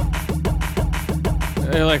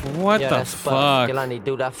 They're like, what the fuck? Kelani,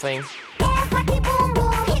 do that thing.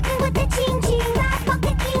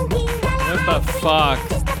 What the fuck?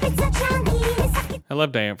 I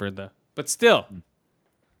love Diantford though. But still,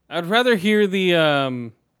 I'd rather hear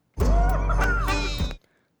the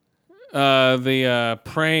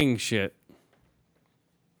praying shit.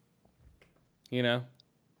 You know?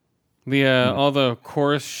 The all the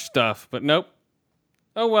chorus stuff, but nope.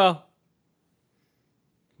 Oh well.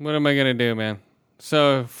 What am I gonna do, man?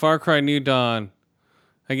 So Far Cry New Dawn.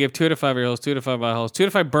 I give 2 out of 5 ear holes, 2 out of 5 eye holes, 2 out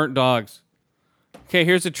of 5 burnt dogs. Okay,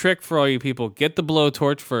 here's a trick for all you people. Get the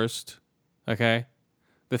blowtorch first. Okay?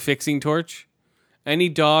 The fixing torch. Any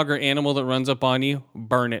dog or animal that runs up on you,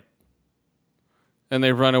 burn it. And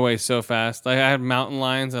they run away so fast. I had mountain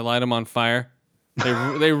lions, I light them on fire.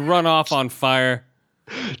 They run off on fire.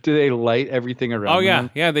 Do they light everything around? Oh yeah,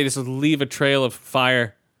 them? yeah. They just leave a trail of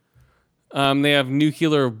fire. They have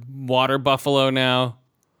nuclear water buffalo now.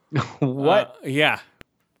 What? Yeah.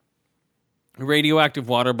 Radioactive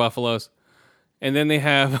water buffaloes, and then they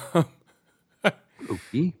have,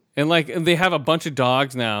 and like they have a bunch of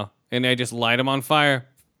dogs now, and I just light them on fire.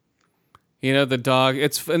 You know the dog.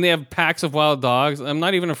 And they have packs of wild dogs. I'm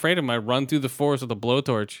not even afraid of them. I run through the forest with a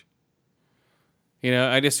blowtorch. You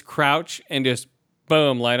know, I just crouch and just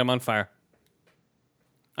boom, light them on fire.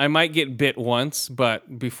 I might get bit once,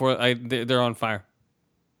 but before they're on fire.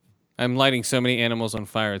 I'm lighting so many animals on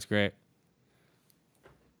fire. It's great.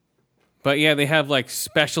 But yeah, they have like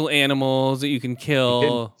special animals that you can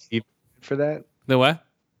kill. You get an achievement for that? The what?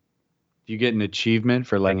 Do you get an achievement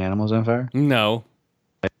for lighting animals on fire? No.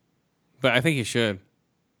 But I think you should.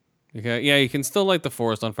 Yeah, you can still light the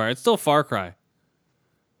forest on fire. It's still Far Cry.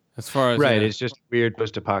 As far as right, you know. it's just a weird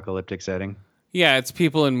post-apocalyptic setting. Yeah, it's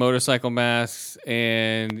people in motorcycle masks,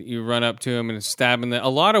 and you run up to them and stabbing them. A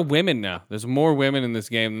lot of women now. There's more women in this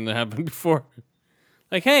game than there have been before.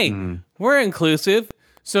 Like, hey, we're inclusive.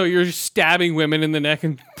 So you're stabbing women in the neck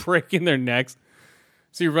and breaking their necks.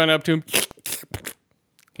 So you run up to them,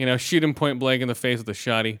 you know, shoot them point blank in the face with a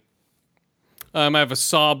shotty. I have a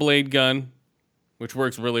saw blade gun, which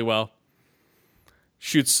works really well.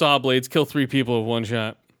 Shoots saw blades, kill 3 people with 1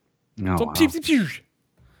 shot. No. So, pew, pew, pew.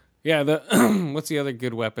 Yeah, what's the other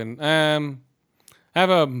good weapon? I have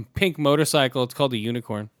a pink motorcycle. It's called the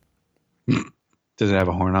Unicorn. Does it have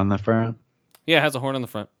a horn on the front? Yeah, it has a horn on the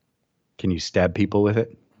front. Can you stab people with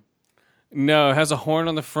it? No, it has a horn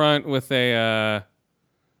on the front with a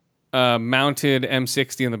mounted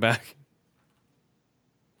M60 in the back.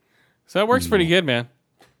 So that works pretty good, man.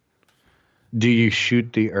 Do you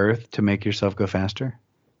shoot the earth to make yourself go faster?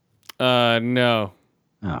 No.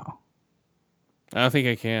 Oh. I don't think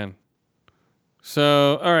I can.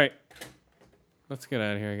 So, all right. Let's get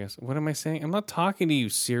out of here, I guess. What am I saying? I'm not talking to you,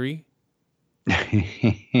 Siri.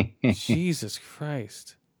 Jesus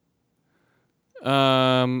Christ.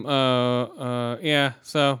 Yeah,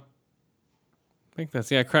 so I think that's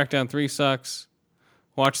Crackdown 3 sucks.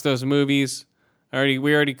 Watch those movies.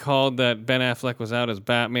 We already called that Ben Affleck was out as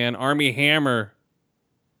Batman. Armie Hammer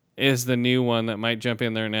is the new one that might jump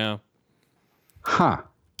in there now. Huh.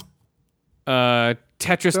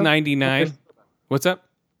 Tetris 99. What's up?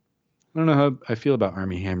 I don't know how I feel about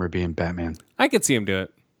Armie Hammer being Batman. I could see him do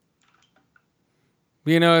it.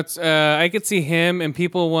 You know, it's I could see him, and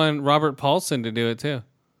people want Robert Paulson to do it too.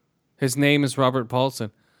 His name is Robert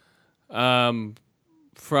Paulson.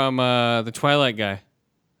 from the Twilight guy.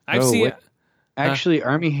 I've seen. Wait. Actually,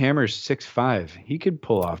 Armie Hammer's 6'5". He could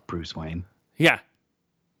pull off Bruce Wayne. Yeah.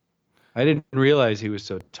 I didn't realize he was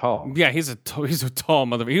so tall. Yeah, he's a tall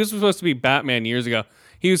motherfucker. He was supposed to be Batman years ago.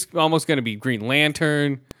 He was almost going to be Green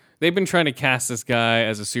Lantern. They've been trying to cast this guy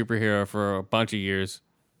as a superhero for a bunch of years.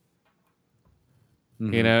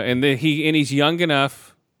 Mm-hmm. You know, and he's young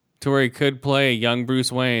enough to where he could play a young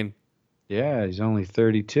Bruce Wayne. Yeah, he's only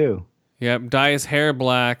 32. Yep, dye his hair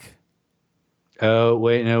black. Oh,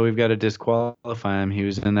 wait, no, we've got to disqualify him. He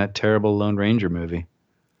was in that terrible Lone Ranger movie.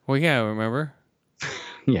 Well, yeah, remember?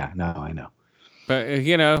 Yeah, no, I know. But,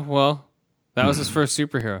 you know, well, that was his first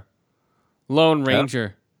superhero. Lone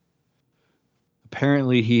Ranger.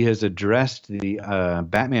 Apparently, he has addressed the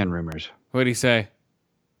Batman rumors. What did he say?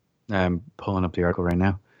 I'm pulling up the article right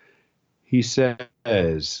now. He says,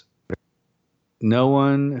 no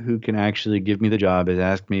one who can actually give me the job has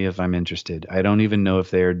asked me if I'm interested. I don't even know if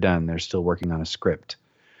they are done. They're still working on a script.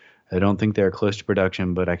 I don't think they're close to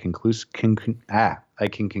production, but I can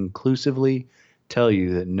conclusively tell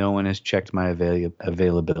you that no one has checked my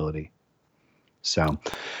availability. So,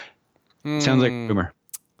 sounds like a rumor.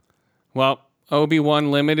 Well,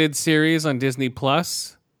 Obi-Wan limited series on Disney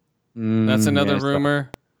Plus. That's another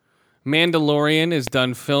rumor. Mandalorian is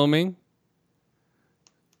done filming.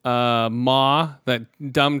 Ma,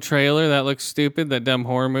 that dumb trailer that looks stupid, that dumb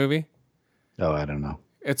horror movie. Oh, I don't know.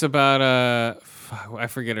 It's about I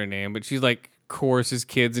forget her name, but she like coerces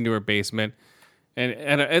kids into her basement,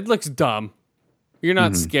 and it looks dumb. You're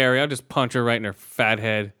not scary. I'll just punch her right in her fat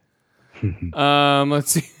head.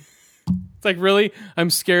 Let's see. It's like, really? I'm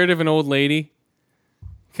scared of an old lady.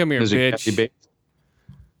 Come here, bitch. Kathy Bates?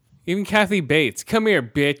 Even Kathy Bates. Come here,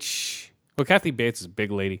 bitch. Well, Kathy Bates is a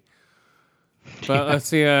big lady. But let's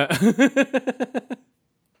see.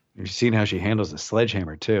 You've seen how she handles the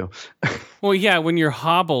sledgehammer, too. Well, yeah, when you're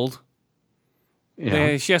hobbled,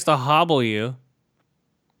 she has to hobble you.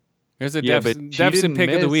 There's a deficit pick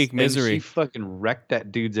of the week, Misery. She fucking wrecked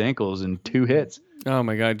that dude's ankles in 2 hits. Oh,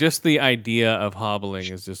 my God. Just the idea of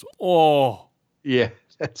hobbling is just, Yeah,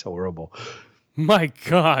 that's horrible. My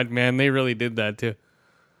God, man. They really did that, too.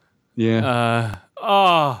 Yeah.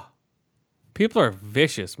 People are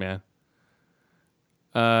vicious, man.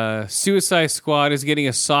 Suicide Squad is getting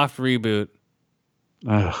a soft reboot.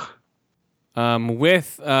 Ugh.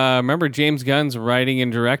 With remember James Gunn's writing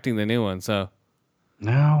and directing the new one, so.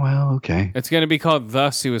 No, well, okay. It's going to be called The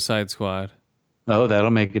Suicide Squad. Oh, that'll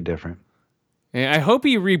make it different. And I hope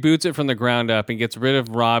he reboots it from the ground up and gets rid of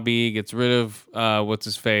Robbie, gets rid of what's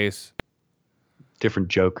his face. Different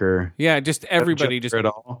Joker. Yeah, just everybody. No Joker at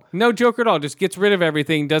all. No Joker at all. Just gets rid of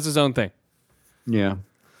everything, does his own thing. Yeah.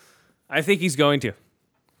 I think he's going to.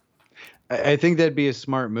 I think that'd be a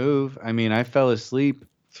smart move. I mean, I fell asleep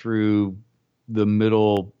through the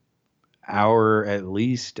middle hour at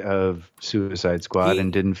least of Suicide Squad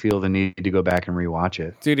and didn't feel the need to go back and rewatch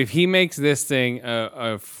it. Dude, if he makes this thing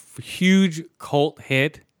a huge cult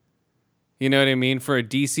hit, you know what I mean, for a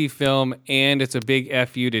DC film, and it's a big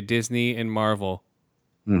FU to Disney and Marvel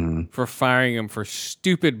for firing him for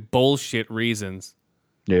stupid bullshit reasons.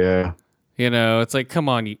 Yeah. You know, it's like, come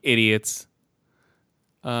on, you idiots.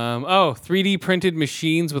 3D printed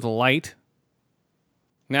machines with light.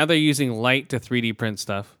 Now they're using light to 3D print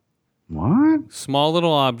stuff. What? Small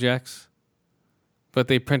little objects, but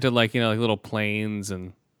they printed like little planes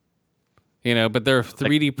and, but they're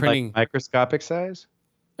 3D printing. Like microscopic size?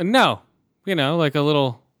 No, like a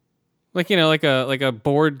little, like a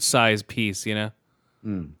board size piece,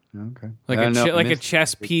 Okay. Like a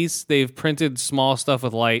chess piece. They've printed small stuff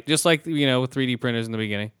with light, just like, with 3D printers in the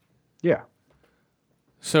beginning. Yeah.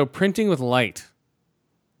 So printing with light.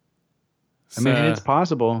 I mean, it's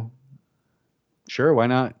possible. Sure, why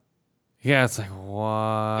not? Yeah, it's like,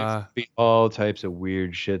 what? Be all types of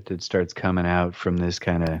weird shit that starts coming out from this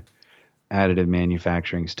kind of additive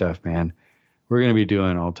manufacturing stuff, man. We're going to be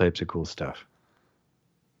doing all types of cool stuff.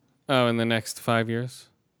 Oh, in the next 5 years?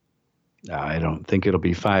 I don't think it'll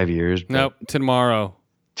be 5 years. Nope, tomorrow.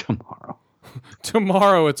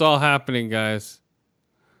 Tomorrow it's all happening, guys.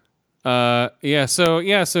 So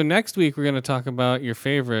next week we're going to talk about your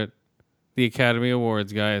favorite, the Academy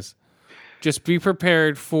Awards, guys. Just be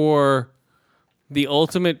prepared for the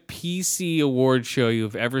ultimate PC award show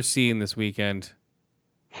you've ever seen this weekend.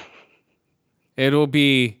 It'll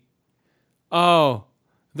be, there'll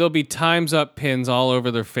be Time's Up pins all over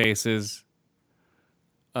their faces.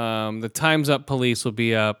 The Time's Up police will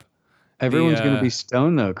be up. Everyone's going to be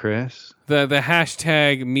stoned, though, Chris. The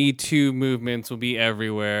hashtag Me Too movements will be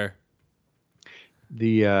everywhere.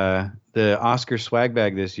 The Oscar swag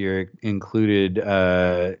bag this year included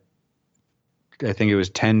I think it was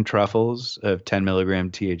 10 truffles of 10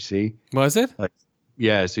 milligram THC. Was it? Like,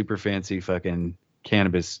 yeah, super fancy fucking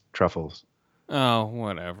cannabis truffles. Oh,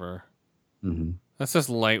 whatever. Mm-hmm. That's just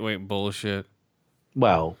lightweight bullshit.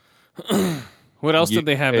 Well, what else did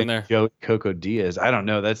they have in there? Coco Diaz. I don't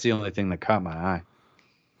know. That's the only thing that caught my eye.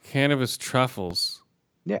 Cannabis truffles.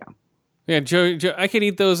 Yeah. Yeah, Joe, I could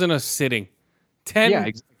eat those in a sitting. 10. Yeah,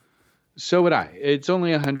 exactly. So would I. It's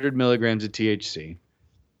only 100 milligrams of THC.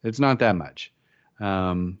 It's not that much.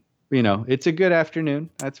 It's a good afternoon.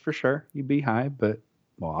 That's for sure. You'd be high, but,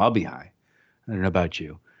 well, I'll be high. I don't know about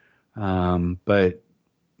you. But,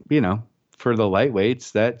 for the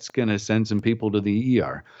lightweights, that's going to send some people to the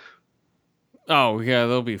ER. Oh, yeah,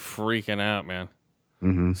 they'll be freaking out, man.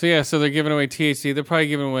 Mm-hmm. So they're giving away THC. They're probably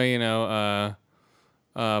giving away,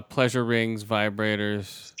 pleasure rings,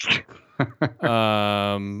 vibrators.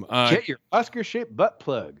 Get your Oscar-shaped butt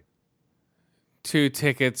plug. 2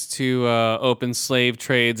 tickets to open slave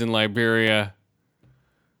trades in Liberia.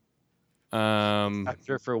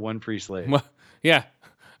 After for 1 free slave. Well, yeah,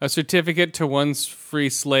 a certificate to 1 free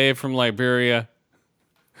slave from Liberia.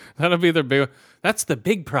 That'll be their big. That's the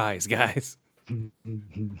big prize, guys.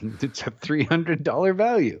 It's a $300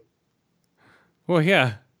 value. Well,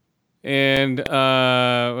 yeah, and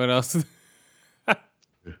what else?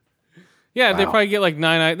 Yeah, wow. They probably get like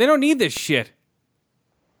 9. They don't need this shit.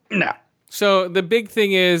 No. So the big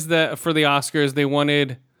thing is that for the Oscars, they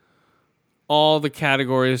wanted all the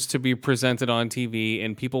categories to be presented on TV,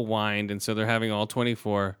 and people whined, and so they're having all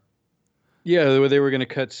 24. Yeah, they were going to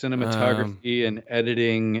cut cinematography and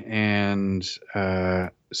editing and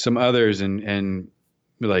some others and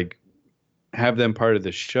like have them part of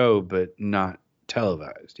the show, but not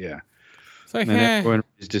televised. Yeah. It's like, and everyone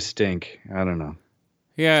is distinct. I don't know.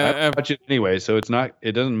 Yeah. I watch it anyway, so it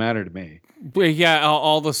doesn't matter to me. But yeah,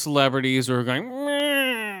 all the celebrities were going,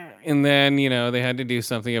 meh, and then, they had to do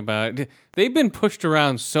something about it. They've been pushed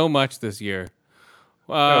around so much this year.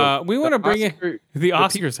 We want to bring in the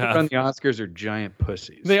Oscars. The Oscars are giant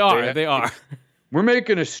pussies. They are. We're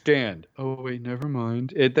making a stand. Oh wait, never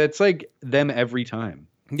mind. That's like them every time.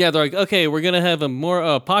 Yeah, they're like, okay, we're gonna have a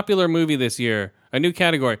more popular movie this year, a new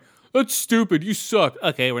category. That's stupid. You suck.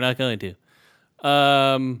 Okay, we're not going to.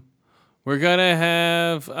 We're gonna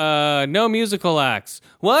have no musical acts.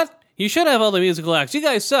 What? You should have all the musical acts. You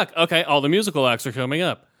guys suck. Okay, all the musical acts are coming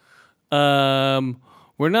up.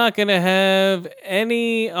 We're not going to have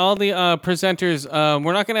all the presenters.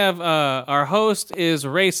 We're not going to have our host is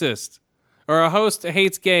racist or our host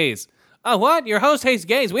hates gays. Oh, what? Your host hates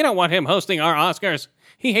gays? We don't want him hosting our Oscars.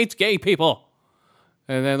 He hates gay people.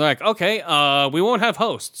 And then they're like, okay, we won't have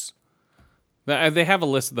hosts. They have a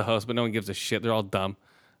list of the hosts, but no one gives a shit. They're all dumb.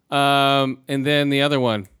 And then the other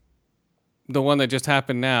one, the one that just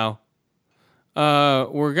happened now,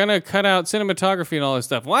 we're going to cut out cinematography and all this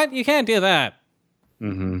stuff. What? You can't do that.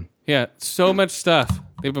 Mm-hmm. Yeah, so much stuff.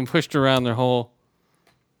 They've been pushed around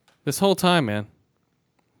this whole time, man.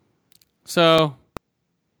 So,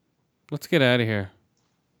 let's get out of here.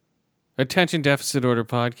 Attention Deficit Order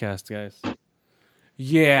podcast, guys.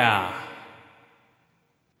 Yeah.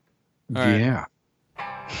 All right. Yeah.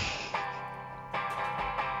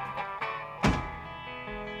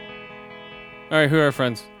 All right, who are our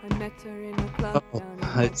friends? I met her in a club.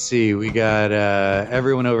 Let's see. We got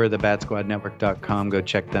everyone over at the BatSquadNetwork.com. Go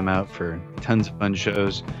check them out for tons of fun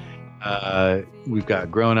shows. We've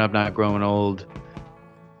got Growing Up, Not Growing Old,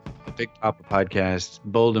 the Big Papa Podcast,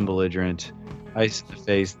 Bold and Belligerent, Ice in the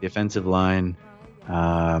Face, The Offensive Line,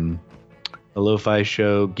 The Lo-Fi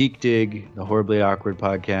Show, Geek Dig, The Horribly Awkward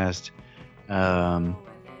Podcast,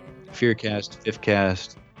 Fearcast, Fifth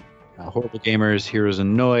Cast, Horrible Gamers, Heroes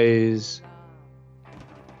and Noise.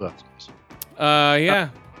 What else, guys? Yeah,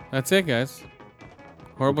 that's it, guys.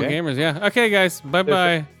 Horrible Gamers, yeah. Okay, guys,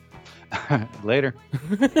 bye-bye. Later.